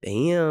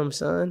 Damn,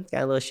 son.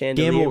 Got a little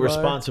chandelier Gamble bar.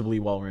 responsibly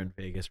while we're in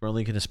Vegas. We're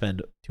only going to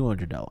spend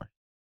 $200.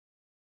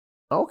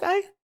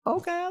 Okay.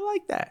 I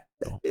like that.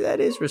 That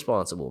is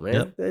responsible, man.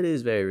 Yep. That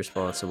is very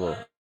responsible.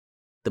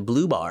 The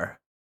Blue Bar.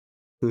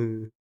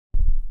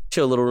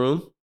 Chill little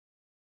room.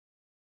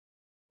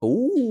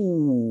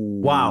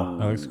 Ooh. Wow.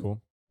 That looks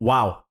cool.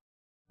 Wow.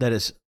 That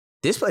is,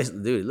 This place,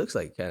 dude, it looks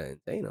like kind of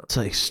insane. it's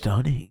like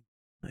stunning.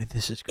 Like,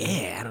 this is great.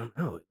 Yeah, I don't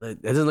know.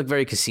 It doesn't look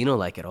very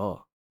casino-like at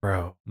all.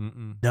 Bro.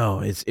 Mm-mm. No,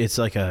 it's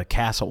like a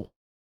castle.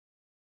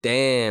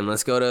 Damn,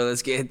 let's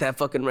get that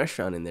fucking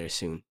restaurant in there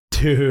soon.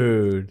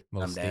 Dude.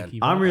 Little I'm down. steaky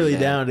I'm vibe. really Yeah.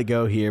 down to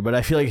go here, but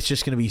I feel like it's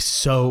just going to be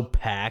so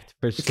packed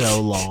for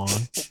so long.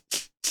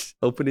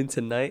 Opening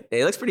tonight.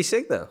 Hey, it looks pretty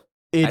sick though.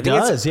 It I think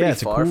does. pretty Yeah,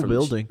 it's a far cool from the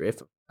building. Strip,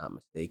 if I'm not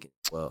mistaken.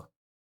 Well,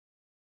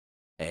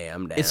 hey,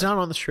 I'm down. It's not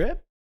on the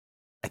strip?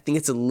 I think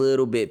it's a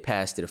little bit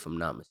past it if I'm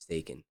not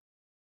mistaken.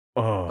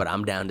 Oh. But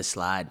I'm down to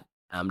slide.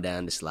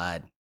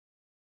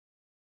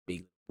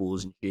 Big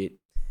pools and shit.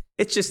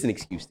 It's just an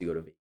excuse to go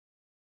to Vegas.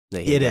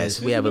 Like, hey, It guys,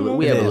 is. We have a It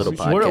little is.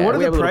 podcast. What are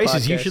We have the a little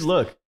prices? You podcast. should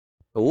look.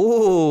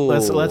 Ooh.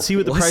 Let's see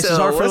what the What's prices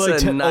are for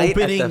what's like a night at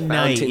the opening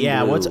night. Fountain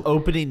Yeah, what's Blue?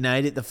 opening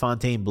night at the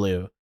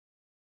Fontainebleau?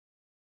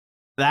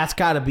 That's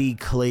got to be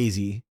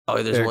crazy.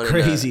 Oh, there's They're one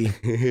crazy.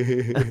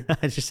 In,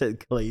 I just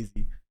said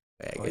crazy.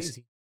 I guess.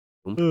 Crazy.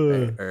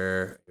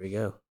 Here we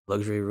go.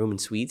 Luxury room and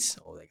suites.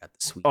 Oh, they got the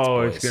suites.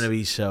 Oh, boys. it's gonna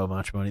be so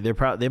much money.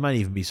 They might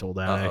even be sold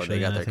out. Uh-oh, Actually, they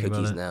got now their I think about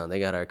cookies it. now. They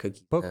got our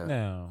cookies Book now.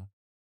 now.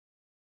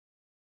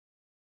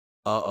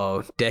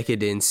 Uh-oh,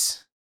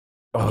 decadence.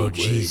 Oh Big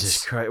Jesus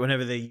words. Christ!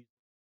 Whenever they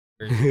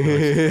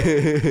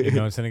You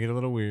know it's gonna get a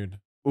little weird.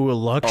 ooh, a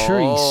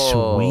luxury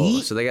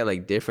suite. So they got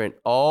like different.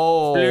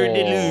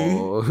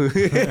 Oh.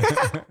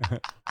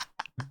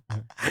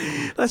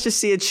 Let's just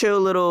see a chill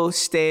little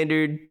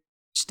standard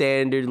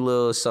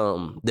little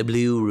something. The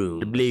blue room.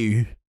 The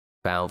blue.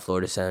 Found floor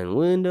to sign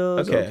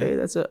windows. Okay. Okay,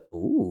 that's a.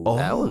 Ooh,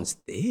 that Oh. one's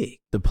thick.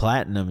 The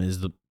platinum is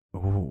the.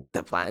 Ooh.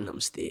 The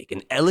platinum's thick.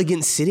 An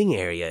elegant sitting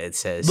area, it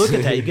says. Look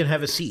at that! You can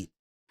have a seat,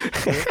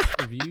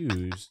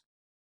 Reviews.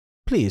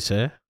 please,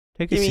 sir.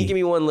 Take a give seat.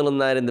 me one little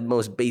night in the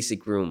most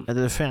basic room. At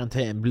the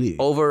Fontainebleau.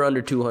 Over or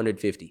under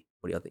 250.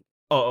 What do y'all think?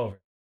 Oh,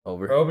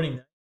 Over. opening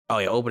night. Oh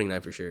yeah, opening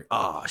night for sure.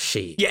 Oh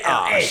shit. Yeah,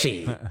 Oh hey.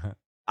 shit.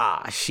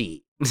 Ah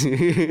shit.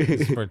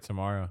 It's yeah, for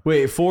tomorrow.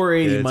 Wait,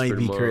 480 Yeah, it's might for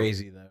be tomorrow.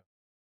 crazy though.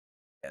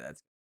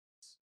 that's.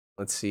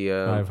 Let's see.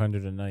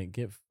 500 a night.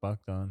 Get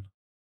fucked on.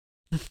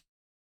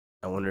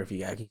 I wonder if you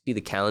guys can see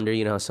the calendar.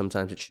 You know how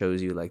sometimes it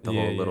shows you like the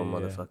Yeah, whole little yeah,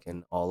 yeah.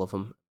 motherfucking all of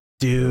them.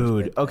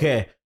 Dude,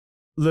 okay.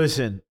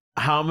 Listen,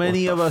 how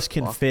many What of the us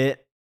can fuck?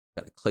 fit?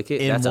 Gotta click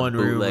it. In That's one a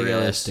room, bootleg ass.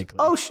 realistically.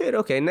 Oh shit.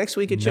 Okay, next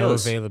week it No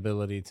shows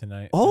availability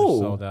tonight. Oh.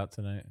 They're sold out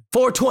tonight.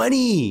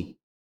 420.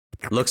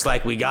 Looks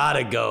like we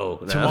gotta go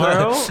No.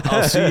 Tomorrow?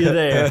 I'll see you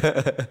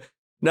there.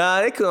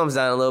 Nah, it comes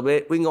down a little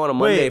bit. We can go on a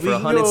Monday Wait, for we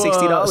can go,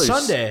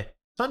 $160.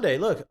 Sunday,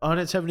 look,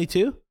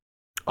 172.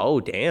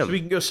 Oh damn. So we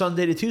can go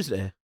Sunday to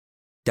Tuesday.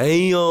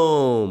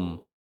 Damn.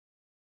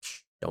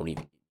 Don't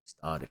even get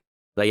started.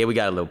 Like, yeah, we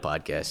got a little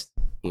podcast.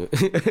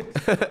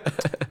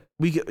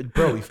 We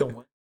film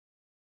one.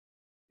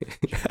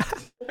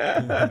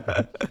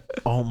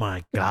 Oh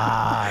my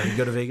god! You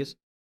go to Vegas,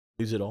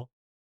 lose it all.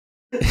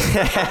 Lose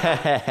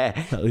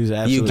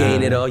absolutely You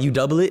gain it all. all, you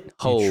double it?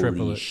 Holy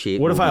triple it.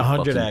 shit. What if we'll I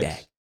be 100x? fucking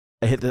back.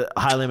 I hit the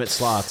high limit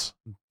slots.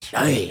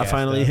 Hey, I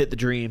finally hit the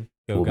dream.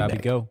 Go, We'll be Gabby,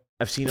 back. go.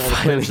 I've seen all the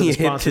Finally clips of the hit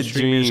the sponsored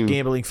streamers dream.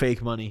 gambling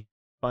fake money.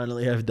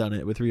 Finally, I've done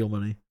it with real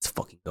money. Let's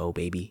fucking go,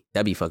 baby.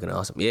 That'd be fucking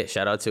awesome. Yeah,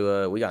 shout out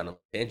to, we got an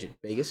tangent,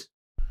 Vegas.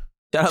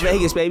 Shout out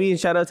Vegas, baby. And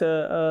shout out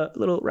to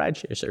little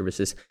rideshare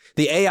services.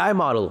 The AI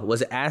model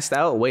was asked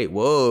out. Wait,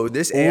 whoa.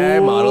 This AI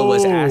model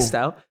was asked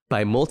out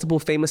by multiple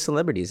famous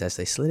celebrities as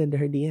they slid into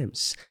her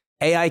DMs.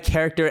 AI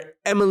character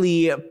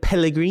Emily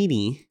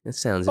Pellegrini. That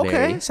sounds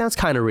sounds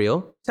kind of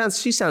real.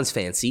 She sounds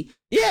fancy.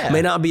 Yeah.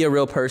 May not be a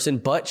real person,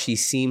 but she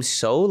seems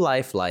so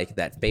lifelike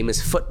that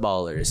famous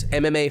footballers,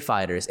 MMA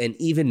fighters, and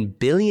even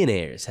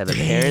billionaires have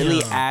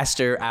apparently asked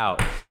her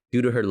out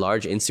due to her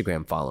large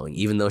Instagram following.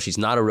 Even though she's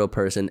not a real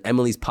person,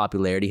 Emily's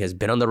popularity has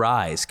been on the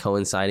rise,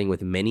 coinciding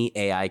with many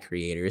AI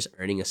creators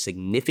earning a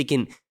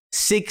significant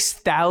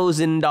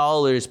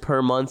 $6,000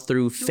 per month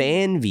through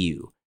FanView.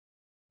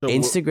 So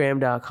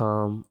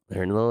Instagram.com,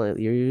 your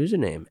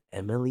username,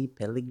 Emily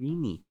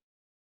Pellegrini.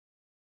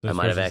 I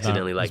might have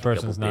accidentally liked a couple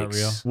This person's not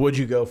pics. real. would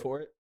you go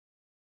for it?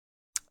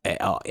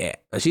 Oh, yeah.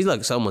 She's like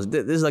this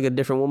is like a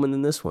different woman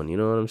than this one. You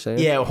know what I'm saying?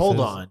 Yeah. Hold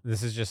This is- on,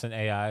 This is just an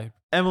AI.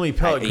 Emily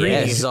Pellegrini.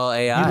 Yeah, she's all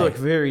AI. You look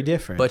very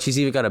different. But she's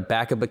even got a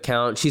backup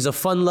account. She's a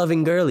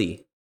fun-loving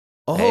girly.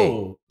 oh,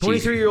 hey,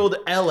 23-year-old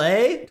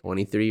LA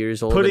 23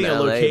 years old putting in a LA,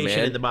 location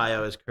man. in the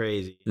bio is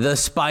crazy. The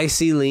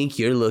spicy link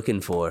you're looking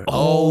for.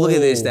 Oh, look at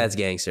this. That's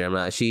gangster. I'm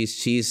not. She's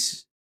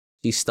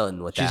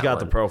stunting with that. She's got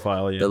the one.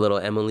 profile. Yeah. The little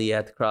Emily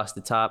at across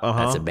the top.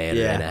 Uh-huh. That's a banner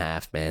Yeah. and a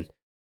half, man.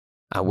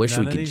 I wish None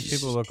we of could these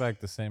just. people look like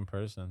the same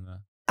person, though.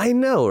 I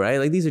know, right?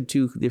 Like these are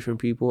two different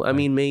people. I Right.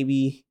 mean,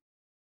 maybe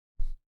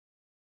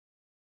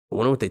I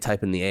wonder what they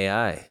type in the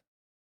AI.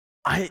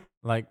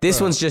 Like This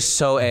one's just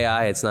so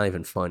AI, it's not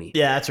even funny.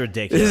 Yeah, that's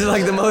ridiculous. This is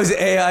like the most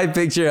AI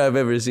picture I've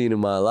ever seen in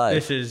my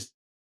life. This is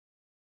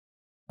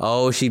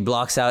Oh, she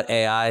blocks out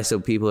AI, so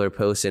people are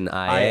posting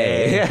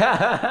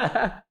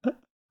IA.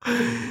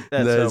 That's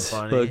so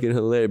funny. Fucking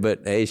hilarious. But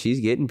hey, she's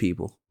getting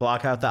people.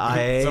 block out the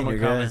IA. Someone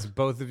You're comments good.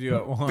 both of you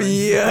at once.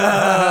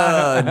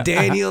 Yeah,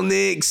 Daniel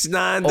Nix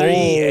 93.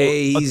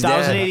 Hey, he's down.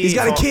 1,080. He's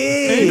got a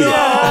kid.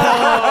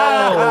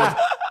 No.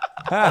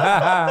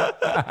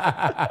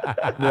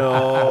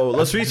 No.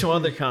 Let's read some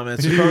other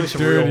comments. There's probably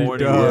some real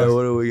horny Yeah, ones.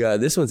 what do we got?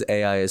 This one's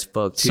AI as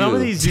fuck too. Some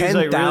of these dudes,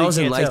 like, really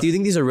 10,000 can't likes. tell. Do you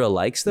think these are real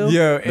likes though?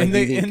 Yo, Like, in do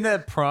you think-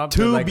 that prompt,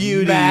 Two they're like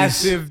beauties.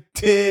 massive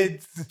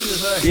tits.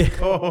 Like, Yeah.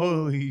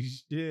 holy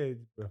shit,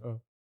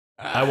 bro.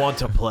 I want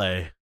to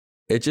play.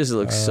 it just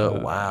looks so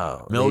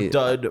wow. Milk They-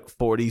 Dud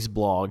 40s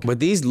blog. But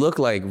these look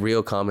like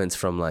real comments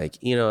from like,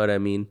 you know what I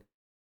mean?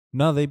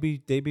 No, they be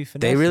finessing.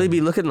 They really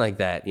be looking like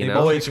that, you They know?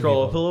 Oh, both- wait,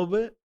 scroll up a little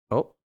bit.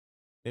 Oh,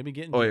 They be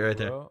getting. Oh, wait, people, right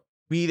there. bro.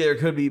 Me there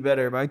could be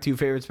better. My two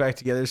favorites back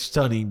together.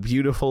 Stunning,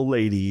 beautiful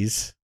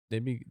ladies. They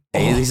be.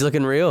 hey, he's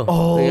looking real.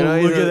 Oh, you know,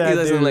 look at that, He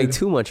doesn't dude. like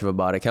too much of a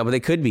bot account, but they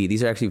could be.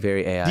 These are actually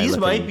very AI. These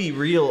looking. might be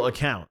real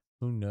accounts.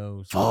 Who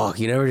knows? Fuck,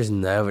 you never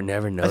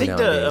know. I think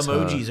nowadays, the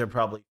huh? emojis are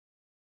probably,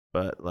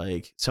 but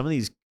like some of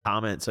these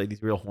comments, like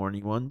these real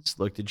horny ones,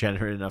 look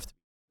degenerate enough.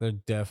 They're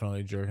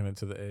definitely jerking it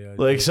to the AI.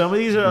 Like some of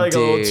these are like a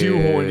little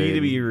too horny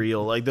to be Dude.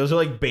 real. Like those are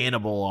like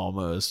bannable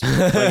almost.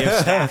 Like if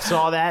staff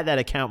saw that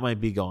account might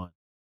be gone.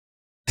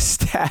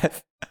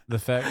 Staff. The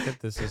fact that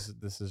this is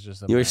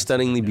just. You're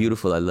stunningly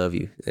beautiful. I love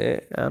you.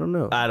 I don't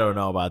know. I don't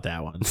know about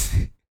that one.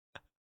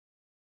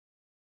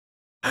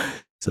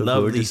 So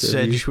Lovely, gorgeous of you.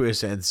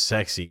 sensuous, and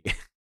sexy.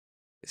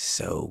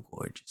 So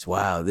gorgeous.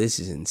 Wow, this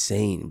is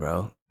insane,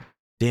 bro.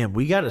 Damn,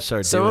 we got to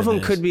start. Some doing of them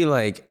this. could be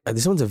like,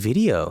 this one's a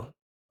video.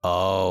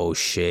 Oh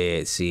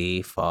shit!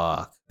 See,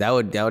 fuck. That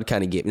would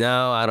kind of get.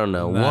 No, I don't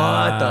know. What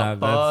Nah, the that's-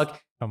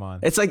 fuck? Come on.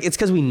 It's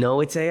because we know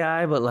it's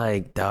AI, but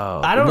like,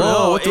 dog. I don't Whoa,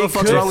 know. What the It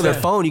fuck's could- wrong with their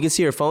phone? You can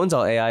see her phone's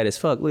all AI as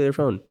fuck. Look at her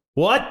phone.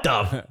 What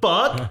the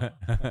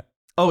fuck?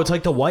 Oh, it's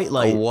like the white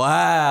light.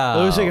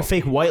 Wow. It looks like a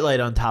fake white light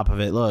on top of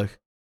it. Look.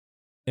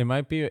 It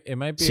might be. It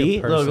might be. See?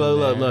 A person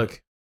Look. there.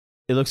 Look.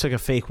 It looks like a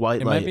fake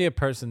white It light. might be a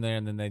person there,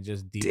 and then they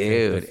just deep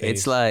Dude,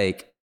 it's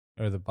like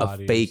or the a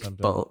body fake or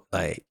something. phone.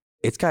 Like,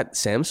 it's got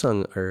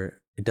Samsung,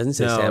 or it doesn't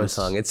say No, it's-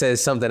 Samsung. It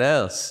says something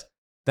else.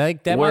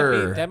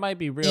 Word. That might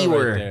be real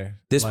E-word. right there.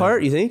 This Like,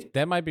 part, you think?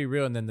 that might be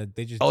real, and then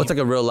they just. Oh, it's like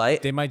a real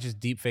light? They might just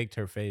deep faked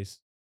her face.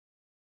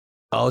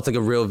 Oh, it's like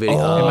a real video.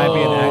 Oh, It might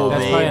be Oh,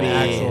 that's probably an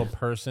baby. actual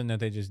person that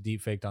they just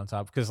deep faked on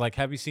top. Because like,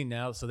 have you seen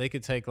now? So they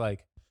could take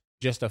like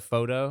just a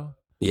photo,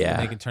 and Yeah.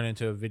 they can turn it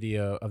into a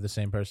video of the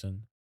same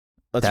person.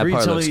 Let's That read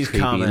part some of looks these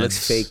creepy. comments. It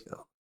looks fake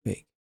though.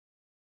 Fake.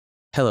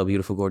 Hello,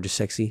 beautiful, gorgeous,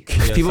 sexy.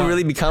 Yeah, People some-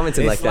 really be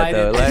commenting like that slide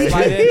though. in-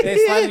 Like,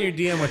 they slide in your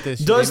DM with this.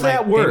 shit. Does They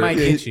that might, work? They might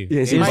get you. Yeah,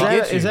 They is might that-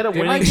 get you. is that a They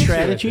winning might get you with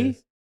strategy?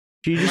 this.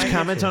 Should you just Might get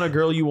comment you. on a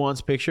girl you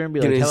want's picture and be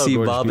like, Gonna hello, see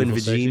gorgeous, Bob and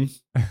beautiful, Vagine.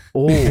 sexy?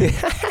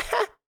 Oh,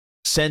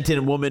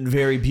 sentient woman,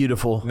 very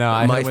beautiful. No,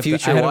 I My hit him with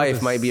future I hit him with wife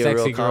the might be a real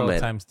sexy girl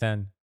comment. times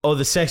 10. Oh,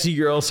 the sexy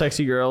girl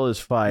is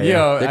fire. Yo,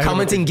 I hit They're him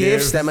commenting with the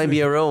gifs. That might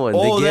be a real one.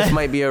 Oh, the GIF that-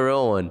 might be a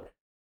real one.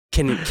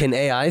 Can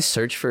AI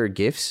search for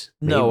gifs?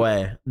 No Maybe.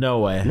 way. No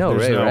way. No,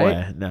 There's right, no right?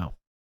 way. No.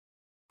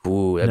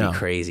 Ooh, that'd No. be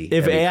crazy. If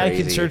That'd be AI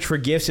can crazy. search for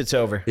gifts, it's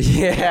over.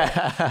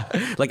 Yeah,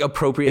 like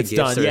appropriate It's gifts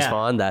done, to yeah.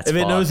 respond. That's If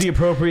it knows the fucked.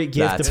 appropriate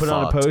gift That's to put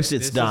on a fucked. post,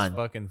 it's This done. is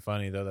fucking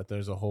funny though that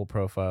there's a whole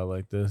profile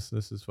like this.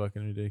 This is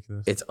fucking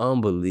ridiculous. It's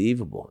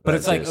unbelievable. But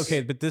That's it's like, just-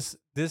 okay, but this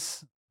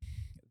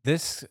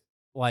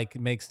like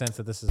makes sense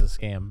that this is a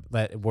scam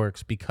that it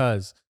works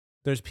because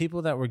there's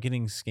people that were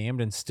getting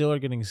scammed and still are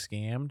getting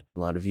scammed a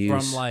lot of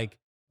views from like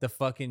the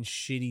fucking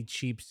shitty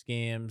cheap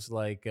scams.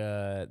 Like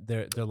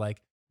they're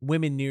like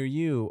women near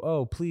you.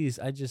 Oh please,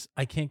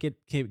 I can't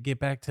get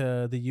back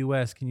to the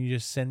U.S. Can you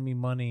just send me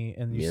money?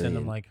 And you send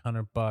them Million. like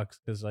 $100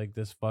 because like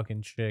this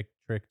fucking chick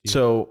tricked you.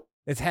 So,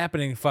 it's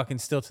happening fucking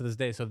still to this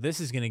day. So this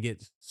is gonna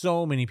get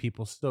so many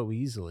people so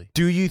easily.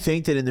 do you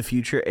think that in the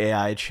future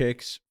AI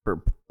chicks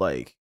for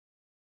like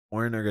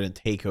porn are going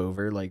to take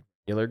over like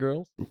regular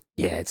girls?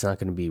 Yeah, it's not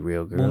going to be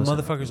real girls. Well,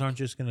 motherfuckers aren't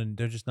just gonna.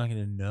 They're just not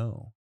gonna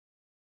know.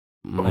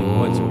 like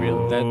what's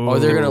real- that- or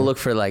they're gonna look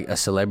for like a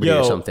celebrity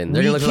or something.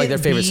 They're gonna look for like their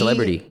favorite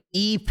celebrity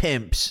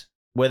E-pimps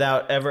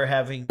without ever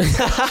having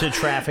to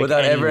traffic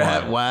without ever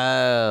anyone. have.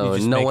 Wow, You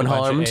just no make one a bunch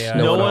of harmed. AI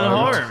No would one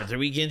harm. harmed.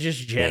 We can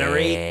just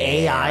generate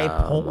AI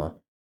porn.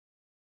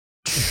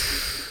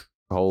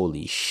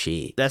 Holy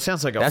shit! That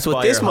sounds like a That's what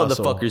fire this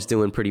hustle. motherfucker's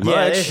doing pretty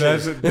Yeah, much.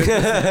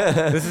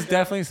 This is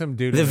definitely some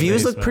dude. The in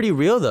views look basement. pretty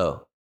real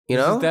though. You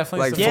This is know,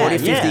 definitely like some-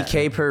 40, Yeah,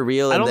 50K per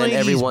reel, I and don't then think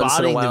every he's once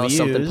in a botting the while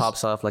something views.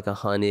 pops off like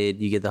 100.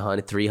 You get the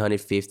 100,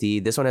 350.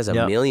 This one has a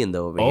Yep. million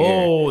though over here.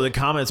 Oh, the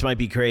comments might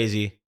be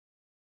crazy.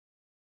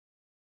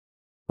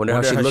 Wonder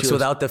how she looks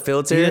without the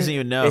filter. He doesn't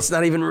even know. It's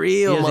not even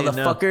real, He doesn't even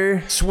know.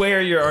 motherfucker.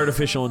 Swear you're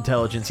artificial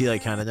intelligence. He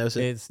like kind of knows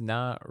it. It's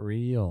not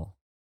real.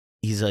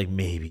 He's like,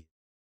 maybe.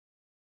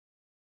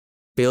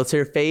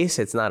 filter face.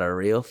 It's not a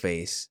real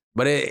face.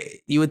 But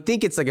you would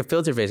think it's like a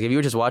filter face. If you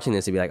were just watching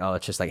this, it'd be like, oh,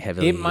 it's just like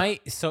heavily. It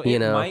might. So it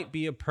might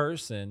be a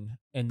person,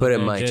 and but it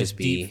they're might just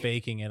be deep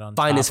faking it on.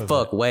 Fine top as of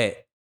fuck, it.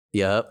 wet.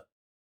 Yup.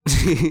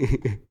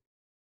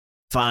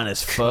 Fine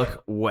as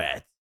fuck,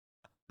 wet.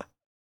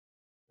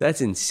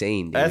 That's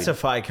insane, dude. That's a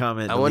fine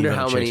comment. I wonder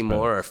how many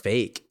more are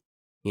fake.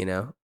 You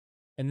know.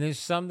 And there's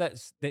some that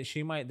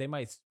they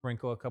might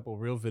sprinkle a couple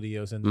real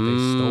videos in that they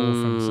stole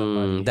from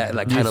somebody that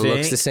like kind of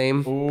looks the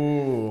same.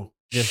 Ooh,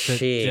 just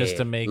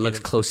to make looks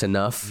it close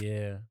enough.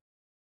 Yeah.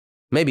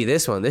 Maybe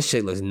this one. This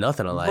shit looks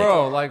nothing alike.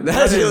 Bro, like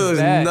that shit looks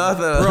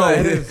nothing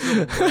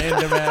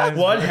alike.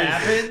 What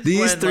happened?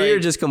 These three are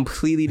just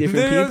completely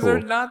different people. They're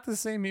not the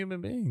same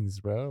human beings,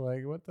 bro.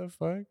 Like, what the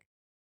fuck?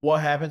 What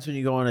happens when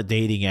you go on a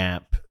dating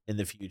app in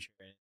the future?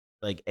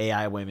 Like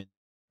AI women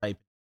type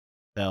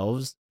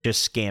themselves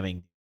just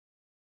scamming.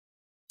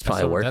 It's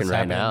probably working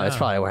right now. It's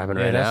probably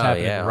happening right now.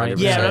 Yeah, right.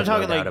 Yeah, but I'm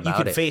talking like you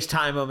can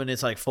FaceTime them and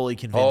it's like fully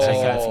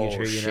convincing that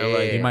future. You know,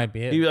 like you might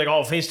be it. You'd be like,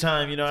 oh,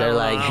 FaceTime. You know, they're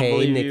like,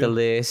 hey,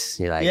 Nicholas.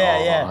 You're like,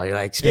 yeah. You're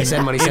like,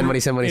 send money. In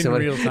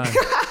real time.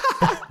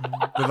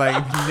 They're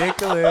like,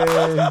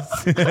 Nicholas.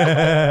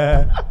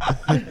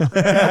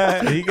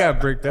 He got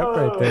bricked up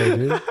right there,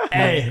 dude.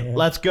 Hey,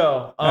 let's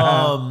go.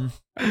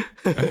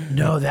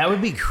 No, that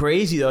would be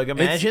crazy though. Like,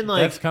 imagine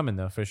that's coming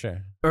though for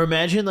sure. Or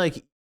imagine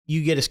like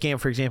you get a scam.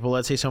 For example,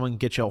 let's say someone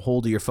gets you a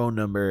hold of your phone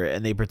number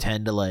and they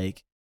pretend to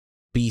like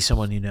be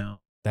someone you know.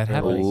 That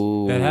happened.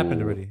 Ooh. That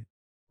happened already.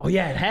 Oh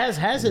yeah, it has,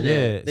 hasn't Yeah,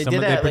 it? They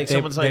did that. Like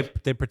someone's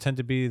like they pretend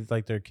to be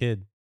like their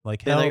kid.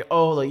 Like they're help, like,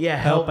 oh, like yeah,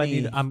 help I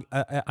me. need. I'm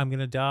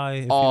gonna die.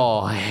 If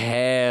Oh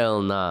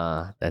hell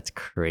nah, that's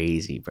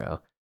crazy, bro.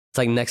 It's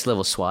like next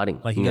level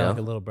swatting. like you got like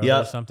a little brother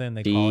or something.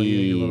 They call you.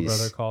 Your little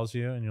brother calls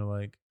you, and you're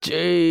like,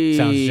 Jeez.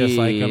 Sounds just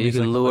like him. You He's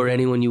can like, lure okay.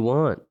 anyone you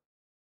want.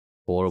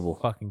 Horrible.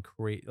 fucking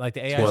crazy. Like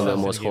the AI. It's one of the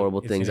stuff's most gonna horrible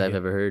it's things gonna I've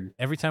ever heard.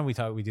 Every time we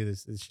talk, we do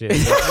this shit.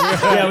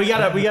 Yeah, we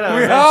gotta We talk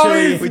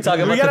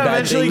about we the gotta bad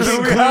eventually things.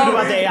 conclude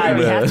about the AI.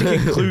 We have to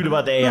conclude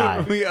about the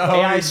AI. We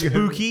AI always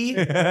spooky.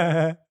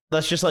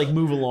 Let's just like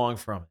move along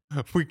from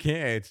it. We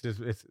can't.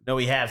 It's No,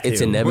 we have to.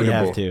 It's inevitable. We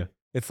have to.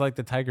 it's like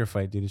the tiger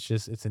fight, dude.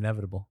 It's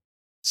inevitable.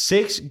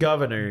 6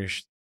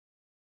 governors.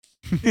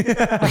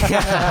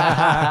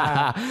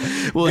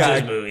 We'll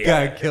just move.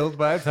 Yeah. Got killed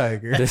by a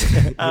tiger. I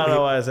don't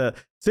know why I said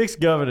 6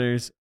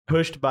 governors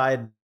pushed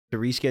Biden to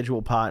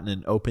reschedule pot in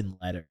an open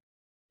letter.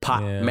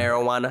 Pot, Yeah.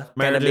 marijuana,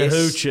 cannabis.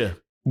 Hoochah.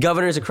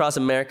 Governors across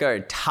America are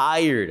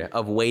tired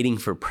of waiting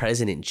for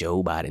President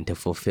Joe Biden to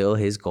fulfill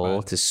his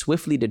goal to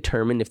swiftly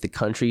determine if the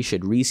country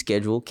should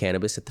reschedule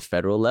cannabis at the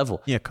federal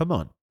level. Yeah, come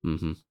on.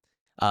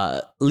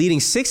 Leading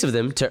 6 of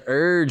them to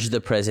urge the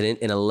president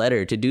in a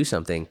letter to do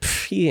something.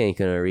 Pff, he ain't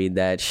gonna read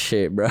that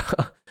shit, bro.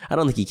 I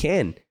don't think he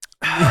can.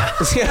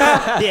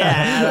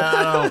 Yeah,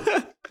 I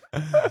don't.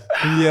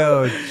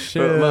 Yo,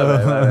 chill. We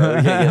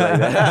can't get like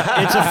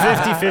that. It's a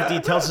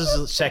 50-50. Tells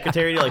his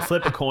secretary to like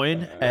flip a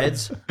coin.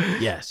 Heads.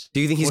 Yes. Do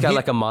you think he's got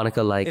like a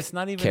Monica-like It's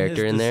not even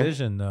character his in there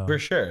decision, though. For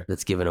sure.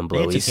 that's giving him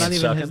Nancy blowies? It's not can't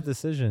even suck his him.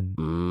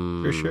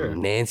 decision. For sure.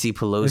 Nancy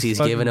Pelosi's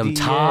It's giving him fucking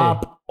DA.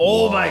 top.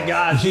 Oh my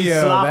gosh. She's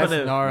Yo, slopping that's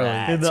him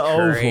gnarly. in the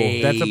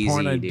oval. That's a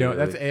porn I Crazy, don't.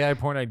 That's dude. AI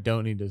porn I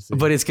don't need to see.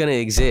 But it's gonna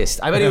exist.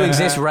 I bet it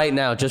exists right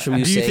now just from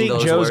you Do you saying think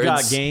those Joe's words.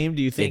 got game?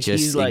 Do you think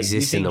just he's like? Do you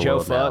exists in think the Joe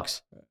world now.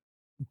 fucks?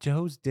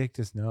 Joe's dick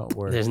does not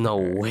work. There's no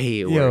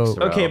way it Yo. works,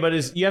 bro. Okay,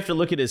 but you have to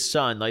look at his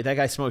son. Like that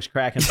guy smokes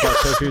crack and fucks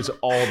hookers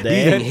all Do you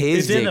day. think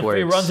his It's in dick the, works?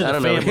 It runs in I the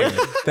don't know.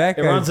 family. That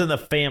It guy- runs in the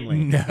family.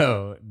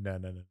 No.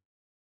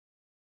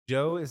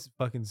 Joe is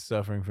fucking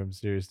suffering from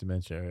serious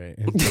dementia, right?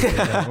 His dick is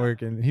not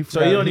working. He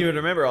So you don't even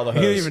remember all the He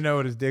hoes. don't even know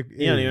what his dick is.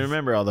 You don't even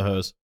remember all the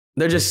hoes.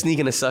 They're just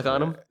sneaking a suck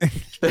on him.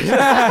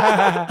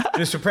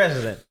 Mr.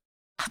 President.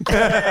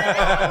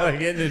 Like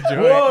getting a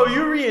joint. Whoa,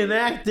 you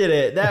reenacted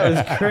it. That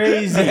was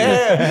crazy. You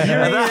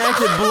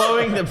reenacted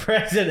blowing the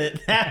president.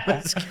 That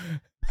was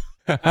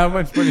How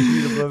much money do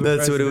you blow the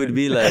That's what it would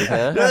be like,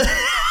 huh?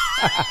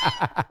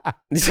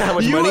 This is how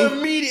much you money?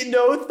 immediate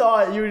no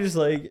thought. You were just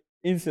like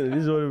instantly.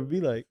 This is what it would be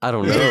like. I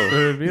don't What know.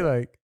 it would be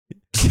like.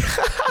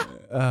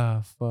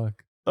 Oh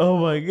fuck. Oh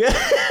my god.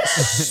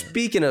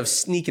 Speaking of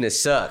sneaking a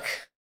suck,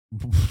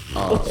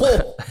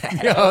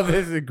 Yo,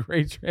 this is a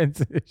great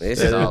transition.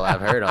 this is all I've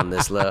heard on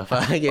this love.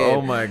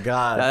 Oh my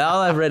god.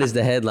 All I've read is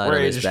the headline We're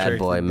of this age bad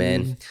boy, restricted,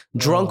 man. dude.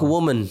 Drunk Oh,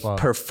 woman fuck.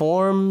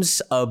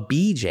 performs a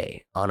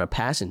BJ on a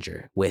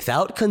passenger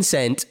without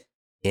consent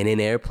in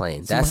an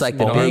airplane. That's like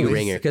the must big be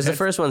ringer. Because the that's-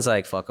 first one's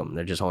like, fuck them.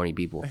 They're just horny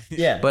people.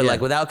 Yeah. But yeah.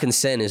 like without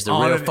consent is the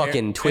On real an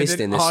fucking air- twist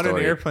and in then this on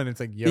story. an airplane, it's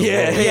like, yo,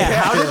 Yeah, whoa.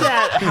 yeah.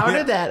 How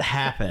did that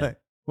happen?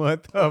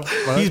 What the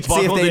fuck? He's See if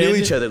buckled they knew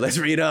in. each other. Let's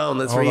read on.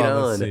 Let's Hold read on,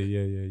 on. let's see.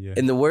 Yeah.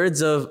 In the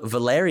words of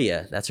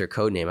Valeria, that's her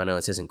code name. I know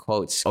it says in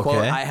quotes. Quote,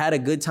 Okay. I had a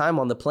good time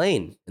on the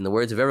plane. In the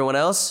words of everyone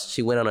else,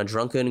 she went on a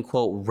drunken,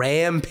 quote,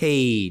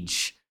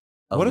 rampage.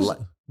 of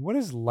What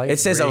is light? it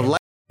says a rain? light.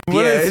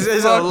 What Yeah, is it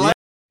says a fuck- light.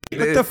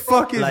 What the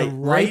fuck is Like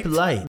ripe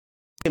light.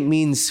 It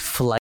means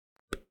flight.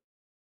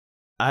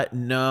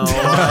 No.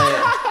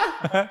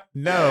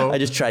 No. I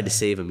just tried to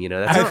save him.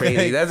 That's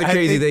crazy. That's a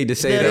crazy thing to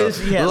say,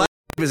 though. Life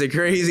is a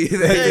crazy thing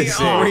to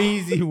say.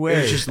 Crazy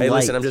way. Hey,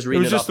 listen, I'm just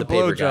reading it off the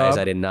paper, guys.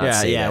 I did not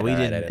say that. We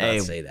didn't. I did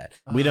not say that.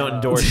 We don't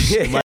endorse.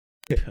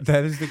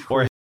 That is the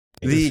core.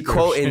 The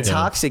quote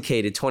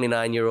intoxicated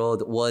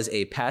 29-year-old was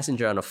a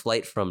passenger on a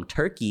flight from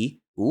Turkey,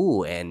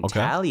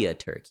 Antalya,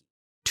 Turkey,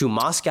 to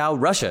Moscow,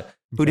 Russia,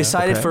 who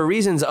decided for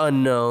reasons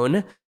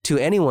unknown to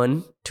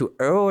anyone to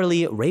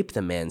early rape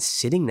the man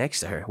sitting next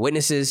to her.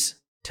 Witnesses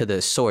to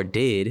the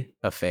sordid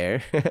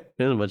affair.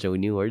 There's a bunch of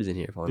new words in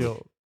here for me.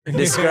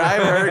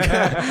 Describe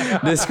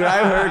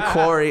her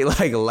quarry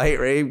like light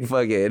rape,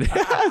 fucking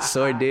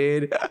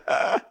sordid.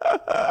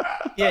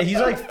 Yeah, he's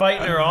like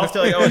fighting her off.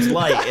 They're like, oh,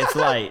 it's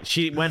light.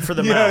 She went for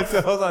the mouth.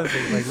 So hold on a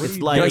second. Like, it's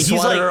light. He's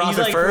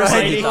like first.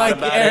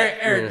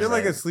 Eric, you're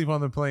like asleep on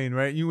the plane,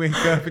 right? You wake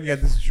up and you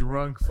got this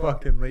drunk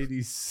fucking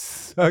lady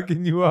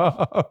sucking you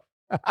off.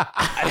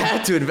 I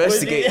had to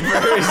investigate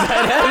first.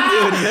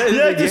 You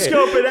have to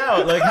scope it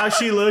out. Like, how's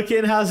she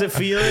looking? How's it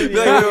feeling? You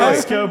have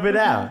to scope it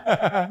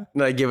out.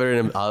 Like, give her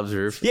an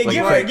observe. Yeah,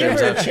 like, give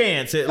her a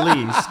chance at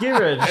least. Give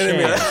her a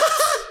chance.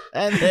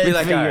 And then be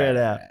like, figure it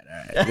out.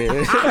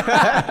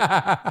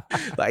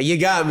 Like, you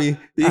got me.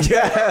 You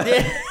got me.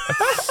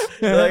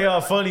 Like, oh,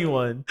 funny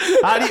one.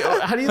 How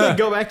do you like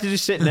go back to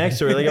just sit next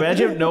to her? Like,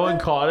 imagine if no one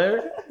caught her.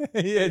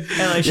 And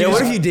like,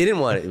 what if you didn't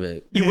want it?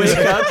 Like, you wake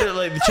up and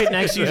like the chick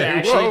next to you is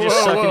actually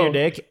just sucking your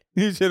dick.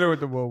 You hit her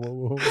with the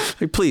whoa.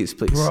 Like, please.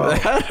 Bro.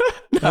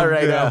 Not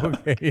right now.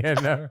 Okay, yeah,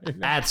 not right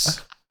now.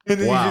 That's and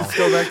then you just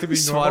go back to being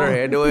swat her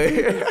hand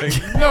away. Like,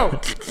 no,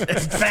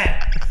 it's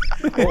fat.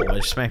 Oh, I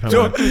just smacked my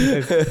don't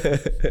do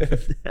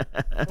this.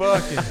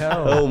 Fucking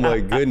hell. Oh my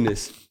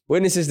goodness.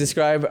 Witnesses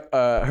describe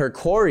her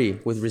quarry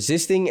with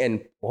resisting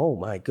and oh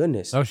my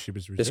goodness. Oh, she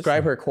was resisting.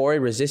 Describe her quarry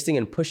resisting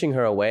and pushing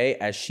her away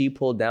as she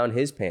pulled down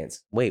his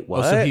pants. Wait,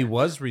 what? Oh, so he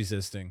was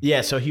resisting.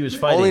 Yeah, so he was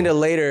fighting. Only to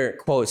later,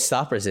 quote,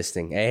 stop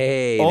resisting.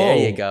 Hey, there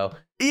you go.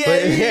 Yeah,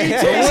 But, he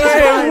changed his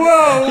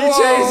whoa,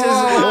 He changed his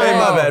Hey,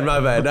 my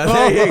bad. No,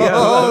 there you go.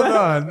 Hold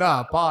on,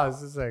 nah,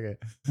 pause a second.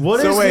 What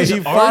so is wait, this he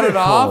fought it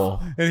off,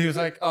 article? and he was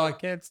like, "Oh, I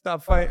can't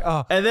stop fighting."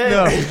 Oh, And then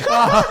no.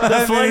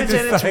 the flight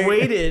attendants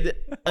waited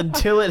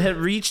until it had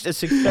reached a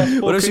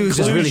successful What if she was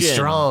just really conclusion?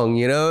 strong,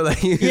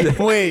 Like,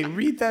 Wait,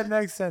 read that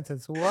next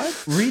sentence.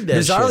 What? Read that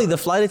bizarrely, shit. the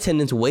flight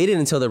attendants waited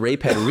until the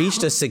rape had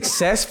reached a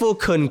successful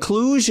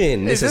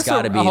conclusion. This has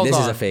got to be. This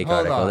is a fake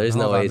article. There's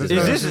no way. There's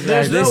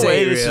no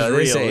way this is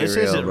real. This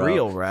isn't bro.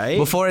 real, right?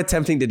 Before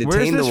attempting to Where's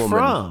detain the this woman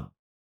from?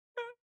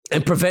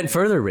 and prevent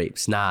further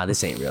rapes. Nah,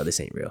 this ain't real.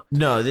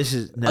 No, this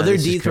is Other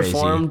this is deeds crazy.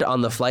 performed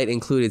on the flight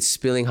included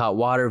spilling hot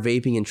water,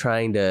 vaping, and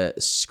trying to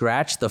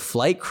scratch the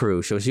flight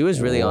crew. So she was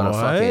really on a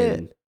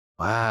fucking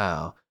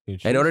wow.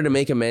 In order to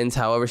make amends,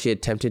 however, she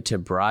attempted to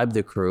bribe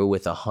the crew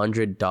with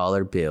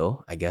 $100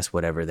 bill. I guess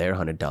whatever their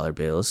 $100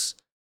 bills.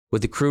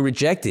 With the crew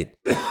rejected,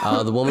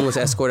 the woman was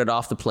escorted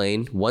off the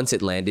plane. Once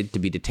it landed to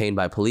be detained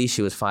by police,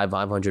 she was fined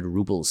 500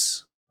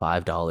 rubles,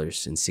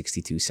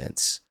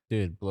 $5.62.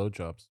 Dude,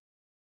 blowjobs.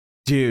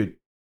 Dude,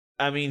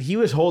 I mean, he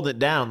was holding it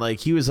down. Like,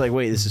 he was like,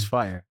 wait, this is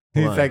fire.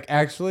 He's Hold on. like,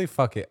 actually,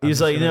 fuck it. He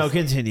was like, no,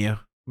 continue. I'm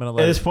gonna At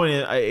let this point,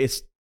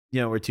 it's,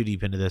 we're too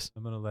deep into this.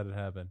 I'm gonna let it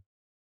happen.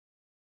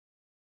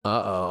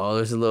 Oh,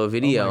 there's a little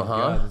video, oh my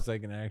huh? God, it's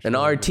like an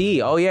RT.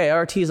 Oh yeah,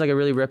 RT is like a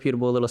really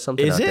reputable little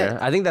something Is out it?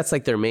 there. I think that's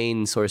like their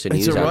main source of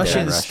It's news. a out there in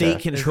Russian Russia.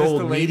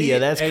 state-controlled media.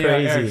 That's Hey,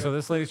 crazy. Eric, so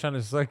this lady's trying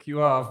to suck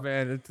you off,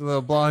 man. It's a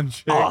little blonde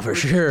chick. Oh, for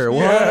sure.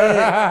 What?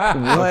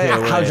 Yeah. What?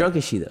 Okay, How wait. drunk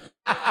is she though?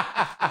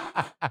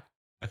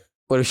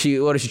 What if she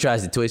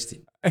tries to twist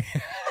it?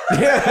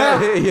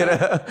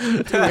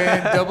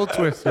 Two-hand double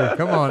twister.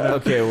 Come on.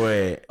 Okay,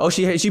 wait. Oh,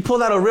 she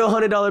pulled out a real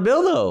 $100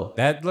 bill though.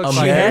 That looks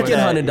American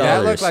like $100.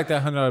 That looked like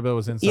that $100 bill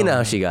was in. You know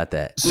how she got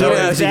that. So you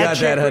know how if she got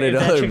that $100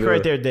 that chick bill.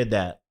 right there did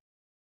that.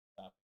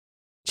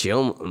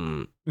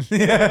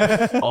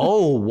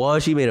 Oh, well,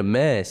 she made a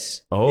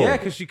mess. Oh. Yeah,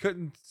 because she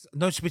couldn't.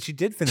 No, but she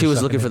did finish. She was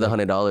sucking looking for the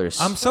dick.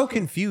 $100. I'm so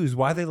confused.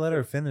 Why they let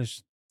her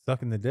finish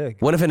sucking the dick?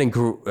 What if in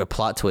a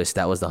plot twist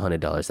that was the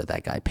 $100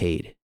 that guy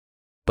paid?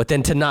 But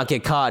then to not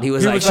get caught, he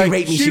was like, she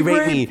raped me, she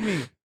raped me.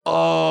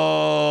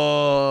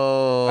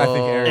 Oh. I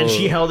think Eric. And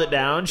she held it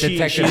down. She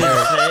Detective didn't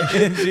Eric.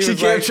 snitch. She She was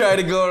kept like- trying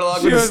to go along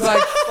She with was the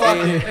like,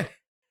 story. fuck it.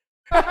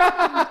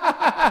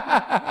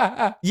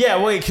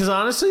 Yeah, wait, because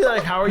honestly,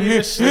 like, how are you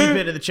just sleeping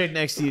and the chick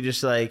next to you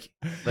just like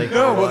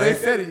No, well, they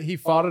what? said he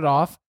fought it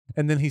off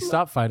and then he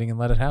stopped fighting and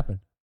let it happen.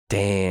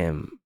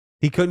 Damn.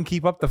 He couldn't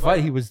keep up the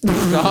fight. He was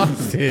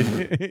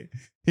exhausted.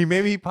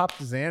 He popped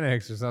his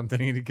Xanax or something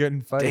and he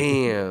couldn't fight.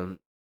 Damn.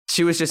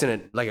 She was just in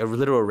a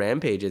literal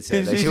rampage, it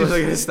said. Like, She's she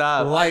wasn't just going to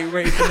stop. Light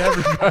raping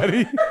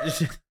everybody.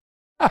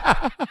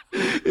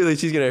 Like,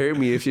 she's going to hurt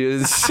me if she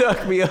doesn't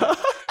suck me up.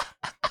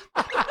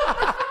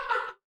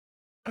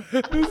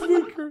 The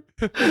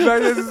fact that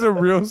this is a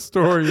real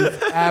story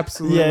is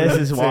absolutely Yeah, this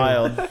is insane.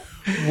 wild.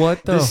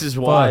 What the This is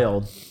fuck?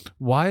 wild.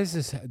 Why is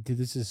this? Dude,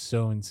 this is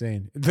so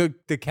insane.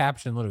 The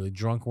caption literally: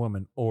 drunk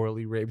woman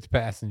orally raped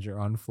passenger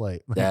on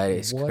flight. Like, That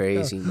is what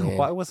crazy, man.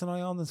 Why wasn't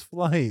I on this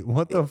flight?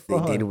 What the They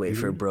fuck? did wait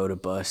for dude? bro to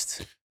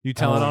bust. You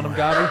telling on him,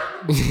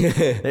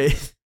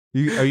 Gabi?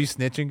 Are you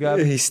snitching,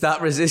 Gabi? He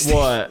stopped resisting.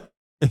 What?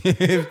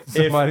 If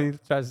somebody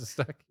tries to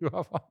suck you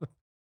off on them.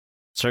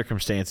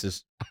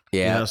 Circumstances.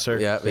 Yeah. You know,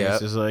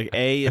 circumstances. Like, like,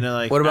 what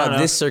I don't about know.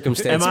 this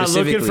circumstance Am I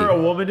specifically? looking for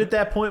a woman at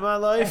that point in my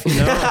life? You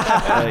know?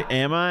 Like,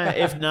 am I?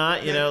 If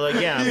not, like,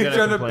 yeah, I'm You're gonna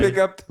trying complain. to pick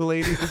up the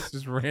lady that's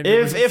just random.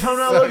 If I'm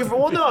not looking for,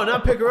 well, no,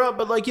 not pick her up,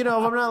 but like, if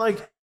I'm not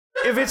like,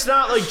 if it's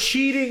not like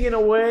cheating in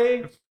a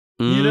way,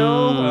 you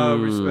know?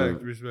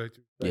 Respect.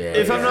 Yeah.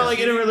 If I'm not like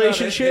in a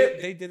relationship,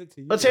 they did it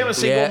to you. let's say I'm a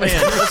single Yeah.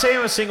 man. Let's say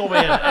I'm a single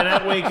man, and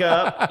I wake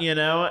up,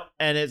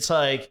 and it's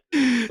like,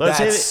 let's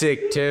That's say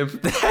sick, Tim.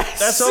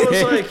 that's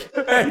almost like,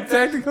 Hey,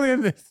 technically in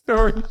this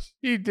story,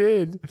 she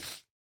did.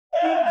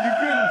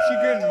 She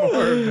couldn't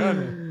more have done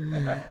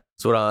it.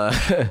 That's what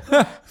I'm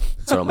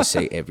gonna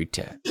say every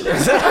time.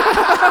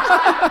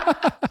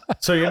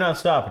 so you're not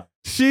stopping.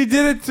 She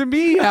did it to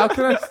me. How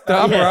can I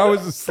stop her? I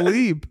was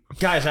asleep.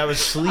 Guys, I was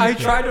sleeping. I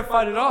tried to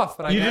fight it off,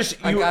 but I got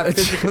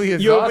physically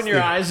exhausted. You open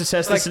your eyes,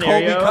 assess the Like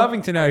scenario. Colby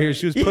Covington out here.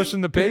 She was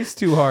pushing the pace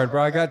too hard,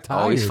 bro. I got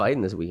tired. Oh, he's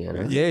fighting this weekend.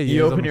 Huh? Yeah,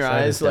 You open your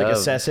excited. eyes, like Dope.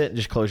 assess it, and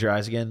just close your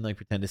eyes again, like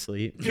pretend to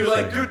sleep. You're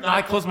like, dude,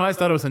 I closed my eyes,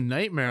 thought it was a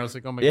nightmare. I was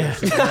like, oh my Yeah.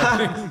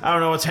 god. I don't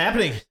know what's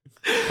happening.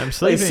 I'm Like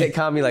sleeping.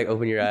 sitcom, me like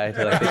open your eye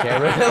to like the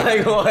camera,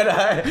 like one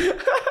eye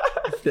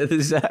to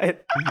the side.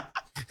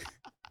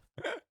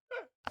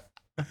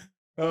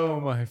 Oh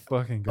my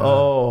fucking god.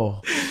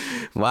 Oh,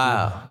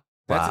 Wow.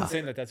 That's Wow.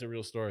 insane that that's a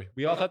real story.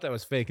 We all thought that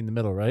was fake in the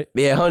middle, right?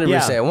 Yeah, 100%.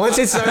 Yeah. Once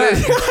it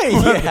started,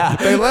 yeah.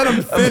 They let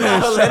him finish.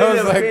 Let I was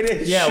him like,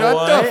 finish. Yeah, shut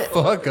what? the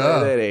fuck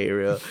up. That ain't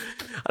real.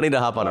 I need to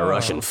hop on a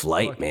Russian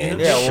flight, man.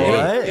 Yeah, Shit.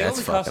 what? It That's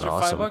only cost fucking her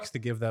awesome. $5 to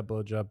give that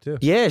blowjob too.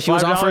 Yeah, she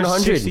was offering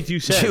 100.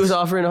 $5.62. She was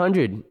offering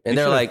 100, and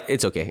they're like,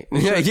 "It's okay.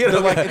 you don't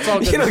like, gotta, it's all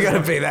good. you don't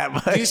gotta pay that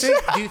much."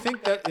 Do you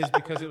think that is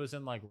because it was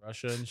in like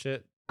Russia and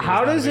shit?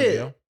 How does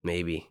it?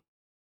 Maybe.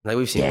 Like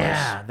we've seen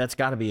Yeah, that's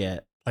got to be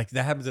it. Like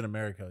that happens in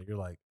America. You're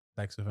like,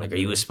 thanks if worse. Like, are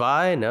you a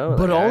spy? No.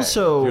 But Like,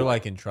 also, You're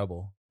like in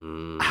trouble.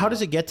 how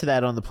does it get to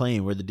that on the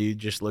plane where the dude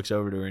just looks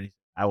over to her and he's,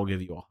 I will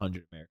give you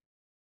 100 American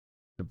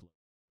to blow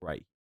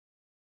right.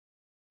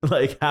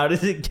 Like, how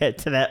does it get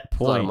to that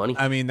a lot of point? money?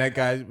 I mean, that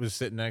guy was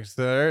sitting next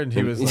to her, and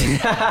he was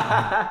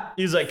like,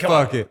 He's like, come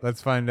 "Fuck on. it,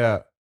 let's find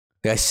out."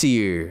 I see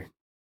you're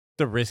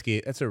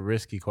That's a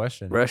risky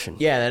question. Russian.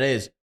 Yeah, that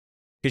is.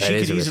 Because That she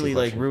is could a risky easily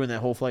like question. ruin that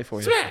whole flight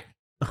for you. Smack.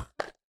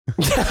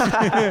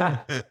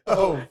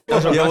 Oh,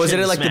 Those are yo, was it Russian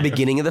at like the smack.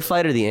 beginning of the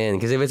flight or the end?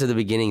 Because if it's at the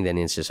beginning, then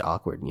it's just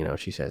awkward. You know,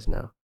 she says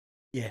no.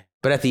 Yeah.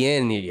 But at the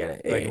end, you gotta,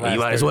 hey, Like you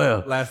might as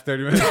well. Last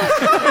 30 minutes.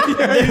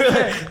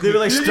 They were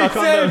like stuck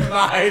on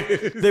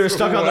the. They were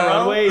stuck on the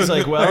runway. He's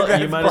like, well,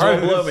 you might as well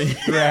blow me.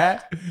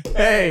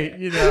 Hey,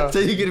 you know. So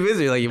you can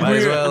visit, like you might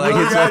as well. Like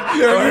We're it's not- like,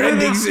 we're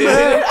ending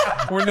soon.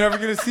 We're never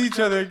gonna see each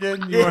other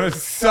again. You want to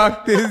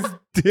suck this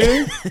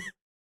dick?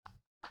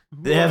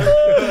 They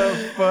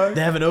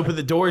haven't opened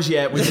the doors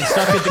yet. We've been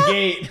stuck at the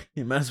gate.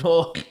 You might as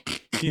well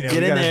You know,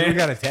 get in there. We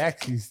got a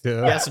taxi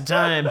still. got some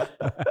time.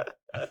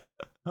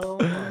 Oh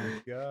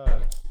my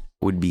god.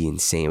 Would be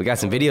insane. We got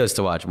some videos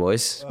to watch,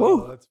 boys. Oh,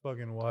 Woo. let's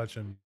fucking watch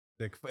him.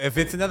 If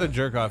it's another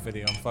jerk off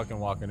video, I'm fucking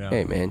walking out.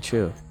 Hey man,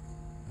 chill.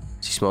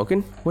 Is he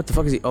smoking? What the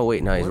fuck is he? Oh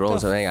wait, no, he's What rolling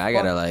the something. I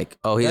gotta fuck? like.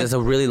 Oh, he has That-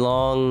 a really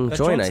long that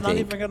joint. I joint's not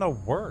think. even gonna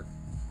work.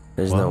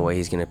 There's no way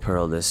he's gonna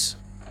pearl this.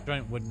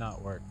 Joint would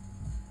not work.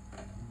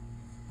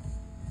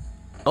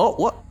 Oh,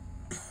 what?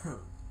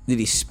 Did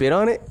he spit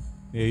on it?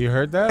 Yeah, you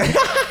heard that?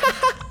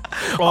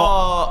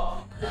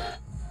 Oh.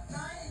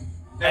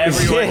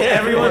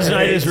 Everyone's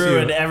night is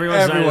ruined.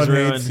 Everyone's night is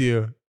ruined. hates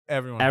you.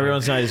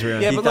 Everyone's night is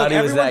ruined. Yeah, He but thought look,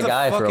 he was that everyone's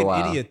guy a for a fucking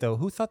while. idiot though.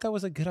 Who thought that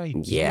was a good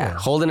idea? Yeah,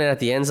 holding it at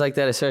the ends like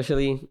that,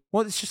 especially.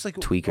 Well, it's just like,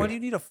 Tweaker. why do you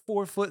need a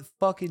 4-foot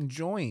fucking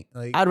joint?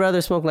 Like, I'd rather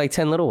smoke like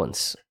 10 little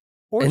ones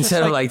or just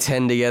instead of like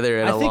 10 together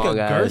in I a think long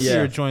a ass. girthier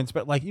Yeah. joints,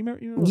 but like you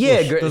remember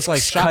Yeah, those like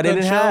cut it shotgun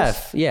in shells?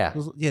 half. Yeah.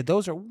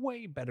 Those are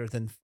way better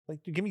than like.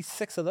 Give me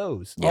 6 of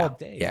those Yeah, all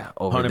day. yeah,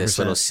 over this 100%.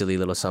 little silly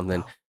little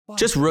something. Fuck.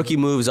 Just rookie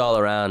moves all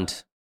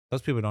around.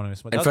 Those people don't even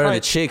smoke. In That's front of probably-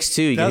 the chicks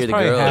too. You that can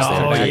was hear the probably girls. half there.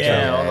 the Oh back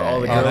yeah, door.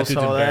 all the Oh, that girls dude's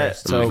saw that.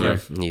 embarrassed. It's over.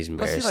 Mhm. He's Plus,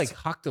 embarrassed. he like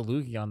hocked a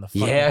loogie on the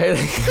fucking.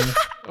 Yeah.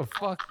 Oh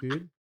fuck,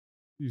 dude.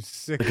 You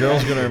sick. The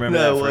girl's gonna remember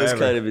that was forever.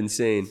 kind of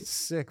insane.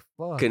 Sick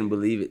fuck. Couldn't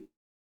believe it.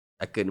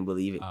 I couldn't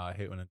believe it. I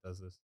hate when it does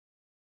this.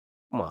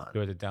 Come on.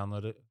 Do I have to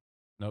download it?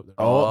 Nope.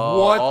 Oh,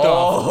 what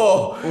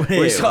Oh, Wait,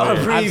 we saw a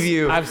wait.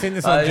 preview. I've seen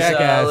this I on saw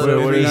Jackass. a but it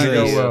little did not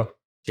go preview. well.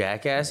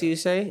 Jackass, you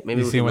say? Maybe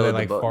You we see can when they load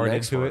like the fart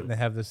next into one. it and they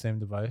have the same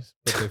device,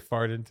 but they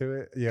fart into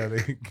it. Yeah,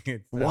 they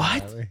get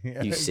What?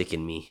 You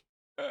sicken me.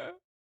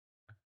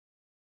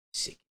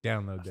 Sick.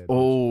 Download that.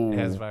 Oh, It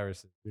has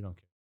viruses. We don't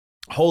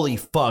care. holy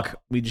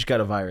fuck! We just got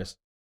a virus.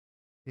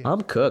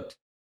 I'm cooked.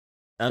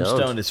 I'm Don't.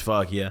 stoned as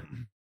fuck. Yeah,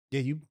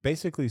 Yeah, you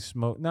basically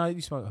smoke. No,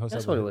 you smoke.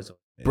 That's what it was.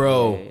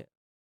 bro. Yeah.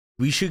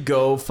 We should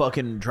go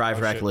fucking drive Oh,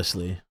 shit.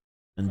 recklessly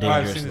and Oh,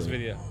 I've dangerously. seen this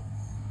video.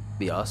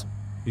 Be awesome.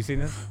 You seen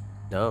this?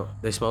 No,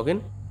 they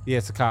smoking? Yeah,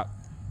 it's a cop.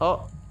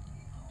 Oh,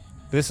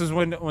 This is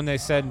when they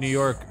said New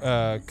York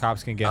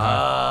cops can get high.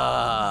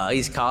 Ah,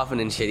 he's coughing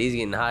and shit. He's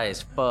getting high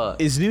as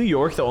fuck. Is New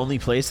York the only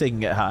place they can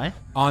get high?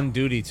 On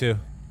duty, too.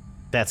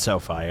 That's so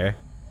fire.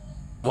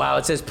 Wow,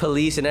 it says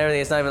police and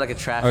everything. It's not even like a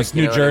traffic. Oh, it's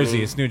New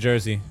Jersey. It's New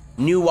Jersey.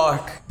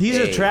 Newark. He's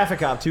a traffic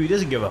cop, too. He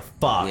doesn't give a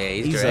fuck. Yeah,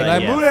 he's like, great.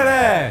 Like, move that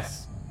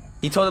ass.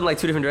 He told him like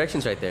 2 different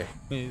directions right there.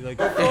 He's like,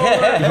 go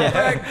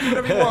back, do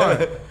whatever you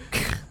want.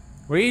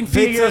 We're eating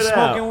Figure pizza, it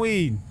out. smoking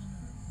weed.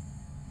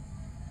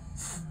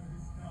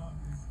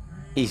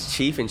 He's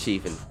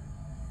chiefing.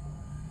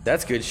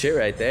 That's good shit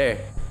right there.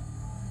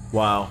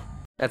 Wow.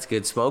 That's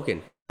good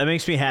smoking. That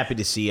makes me happy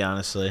to see,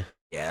 honestly.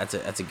 Yeah,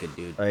 that's a good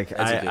dude. Like,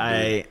 That's a good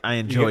dude. I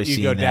enjoy You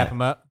seeing go that. dap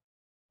him up.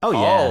 Oh, yeah.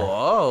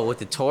 Oh, with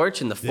the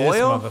torch and the This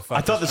foil? motherfucker's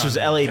I thought this was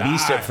trying to LA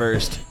Beast die. at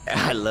first.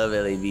 I love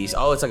LA Beast.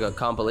 Oh, it's like a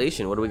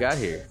compilation. What do we got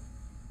here?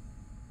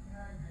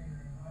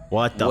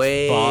 What the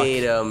Wait fuck?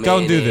 a minute.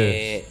 Don't do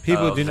this.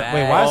 People do not.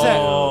 Wait, why is that?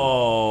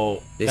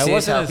 Oh. This That is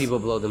wasn't how as- people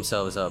blow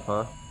themselves up,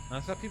 huh?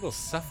 That's how people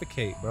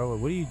suffocate, bro.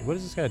 What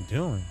is this guy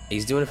doing?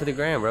 He's doing it for the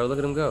gram, bro. Look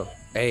at him go.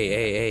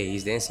 Hey,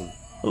 he's dancing.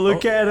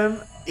 Look at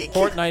him.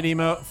 Fortnite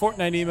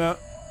emote.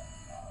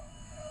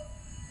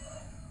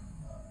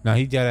 No,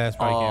 he dead ass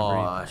probably can't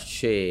Oh,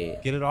 shit.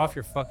 breathe. Get it off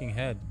your fucking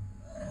head.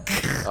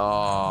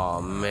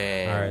 Oh,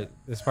 man. All right,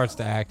 this part's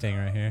the acting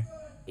right here.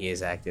 He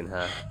is acting,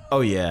 huh?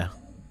 Oh, yeah.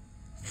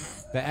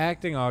 The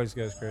acting always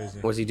goes crazy.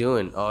 What's he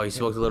doing? Oh, he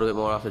smoked a little bit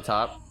more off the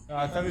top. Oh,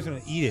 I thought he was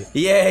gonna eat it.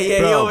 Yeah,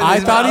 Bro, he I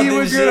opened thought his he mouth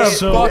was and gonna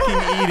shit.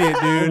 fucking eat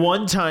it, dude.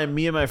 One time,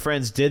 me and my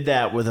friends did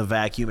that with a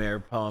vacuum air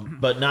pump,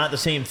 but not the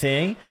same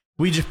thing.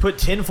 We just put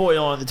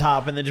tinfoil on the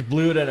top and then just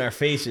blew it in our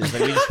faces.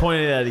 Like, we just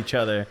pointed at each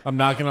other. I'm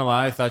not gonna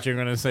lie. I thought you were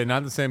gonna say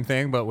not the same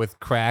thing, but with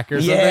crack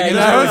or something. Yeah, you no,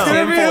 know, no, it's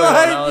gonna be tinfoil,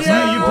 like, and I was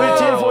yeah. like, You Whoa. put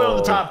tinfoil on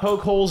the top,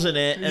 poke holes in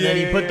it, and then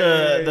you put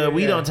the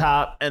weed yeah. on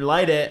top and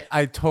light it.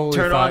 I totally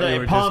Turn thought on you the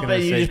were pump just gonna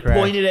and you say just crack.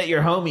 point it at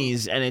your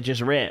homies and it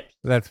just ripped.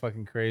 That's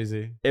fucking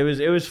crazy. It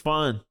was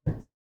fun.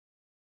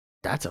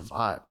 That's a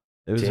vibe.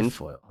 It was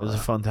Tinfoil. It was a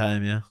fun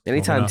time, yeah.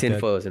 Anytime Open up that-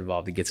 tinfoil is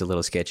involved, it gets a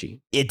little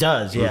sketchy. It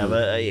does, yeah,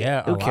 but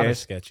Yeah, who a lot of cares?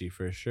 sketchy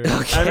for sure.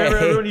 Okay. I remember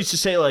everyone used to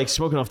say like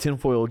smoking off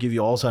tinfoil will give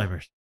you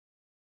Alzheimer's.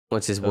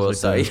 What's his That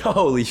was world like side?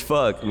 Holy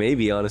fuck.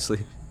 Maybe, honestly.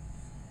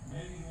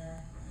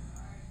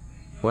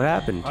 What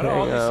happened? Why do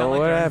all these sound like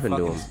What they're in happened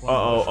to fucking him?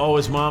 slow motion? Oh,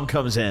 his mom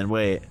comes in.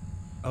 Wait,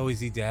 Oh, is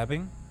he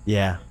dabbing?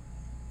 yeah.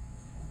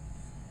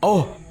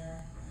 Oh.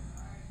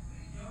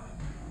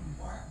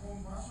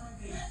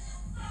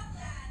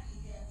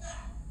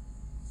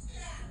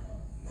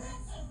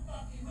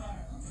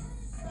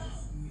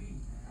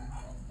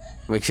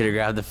 We should have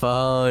grabbed the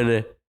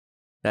phone.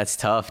 That's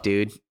tough,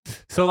 dude.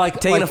 So like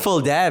Taking a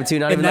full dab too,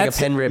 not and even like a that's-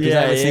 pen rip. He's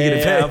yeah, not even taking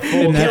yeah, a pen. full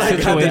in that dab. Got the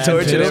situation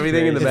torch and too,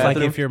 everything in the it's like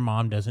bathroom. if your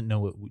mom doesn't know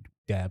what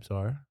dabs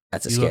are.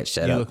 That's a You sketch look,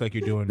 setup. You look like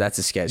you're doing. That's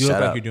a sketch You look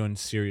setup. like you're doing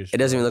serious. It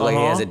doesn't even look like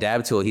he has Uh-huh. a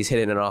dab tool. He's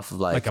hitting it off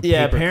of like. Like a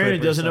Yeah, paper apparently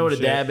clip or doesn't know what a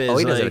some shit. dab is. Oh,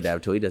 he does have a like,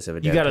 dab tool. He does have a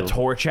dab You got tool. a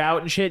torch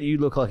out and shit. You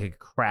look like a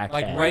crack.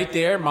 Like right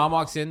there, mom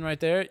walks in right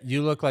there.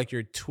 You look like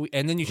you're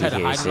and then you try to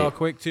Yeah, hide see. it all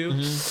quick too.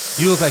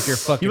 You look like you're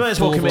fucking. You might as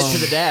well commit to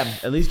full-blown- the dab.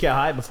 At least get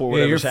high before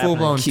Yeah, you're whatever's happening.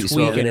 full-blown Keep tweaking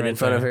smoking it in right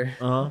front of there.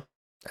 her. Uh-huh.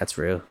 That's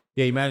real.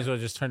 Yeah, you might as well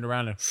just turn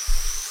around and.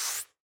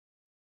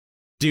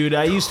 Dude,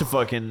 I used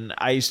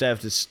to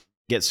have to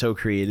get so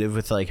creative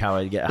with like how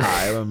I'd get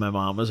high when my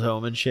mom was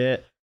home and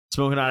shit.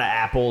 Smoking out of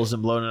apples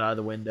and blowing it out of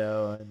the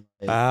window. And,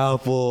 like,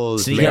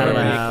 Apples. Sneak You out gotta of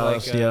make my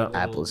house, like a yeah. little-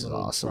 Apples is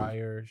little awesome.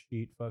 Dryer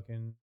sheet,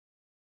 fucking.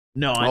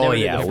 no, I Oh never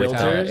did yeah, the with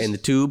filters. in the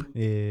tube.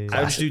 Yeah. I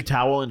would just do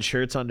towel and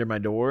shirts under my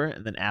door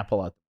and then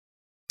apple out.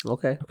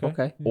 Okay.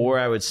 Okay. Or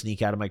I would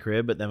sneak out of my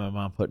crib, but then my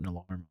mom put an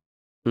alarm.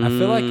 I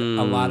feel like a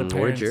lot of What a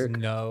parents jerk.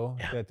 know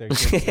that their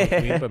kids smoke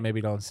weed, but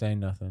maybe don't say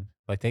nothing.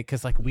 Like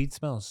because like weed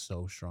smells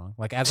so strong.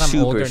 Like as I'm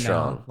Super older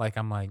strong. now, like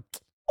I'm like,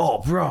 Oh,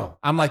 bro.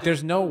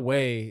 there's no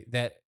way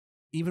that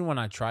even when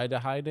I tried to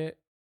hide it,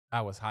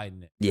 I was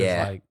hiding it. 'Cause,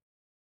 Yeah. Like,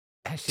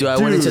 that shit- Dude, I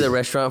went into Dude. the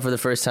restaurant for the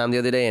first time the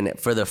other day, and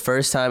for the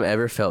first time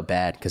ever felt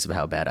bad because of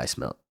how bad I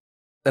smelled.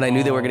 And I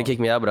knew they were gonna Oh. kick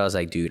me out, but I was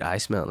like, dude, I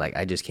smell like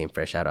I just came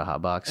fresh out of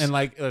hot box. and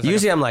like there's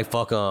Usually I'm like,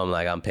 fuck them,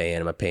 like I'm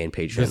paying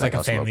Patreon. there's like a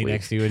I'll smoke family weed.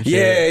 next to you and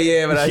shit.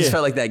 Yeah, but I just Yeah.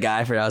 felt like that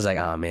guy for. I was like,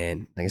 oh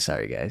man, like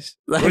sorry guys,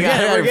 like We're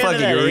getting, I we're got getting fucking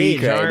to that reek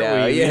age, right aren't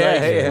now. we? Yeah,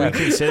 Like, yeah. We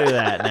consider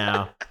that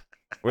now.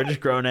 We're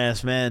just grown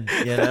ass men,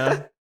 you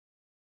know?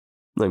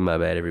 Like my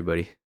bad,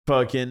 everybody.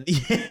 Fucking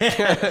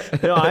yeah.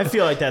 No, I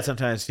feel like that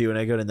sometimes too when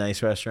I go to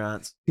nice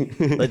restaurants,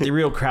 like the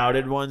real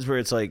crowded ones where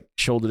it's like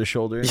shoulder to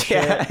shoulder. And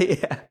yeah, shit.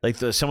 yeah. Like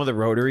some of the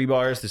rotary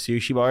bars, the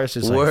sushi bars.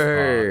 Just like,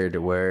 Word,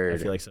 fuck. word. I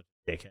feel like such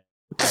a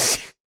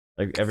dickhead.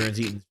 Like everyone's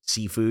eating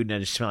seafood and I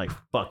just smell like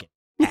fucking.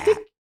 ass.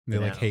 They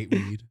like Yeah. hate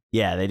weed.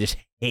 Yeah, they just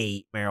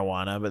hate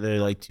marijuana, but they're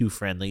like too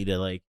friendly to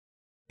like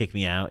kick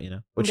me out. You know.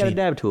 What you got a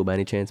dab tool by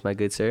any chance, my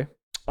good sir?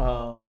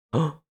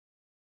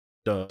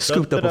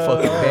 Scooped up a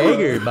fucking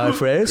banger, my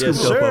friend. Yes,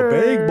 Scooped up a sir.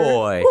 big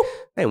boy.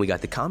 And we got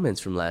the comments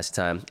from last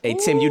time. Hey,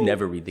 Tim, you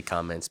never read the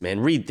comments,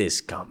 man. Read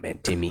this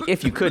comment, Timmy.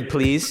 If you could,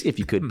 please. If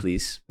you could,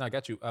 please. No, I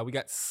got you. We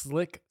got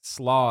Slick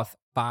Sloth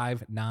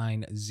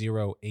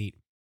 5908.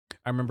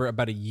 I remember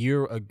about a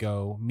year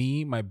ago,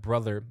 me, my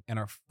brother, and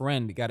our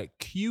friend got a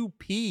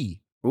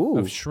QP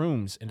of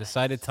shrooms and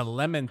decided to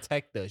lemon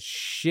tech the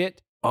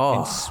shit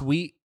and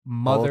sweet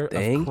mother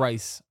of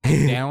Christ.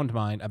 I downed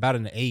mine about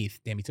an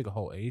eighth. Damn, he took a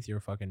whole eighth. You're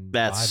fucking.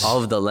 That's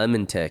all of the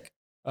lemon tech.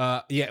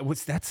 Yeah,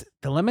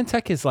 the lemon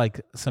tech is like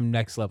some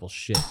next level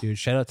shit, dude.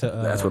 Shout out to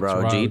that's what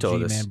Raul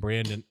told us, man,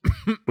 Brandon.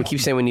 We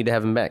keep saying we need to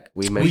have him back.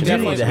 We do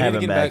need to have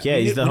him back. Yeah,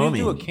 he's the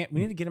homie. We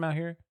need to get him out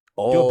here.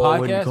 Do a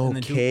podcast and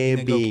then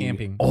go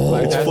camping. Oh,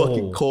 it's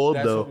fucking cold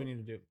that's though. What we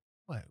need to do.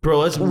 What? Bro,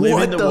 let's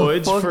live in the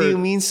woods fuck for do you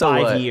mean so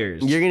 5 what?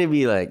 years. You're gonna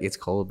be like, it's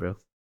cold, bro.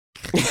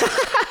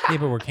 Yeah,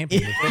 but we're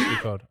camping. It's supposed to be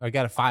cold. I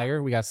got a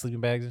fire. We got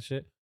sleeping bags and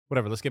shit.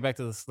 Whatever. Let's get back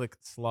to the slick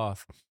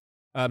sloth.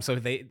 So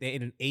they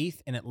ate an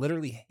eighth, and it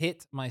literally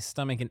hit my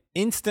stomach and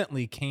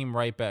instantly came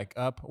right back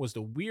up. It was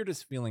the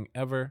weirdest feeling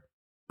ever.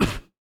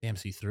 Damn,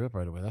 so you threw up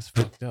right away. That's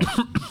fucked up.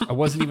 I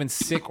wasn't even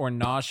sick or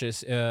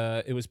nauseous.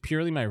 It was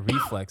purely my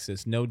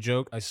reflexes. No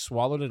joke. I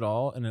swallowed it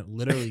all, and it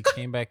literally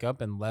came back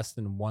up in less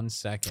than 1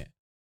 second.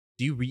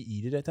 Do you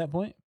re-eat it at that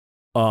point?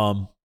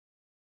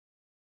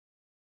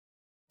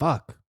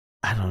 Fuck.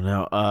 I don't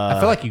know. I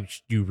feel like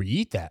you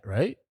re-eat that,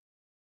 right?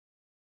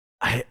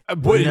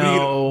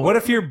 No. What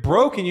if you're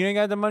broke and you ain't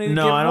got the money to get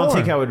more? No, I don't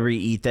think I would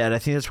re-eat that. I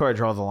think that's where I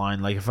draw the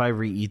line. Like if I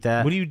re-eat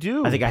that, what do you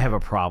do? I think I have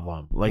a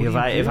problem. Like if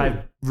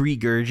I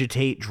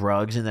regurgitate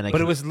drugs and then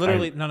it was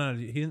literally no.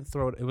 He didn't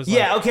throw it. It was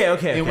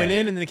okay. It went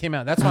in and then it came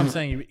out. That's what I'm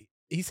saying.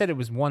 He said it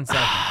was 1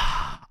 second.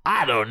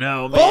 I don't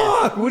know, man.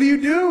 Fuck! What do you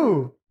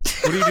do?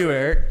 What do you do,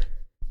 Eric?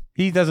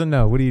 He doesn't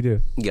know. What do you do?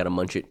 You gotta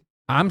munch it.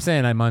 I'm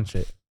saying I munch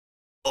it.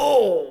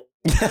 Oh,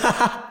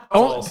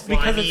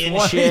 because it's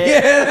one. Shit.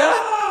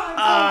 Yeah.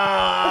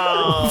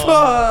 Oh.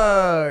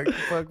 Fuck.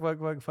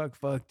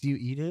 Do you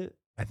eat it?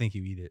 I think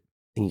you eat it.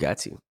 You got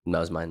to. That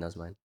was mine.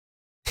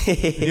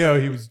 Yo,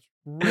 he was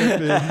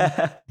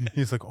tripping.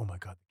 He's like, oh my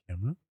God, the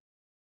camera?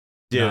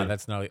 Dude. Nah,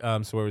 that's gnarly.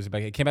 So where was it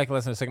back? It came back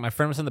less than a second. My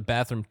friend was in the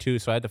bathroom too,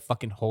 so I had to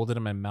fucking hold it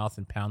in my mouth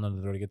and pound on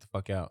the door to get the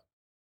fuck out.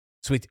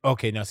 Sweet.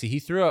 Okay, now see, he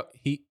threw out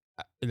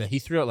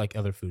like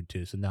other food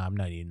too, so nah, I'm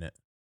not eating it.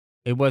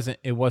 It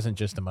wasn't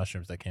just the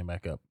mushrooms that came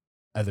back up.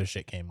 Other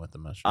shit came with the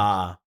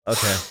mushrooms.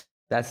 Okay.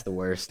 That's the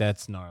worst.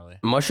 That's gnarly.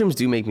 Mushrooms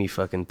do make me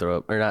fucking throw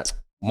up, or not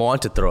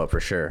want to throw up for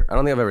sure. I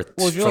don't think I've ever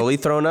fully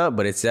thrown up,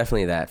 but it's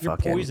definitely that you're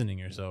fucking. Poisoning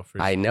yourself.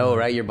 I know,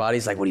 right? Your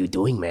body's like, what are you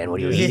doing, man?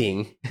 What are you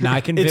eating? Nah,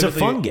 I can. It's a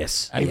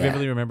fungus. I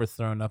vividly remember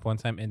throwing up one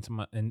time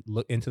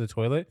into the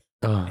toilet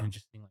and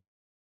just being like,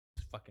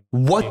 fucking.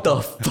 What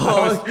the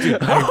fuck?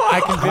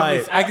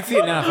 I can see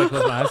it now if I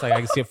close my eyes. Like I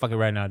can see it fucking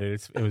right now,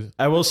 dude. It was.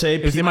 I will say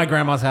it was in my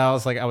grandma's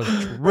house. Like I was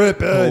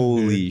tripping.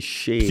 Holy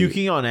shit!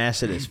 Puking on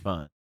acid is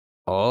fun.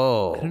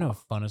 Oh, I don't know if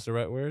fun is the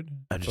right word.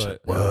 I'm just like,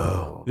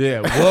 whoa.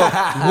 Yeah,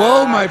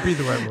 whoa might be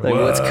the right word. Like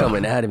what's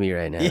coming out of me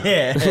right now?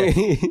 Yeah,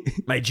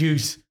 my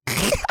juice.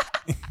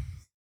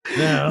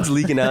 No, it's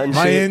leaking out and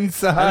my shit.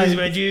 inside.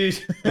 My juice.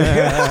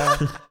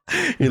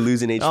 You're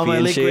losing HP all my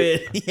and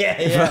liquid. shit.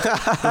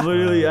 Yeah.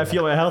 Literally, I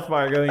feel my health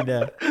bar going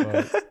down.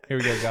 Well, here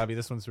we go, Gabi.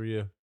 This one's for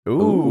you.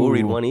 Ooh, we'll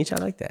read one each. I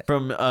like that.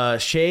 From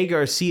Shay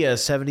Garcia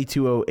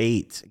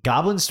 7208.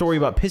 Goblin story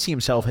about pissing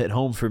himself hit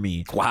home for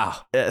me. Wow.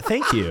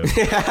 Thank you.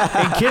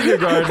 In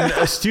kindergarten,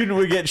 a student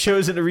would get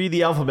chosen to read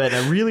the alphabet,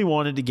 and I really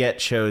wanted to get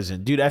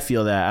chosen. Dude, I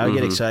feel that. I would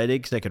get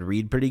excited because I could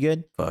read pretty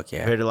good. Fuck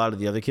yeah. Compared to a lot of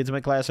the other kids in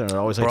my class, and I would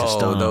always like to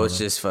stun those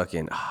them. just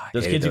fucking.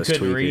 Those kids who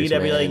couldn't read,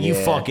 I'd be like, you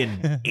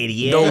fucking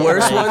idiot. The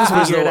worst Like,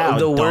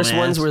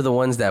 ones were the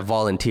ones that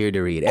volunteered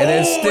to read, and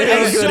then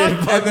still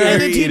couldn't fucking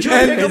and read. the teacher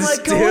would pick them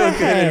like, go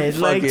ahead.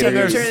 Like, take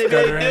your turn.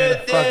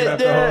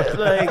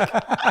 Like,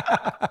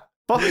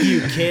 fuck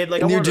you, kid.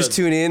 Like, and you just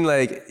tune in,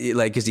 like,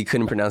 because he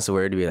couldn't pronounce the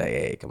word, to be like,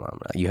 hey, come on,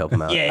 bro. You help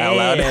him out. Out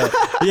loud.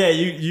 Yeah,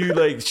 you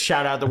like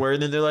shout out the word,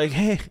 and then they're like,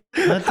 hey,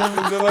 let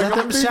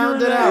them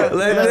sound it out.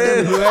 Let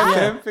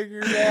them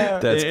figure it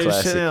out. That's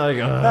classic.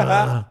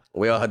 Like,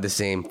 we all had the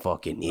same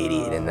fucking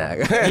idiot in that.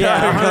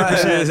 Yeah,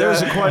 100%. There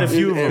was quite a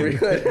few of them.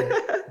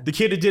 The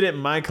kid who did it in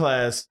my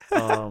class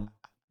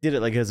did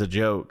it like as a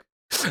joke.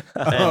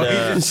 And, he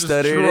just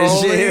stuttered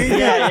and shit.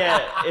 Yeah.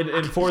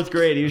 In fourth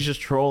grade, he was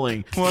just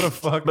trolling. What a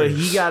fuck! But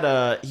he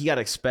got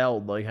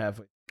expelled like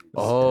halfway.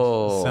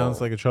 Oh, sounds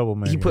like a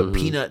troublemaker. He put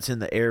peanuts in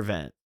the air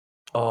vent.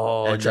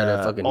 Oh, and, trying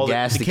to fucking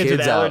gas the kids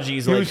with out.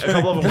 allergies. Like a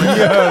couple of them went.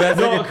 That's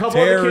no, like a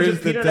couple of the kids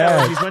with peanut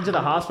attack. allergies went to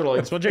the hospital.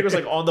 Like, this one chick was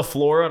like on the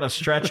floor on a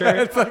stretcher.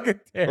 That's like a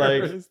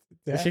terrorist.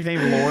 This chick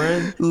named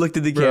Lauren. Looked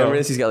at the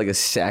cameras. He's got like a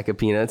sack of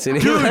peanuts in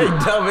it.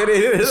 Like, dump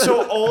it in.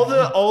 So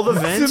all the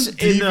vents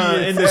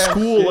in the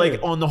school,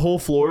 like on the whole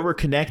floor, were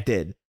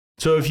connected.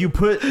 So if you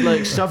put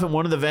like stuff in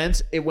one of the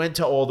vents, it went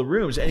to all the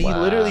rooms. And he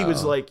literally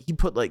was like, he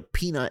put like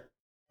peanut.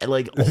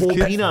 Like whole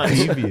peanuts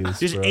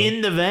just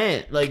in the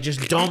vent, like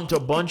just dumped a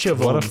bunch of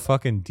them. What a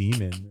fucking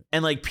demon!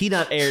 And like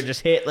peanut air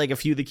just hit like a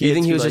few of the kids. You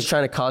think he was just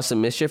trying to cause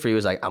some mischief, or he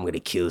was like, "I'm gonna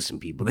kill some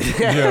people"?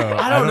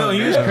 I don't know.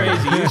 He was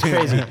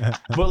crazy.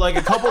 But like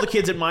a couple of the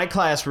kids in my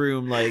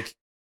classroom, like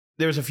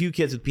there was a few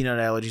kids with peanut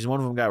allergies. One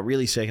of them got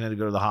really sick and had to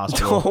go to the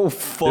hospital. Oh,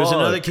 fuck. There's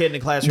another kid in the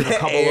classroom a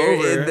couple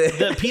over.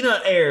 The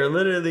peanut air,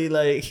 literally,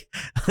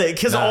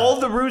 because all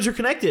the rooms are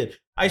connected.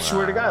 I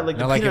swear to God, like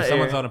the like peanut if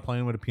someone's air. on a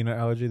plane with a peanut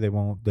allergy, they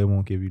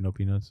won't give you no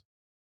peanuts.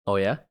 Oh,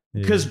 yeah?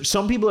 Because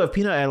some people have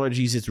peanut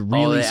allergies. It's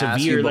really they ask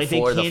severe. you Like they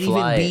before can't the even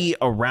flight. be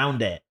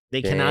around it.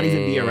 They cannot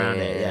even be around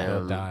it. Yeah.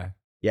 They'll die.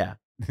 Yeah.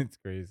 It's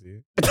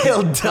crazy.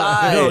 They'll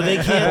die. No, they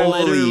can't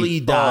Holy literally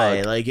fuck.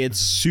 die. Like it's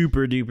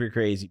super duper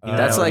crazy. Peanut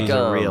That's like allergies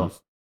are real.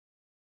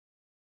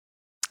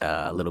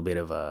 a little bit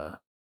of a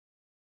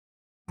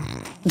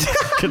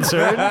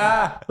Concern?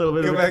 A little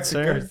bit Go of a back to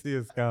concern.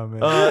 Garcia's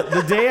comment.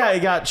 The day I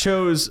got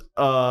chose,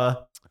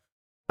 so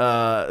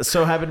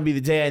happened to be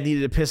the day I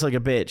needed to piss like a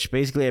bitch.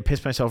 Basically, I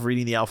pissed myself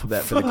reading the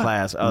alphabet for the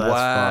class. Oh, that's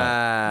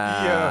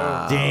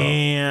wow. fun.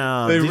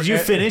 Damn. They Did you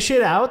finish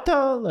it out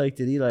though? Like,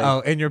 did he like? Oh,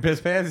 in your piss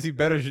pants? You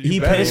better. He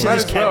better. pissed You and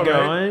might just as kept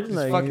well, right? going. Just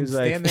Like fucking he was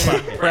like, stand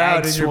there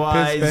proud in your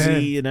piss XYZ,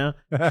 pants. you know.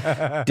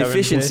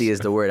 Deficiency is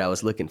the word I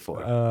was looking for.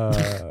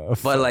 But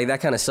But like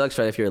that kind of sucks,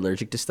 right? If you're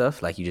allergic to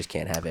stuff, like you just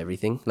can't have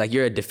everything. Like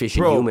you're a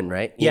deficient Bro, human,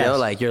 right? You yes, know,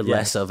 like you're yes.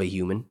 less of a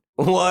human.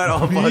 What? Oh,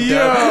 fuck Yo,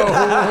 up. what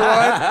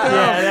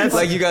Yeah, that's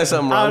like you got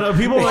something I wrong. don't know.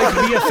 People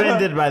might be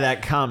offended by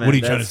that comment. What are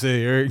you trying to That's-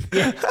 say, Eric?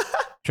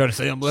 Trying to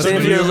say I'm less So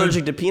than if you're you?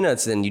 allergic to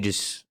peanuts, then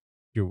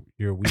You're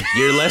weak.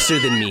 you're lesser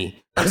than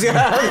me.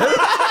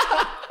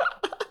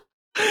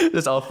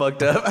 That's all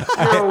fucked up.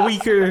 You're a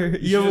weaker.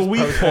 You have a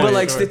weak post point. But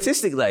like Sorry.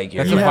 statistic, like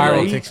you're That's a You have a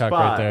viral weak TikTok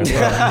spot. right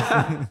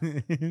there.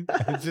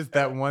 It's just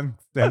that one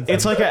sentence.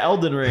 It's like an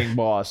Elden Ring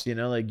boss, you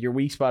know, like your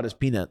weak spot is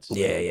peanuts.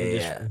 yeah, You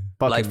just yeah.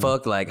 fucking- Like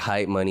fuck, like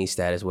height, money,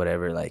 status,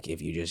 whatever. Like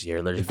if you're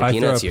allergic If to I throw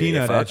peanuts, a you're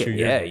peanut at fucking, you,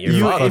 yeah, you're-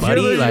 you're If fucked, you're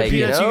buddy. allergic to Like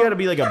peanuts, you you know, gotta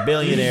be like a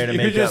billionaire to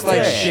You're make just up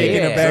like for it.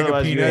 shaking a bag of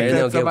Otherwise, peanuts. you ain't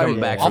no That's somebody-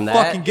 coming back I'll from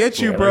that. fucking get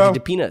you, You're bro. allergic to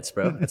peanuts,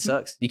 bro. It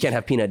sucks. You can't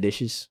have peanut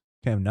dishes.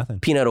 Can't have nothing.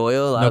 Peanut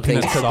oil, a lot No of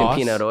things peanut cooked sauce? in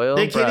peanut oil.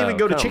 They can't bro, even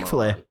go to come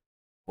Chick-fil-A. on.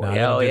 Well, No, yeah, they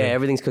don't oh do yeah, that.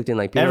 everything's cooked in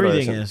like peanut oil. or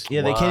Everything something. is.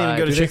 Yeah, they can't even Why?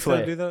 go to Do they still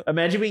Chick-fil-A. do that?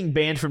 Imagine being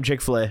banned from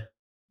Chick-fil-A.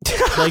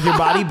 Like your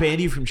body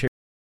banned you from Chick-fil-A.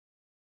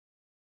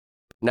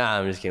 Nah,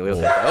 I'm just kidding.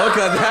 We'll cut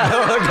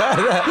that. We'll cut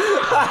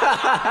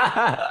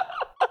that.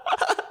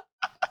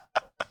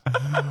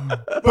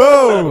 Boom!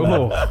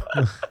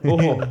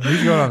 Oh.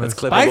 He's going on That's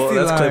the clippable. spicy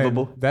That's line.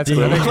 clippable. That's Yeah.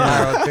 clippable.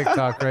 Viral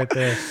TikTok right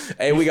there.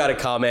 Hey, we got a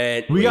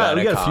comment. We got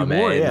a few comment.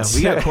 more. Yeah,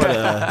 we got quite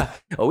a.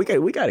 Oh, we got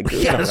a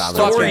good got a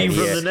comment. story Yeah,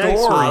 from yeah. the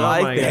next Story. one. I Oh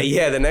like my that. God.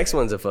 Yeah, the next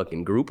one's a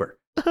fucking grouper.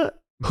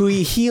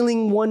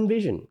 Healing One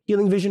Vision.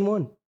 Healing Vision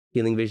 1.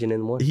 Healing Vision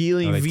in 1.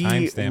 Healing Oh, they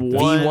timestamped it.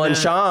 V1 V1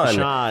 Sean.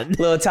 Sean.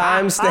 Little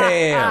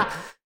timestamp.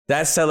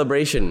 That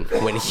celebration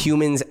when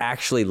humans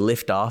actually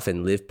lift off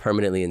and live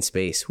permanently in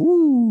space.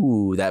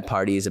 Woo! That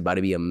party is about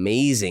to be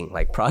amazing.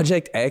 Like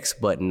Project X,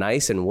 but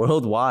nice and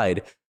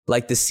worldwide.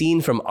 Like the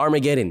scene from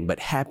Armageddon, but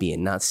happy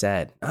and not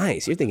sad.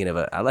 Nice. You're thinking of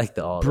a. I like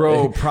the all.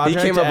 Bro, He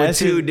Project came up with X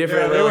two is-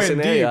 different Yeah, they little went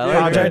scenarios. deep, I yeah.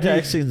 like that. Project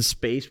X in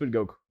space would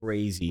go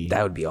crazy.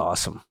 That would be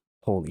awesome.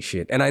 Holy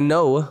shit. And I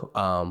know,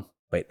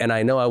 and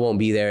I know I won't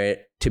be there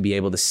to be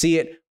able to see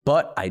it,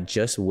 but I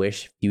just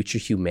wish future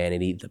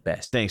humanity the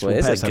best. Thanks, Well, we'll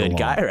this pass is a that good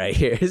along. guy right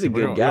here. This is a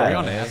good Are we guy.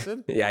 on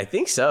acid? Yeah, I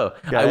think so.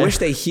 Okay. I wish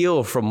they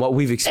heal from what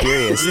we've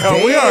experienced.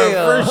 Yo, we are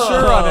Damn. for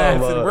sure on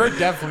acid. We're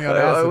definitely on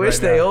acid. I wish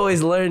right they now.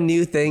 always learn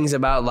new things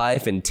about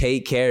life and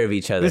take care of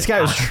each other. This guy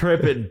was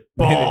tripping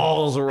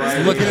balls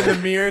right. looking in the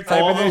mirror,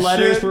 typing All the this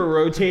letters shit. were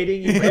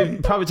rotating.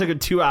 It probably took him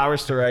 2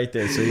 hours to write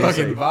this. So he's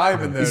Fucking like,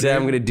 vibing He there. said,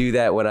 "I'm dude. gonna do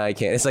that when I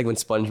can." It's like when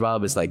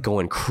SpongeBob is like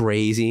going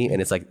crazy,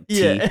 and it's like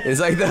tea. Yeah. It's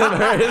like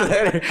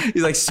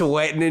he's like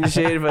sweating and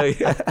shit.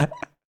 But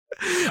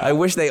I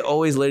wish they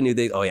always learn new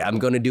things. Oh yeah, I'm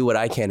gonna do what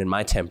I can in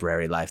my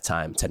temporary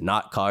lifetime to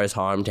not cause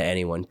harm to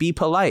anyone. Be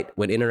polite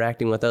when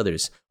interacting with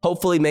others.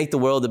 Hopefully, make the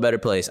world a better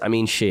place. I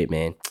mean, shit,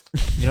 man.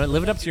 You know what?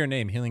 Live it up to your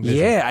name, Healing Vision.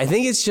 Yeah, I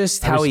think it's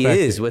just how he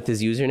respect is it. with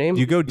his username.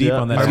 You go deep yeah.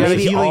 on He's that. got a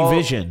maybe healing all-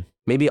 vision.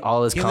 Maybe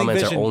all his Healing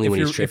comments Vision, are only if when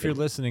he's you're- If tripping.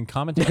 you're listening,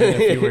 comment on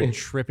if you were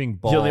tripping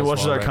balls. He only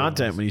watches while our writing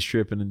content this. when he's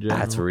tripping in general.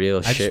 That's real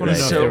I just shit, wanna right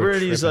know if there. they were Sober,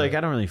 and he's tripping. like,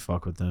 I don't really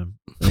fuck with them.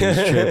 When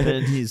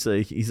he's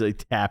tripping. He's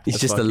like tapped. He's the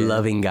just a fuck in.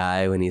 loving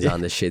guy when he's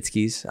on the shit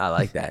skis. I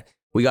like that.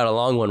 We got a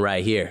long one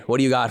right here. What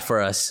do you got for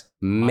us,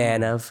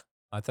 man of?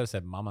 I thought I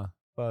said mama.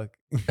 Fuck.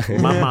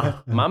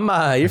 Mama.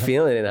 Mama, you're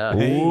feeling it, huh? Ooh.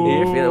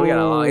 You're feeling. We got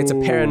a long. It's a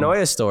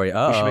paranoia story.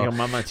 We should make a Oh,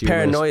 mama too.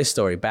 paranoia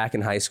story. Back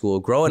in high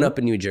school, growing up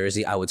in New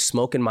Jersey, I would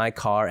smoke in my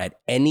car at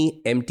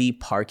any empty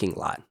parking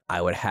lot.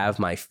 I would have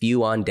my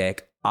few on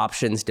deck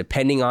options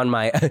depending on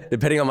my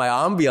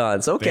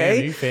ambiance. Damn,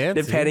 Okay, you fancy.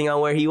 depending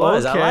on where he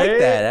was. I like Okay.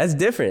 that. That's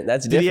different.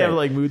 That's Did different. he have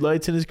like mood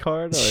lights in his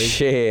car? To, like,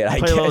 Shit, I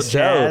play a little guess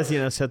so.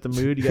 jazz, set the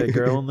mood. You got a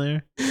girl in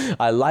there.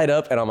 I light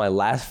up, and on my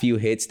last few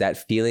hits,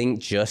 that feeling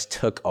just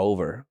took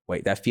over.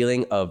 Wait, that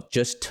feeling of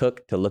just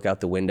took to look out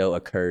the window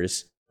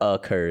occurs.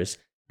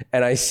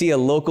 And I see a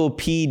local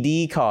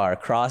PD car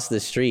across the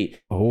street.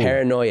 Oh.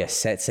 Paranoia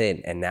sets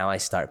in, and now I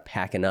start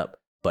packing up.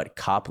 But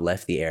cop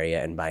left the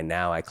area, and by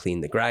now I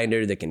clean the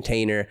grinder, the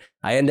container.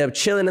 I end up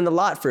chilling in the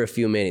lot for a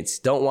few minutes.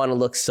 Don't want to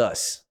look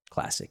sus.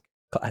 Classic.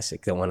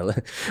 Don't want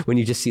to. When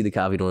you just see the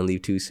cop, you don't want to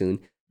leave too soon.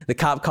 The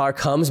cop car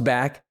comes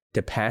back.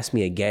 to pass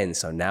me again.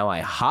 So now I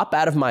hop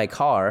out of my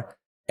car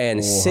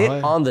and sit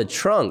on the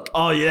trunk.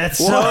 Oh, yeah, that's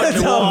What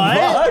the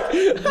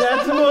fuck?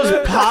 That's the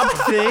most popped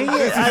thing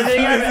I think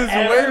I've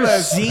ever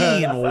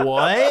seen.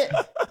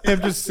 What?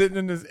 Him just sitting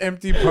in this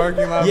empty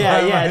parking lot.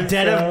 Yeah,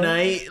 dead of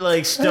night,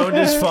 like stoned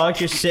as fuck,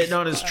 just sitting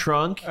on his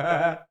trunk.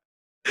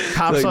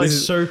 Cops like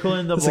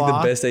circling the block. It's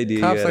like the best idea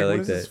you Cops had. like, I what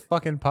like is that. this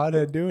fucking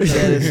pothead doing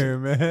out here,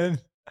 man?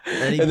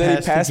 And then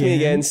he passed me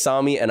again,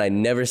 saw me, and I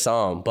never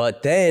saw him.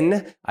 But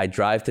then I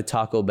drive to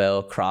Taco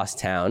Bell cross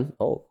town.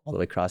 Oh, all the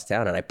way across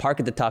town. And I park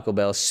at the Taco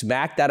Bell,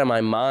 smacked out of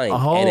my mind.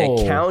 And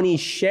a county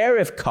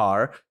sheriff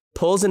car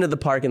pulls into the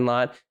parking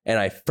lot, and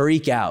I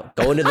freak out.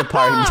 Go into the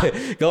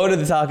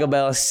Taco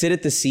Bell, sit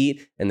at the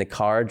seat, and the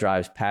car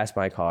drives past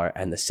my car.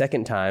 And the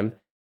second time,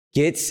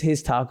 gets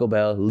his Taco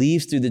Bell,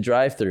 leaves through the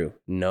drive-thru.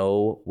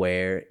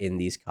 Nowhere in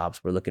these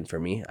cops were looking for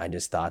me. I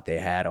just thought they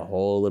had a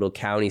whole little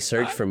county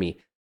search for me.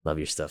 Love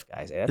your stuff,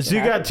 guys. This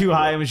dude got too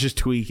high and was just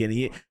tweaking.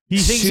 He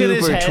thinks in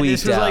his head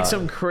this was like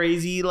some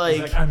crazy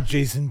like I'm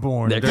Jason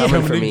Bourne. They're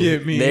coming for to me.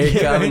 get me. They're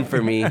coming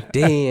for me.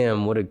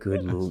 Damn, what a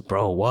good movie,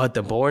 bro. What,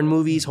 the Bourne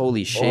movies?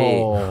 Holy shit!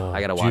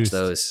 I gotta watch juiced.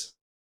 those.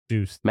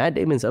 Juiced. Matt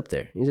Damon's up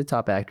there. He's a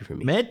top actor for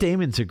me. Matt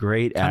Damon's a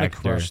great Kind of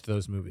actor. crushed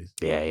those movies.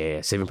 Yeah.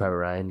 Saving Private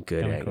Ryan,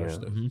 good Kinda actor.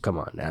 crushed them. Come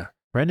on now.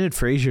 Brendan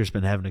Fraser's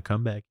been having a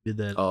comeback. He did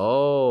that. He did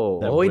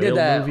whale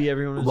that movie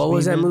everyone What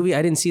was that memeing. movie?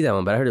 I didn't see that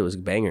one, but I heard it was a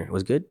banger. It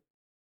was good.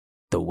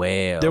 The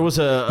Whale. There was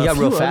a He got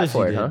few real fat others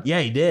for he it, did. huh? Yeah,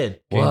 he did.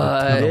 Gained a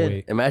ton of What?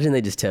 weight. Imagine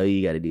they just tell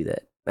you got to do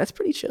that. That's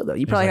pretty chill though.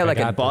 You probably like, have I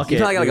like a got this. you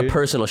probably got like a Dude.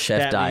 personal chef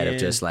That diet of man-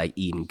 just like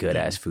eating good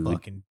ass food.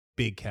 Fucking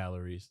big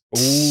calories.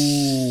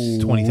 Ooh.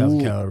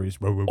 20,000 calories.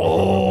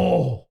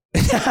 Oh.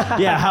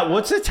 Yeah.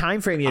 What's the time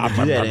frame you had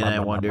to do that in? I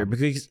wonder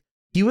because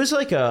he was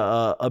like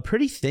a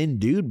pretty thin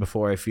dude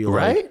before. I feel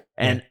Right? like,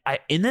 and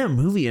in that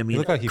movie, I mean,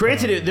 looked like he put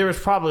granted, on- there was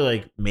probably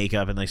like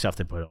makeup and like stuff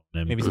they put on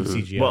him. Maybe some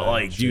CGI. But,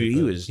 like, and dude, shit,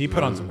 he but was- He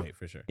put on some weight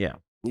for sure. Yeah.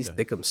 These Yeah.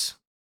 thickums.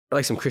 Or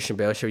like some Christian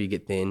Bale show, you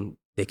get thin,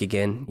 thick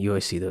again. You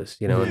always see those,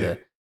 you know. And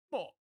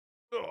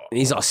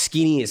he's all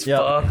skinny as Yeah.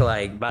 fuck,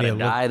 like about Yeah, to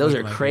die. Those are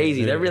looking like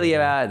crazy. it. They're really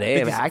Yeah.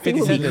 damn. 50 Acting 50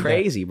 would Cent be did that.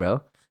 crazy,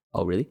 bro.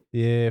 Oh, really?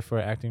 Yeah, for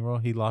an acting role,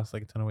 he lost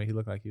like a ton of weight. He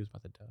looked like he was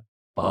about to die.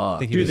 Fuck.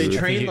 think he Dude, was- they I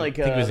train think like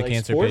he was a like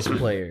cancer sports patient.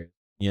 player.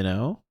 You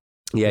know.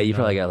 Yeah, you No.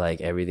 probably got like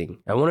everything.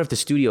 I wonder if the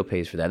studio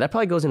pays for that. That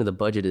probably goes into the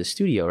budget of the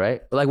studio,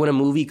 right? Like when a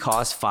movie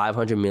costs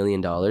 $500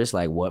 million,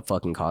 like what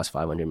fucking costs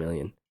 $500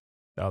 million?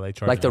 Oh, they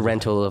charge Like the him.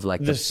 rental of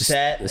like The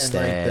set the and,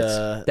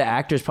 stats. like, the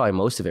actors probably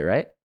most of it,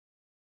 right?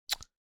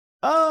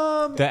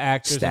 The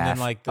actors Staff. and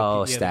then like the,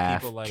 oh, the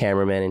staff, people, like,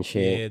 cameramen and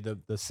shit. Yeah,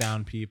 the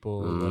sound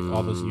people, like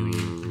all those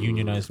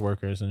unionized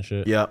workers and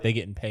shit. Yep. They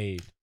getting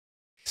paid.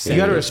 You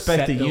got to Set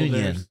respect the builders,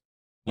 union.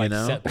 You like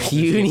know? set builders get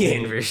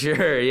Union paid. for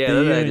sure. Yeah, The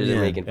those actors are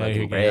union. making Yeah, fucking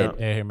you're bread.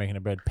 yeah, you're making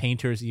a bread.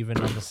 Painters even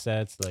on the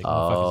sets, like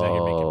motherfuckers out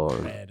here Oh,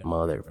 making bread. bro.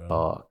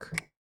 motherfuck.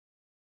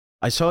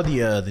 I saw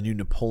the new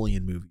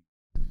Napoleon movie.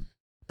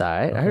 All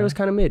right. I heard it was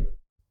kind of mid.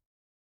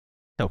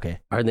 Okay.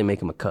 I heard they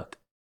make him a cuck.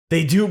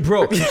 They do,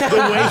 bro. The way he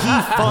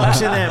fucks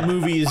in that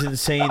movie is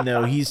insane,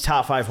 though. He's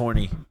top 5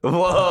 horny.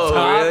 Whoa,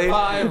 Top really?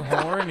 5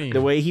 horny.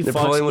 The way he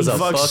Napoleon was fucks, a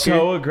he fucks fucker?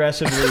 so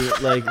aggressively.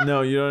 Like,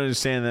 no, you don't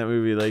understand that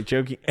movie. Like,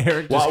 joking.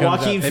 Eric just comes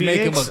Joaquin out, they make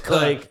him a Phoenix,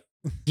 cuck. like,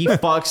 he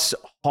fucks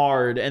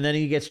hard, and then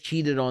he gets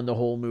cheated on the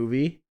whole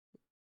movie.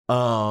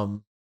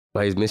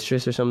 By his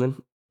mistress or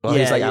something? Well,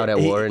 yeah, he's like out at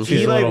war and he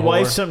shit. a like little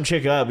wipes whore. some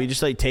chick up. He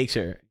just like takes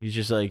her. He's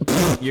just like,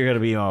 you're gonna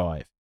be my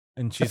wife.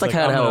 And she's That's like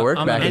kind of how it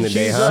worked back in the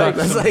day, she's huh? like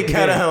That's some like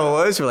kind of how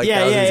it was for like yeah,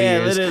 thousands of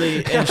years.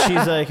 literally. And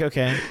she's like,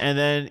 okay. And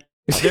then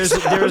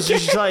there was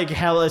just like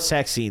hella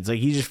sex scenes. Like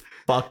he just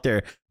fucked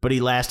her, but he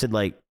lasted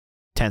like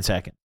 10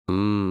 seconds.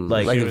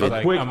 Like She Like, was if it-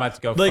 like, quick- I'm about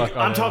to go Like fuck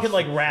all I'm talking those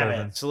like servants.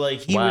 rabbit. So like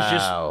he was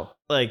just wow.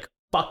 like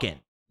fucking,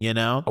 you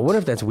know? I wonder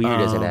if that's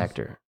weird as an Um,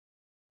 actor.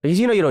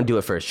 Because you know you don't do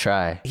it first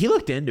try. He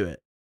looked into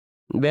it.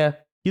 Yeah.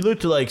 He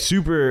looked like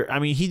super. I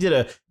mean, he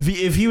did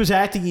if he was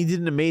acting, he did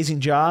an amazing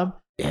job.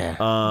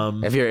 Yeah.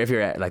 If you're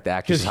at, like the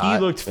actress, 'Cause he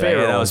looked like, yeah,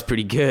 that feral. was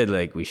pretty good.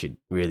 Like we should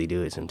really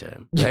do it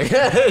sometime. Like,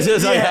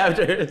 just like Yeah.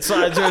 after.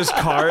 Slides her his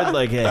card,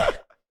 like, hey,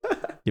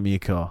 give me a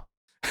call.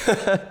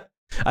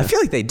 I feel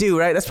like they do,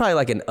 right? That's probably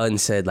like an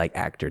unsaid like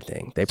actor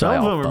thing. They Some probably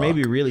of all them are fuck.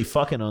 maybe really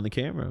fucking on the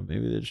camera.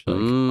 Maybe they're just like,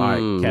 all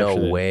right, capture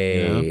no it,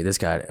 way. you know? This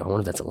guy. I wonder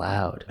if that's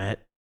allowed. Matt,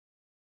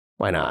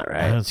 Why not?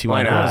 Right? I don't see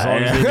why not. As long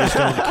as they just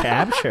don't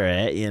capture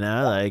it, you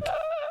know, like,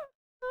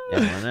 yeah,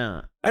 why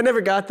not? I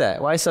never got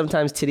that. Why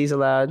sometimes titties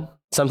allowed,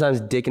 sometimes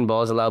dick and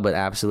balls allowed, but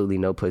absolutely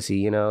no pussy.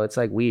 You know, it's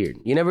like weird.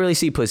 You never really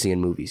see pussy in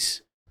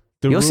movies.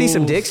 You'll see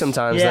some dick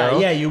sometimes, Yeah, though.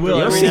 yeah, you will.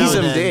 You'll every see now and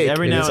some then. dick.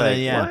 Every and now it's and like,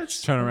 then, yeah. what?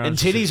 Turn around. And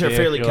it's just titties a are dick,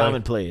 fairly you're like-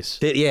 commonplace.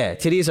 Yeah,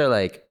 titties are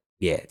like,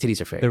 yeah,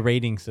 titties are fair. The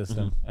rating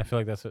system. I feel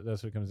like that's what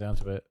it comes down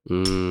to. It.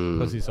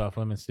 Pussy's off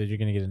limits, dude. You're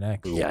gonna get an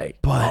X. Yikes.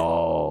 But-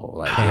 oh,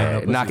 like, Yeah, yeah, no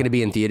pussy. not going to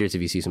be in theaters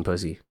if you see some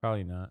pussy.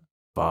 Probably not.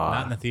 Fuck.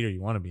 Not in the theater you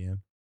want to be in.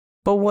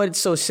 But what's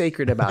so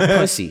sacred about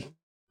pussy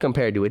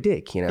compared to a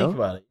dick, you know? Think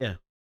about it, yeah.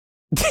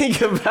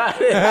 Think about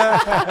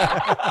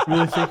it.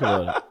 Really think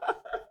about it.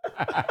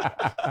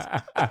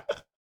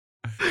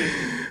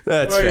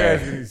 That's Why are you fair.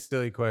 asking these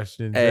silly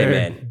questions? Hey,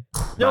 man.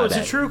 No, My it's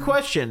bad. a true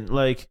question.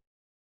 Like,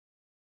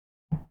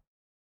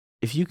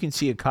 if you can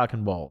see a cock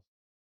and ball,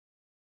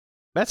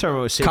 that's our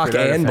most sacred Cock and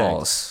artifact.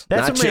 balls.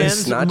 That's not a man's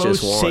just, not most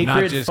just one. sacred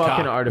Not just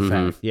fucking cock.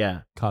 artifact.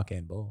 Yeah. Cock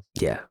and balls.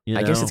 Yeah. You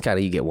I guess know? it's kind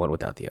of you get one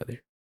without the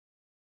other.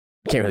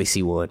 Can't really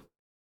see one.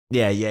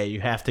 Yeah, you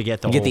have to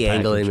get the You get whole the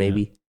angle in, package, yeah.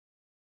 maybe.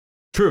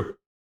 True.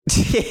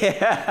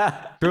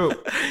 Yeah. True.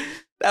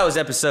 That was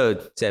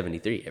episode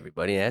 73,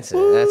 everybody. That's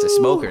a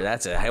smoker.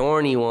 That's a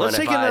horny one. Let's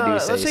if take, I do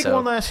say let's take so.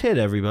 one last hit,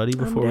 everybody,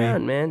 before I'm we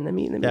down, man. Let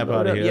me tap load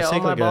out of up. here. Yeah, Let's all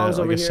take my like balls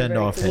a over here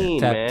send-off very hit.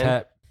 clean, Tap, man.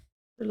 tap.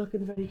 They're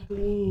looking very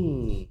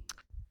clean.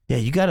 Yeah,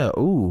 you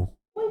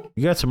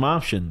got some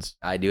options.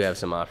 I do have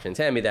some options.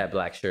 Hand me that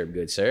black shirt,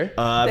 good sir.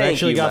 I've Thank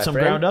actually you, got my some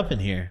friend. ground up in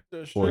here.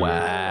 for you.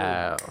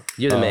 Wow.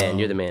 You're the man.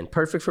 You're the man.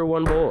 Perfect for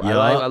one bowl. Yeah.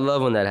 I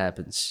love when that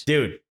happens.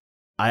 Dude,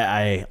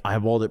 I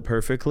eyeballed it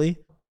perfectly.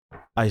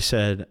 I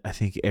said, I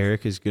think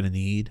Eric is going to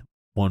need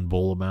one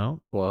bowl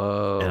amount.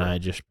 Whoa. And I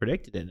just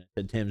predicted it. I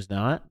said Tim's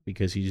not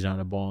because he's not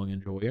a bowling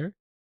enjoyer.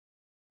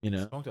 You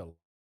know? Smoked a- I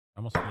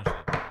almost finished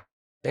it.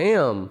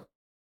 Damn.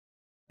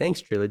 Thanks,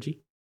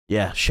 Trilogy.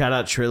 Yeah. Shout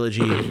out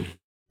Trilogy,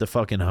 the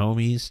fucking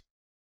homies.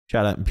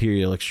 Shout out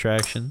Imperial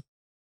Extraction.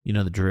 You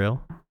know the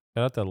drill.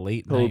 Shout out the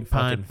late Old night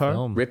Pine fucking Park.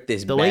 film. Rip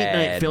this The late night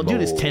bad film.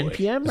 Dude, it's boy. 10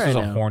 p.m. This right was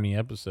a now. horny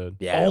episode.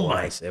 Yeah, Oh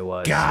it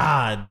was.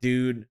 God,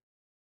 dude.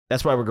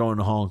 That's why we're going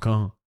to Hong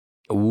Kong.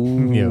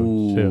 Ooh.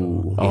 Yo,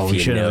 chill. Oh, If we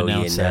you should have know, you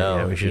announced that. know.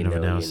 Yeah, we If should you have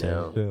know, announced you that.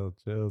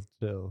 know.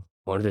 Chill.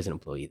 I wonder if there's an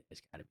employee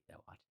that's got to be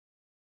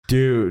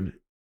Dude.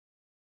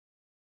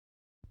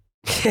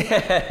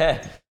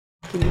 that watch.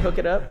 Can you hook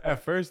it up?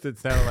 At first, it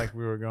sounded like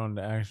we were going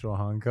to actual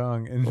Hong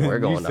Kong, and then We're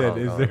going you to said, Hong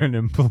 "Is Kong." there an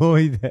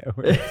employee that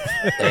works?"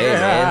 Hey,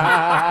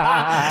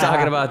 man.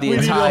 Talking about the We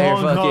need a entire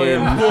Hong Kong fucking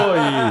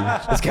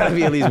employee. There's got to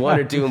be at least one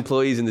or two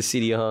employees in the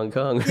city of Hong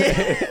Kong.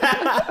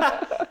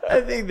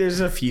 I think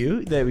there's a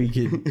few that we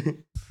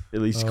could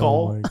at least Oh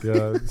call. my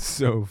god,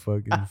 so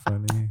fucking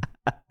funny.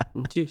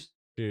 Juice.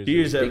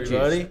 Cheers, Big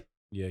everybody.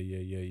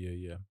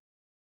 Yeah.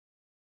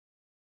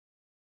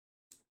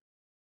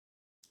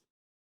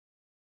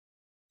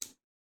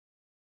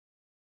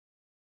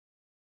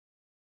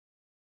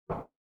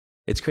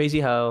 It's crazy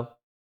how,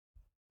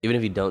 even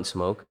if you don't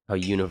smoke, how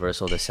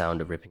universal the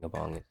sound of ripping a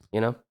bong is.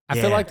 You know, I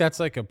Yeah. feel like that's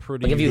like a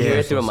pretty. like if you hear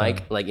it through a universal mic,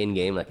 sound. like in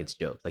game, like it's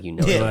jokes, like you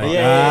know. Yeah, it's yeah, a bong.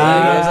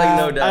 yeah. There's like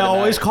no doubt. I about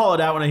always it. call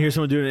it out when I hear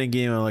someone doing it in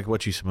game. I'm like,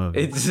 what you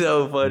smoking? It's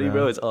so funny, Yeah.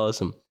 bro. It's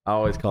awesome. I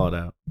always call it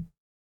out.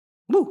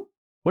 Woo.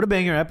 What a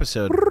banger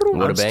episode. What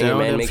a I'm banger, stoned.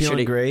 man. I'm Make sure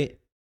feeling to- great.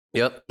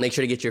 Yep. Make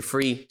sure to get your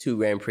free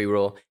 2-gram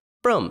pre-roll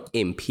from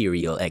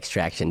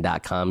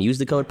ImperialExtraction.com. Use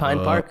the code Pine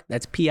Park.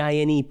 That's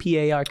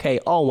PINEPARK,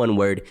 all one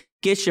word.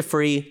 Get your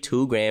free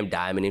 2-gram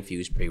diamond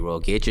infused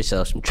pre-roll. Get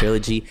yourself some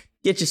Trilogy.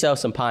 Get yourself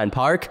some Pine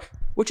Park.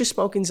 We're just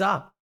smoking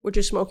Zop. We're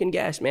just smoking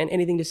gas, man.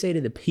 Anything to say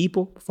to the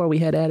people before we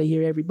head out of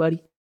here,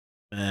 everybody?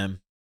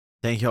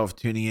 Thank you all for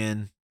tuning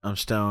in. I'm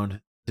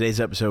stoned.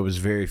 Today's episode was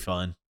very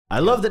fun. I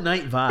love the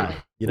night vibe.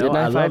 You know, The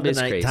night I love vibe the is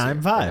crazy.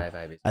 nighttime The vibe. night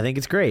vibe is- I think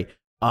it's great.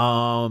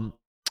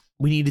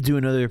 We need to do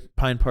another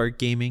Pine Park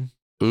gaming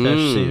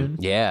soon.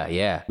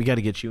 Yeah. We got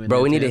to get you in Bro,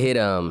 there, we need to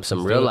Tim. hit some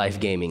Let's real do it. life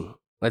gaming.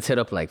 Let's hit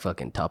up like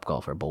fucking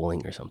Topgolf or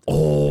bowling or something.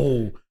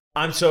 Oh,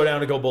 I'm so down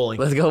to go bowling.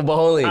 Let's go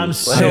bowling. I'm Let's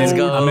so-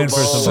 go I'm in for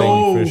some bowling.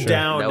 bowling. so for sure.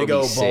 down That to would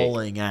go be sick.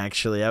 bowling,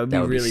 actually. That would be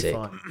That would be really sick.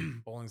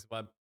 fun. Bowling's the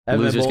vibe. I haven't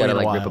been Losers bowling gotta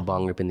in a like rip a while.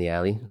 bong rip in the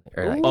alley.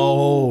 Or like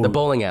Oh. the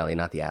bowling alley,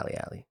 not the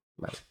alley.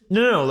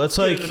 No, let's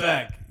like, in the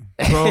back.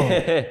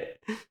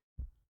 bro,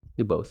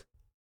 Do both.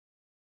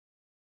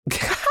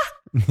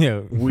 Yeah.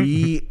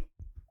 we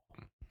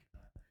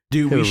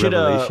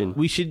Revelation.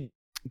 we should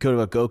go to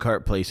a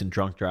go-kart place and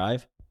drunk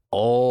drive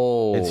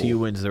Oh. and see who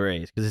wins the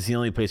race because it's the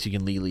only place you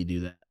can legally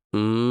do that.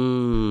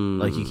 Mm.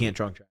 Like you can't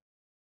drunk drive.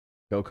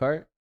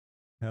 Go-kart?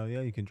 Hell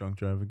yeah, you can drunk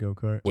drive a go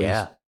kart.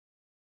 Yeah.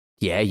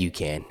 Yeah, you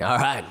can. All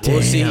right.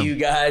 We'll see Damn. you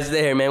guys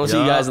there, man. We'll see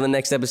you Yeah. guys in the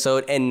next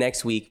episode and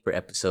next week for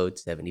episode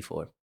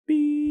 74.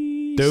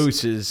 Peace.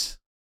 Doses.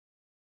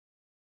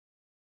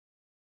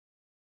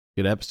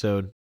 Good episode.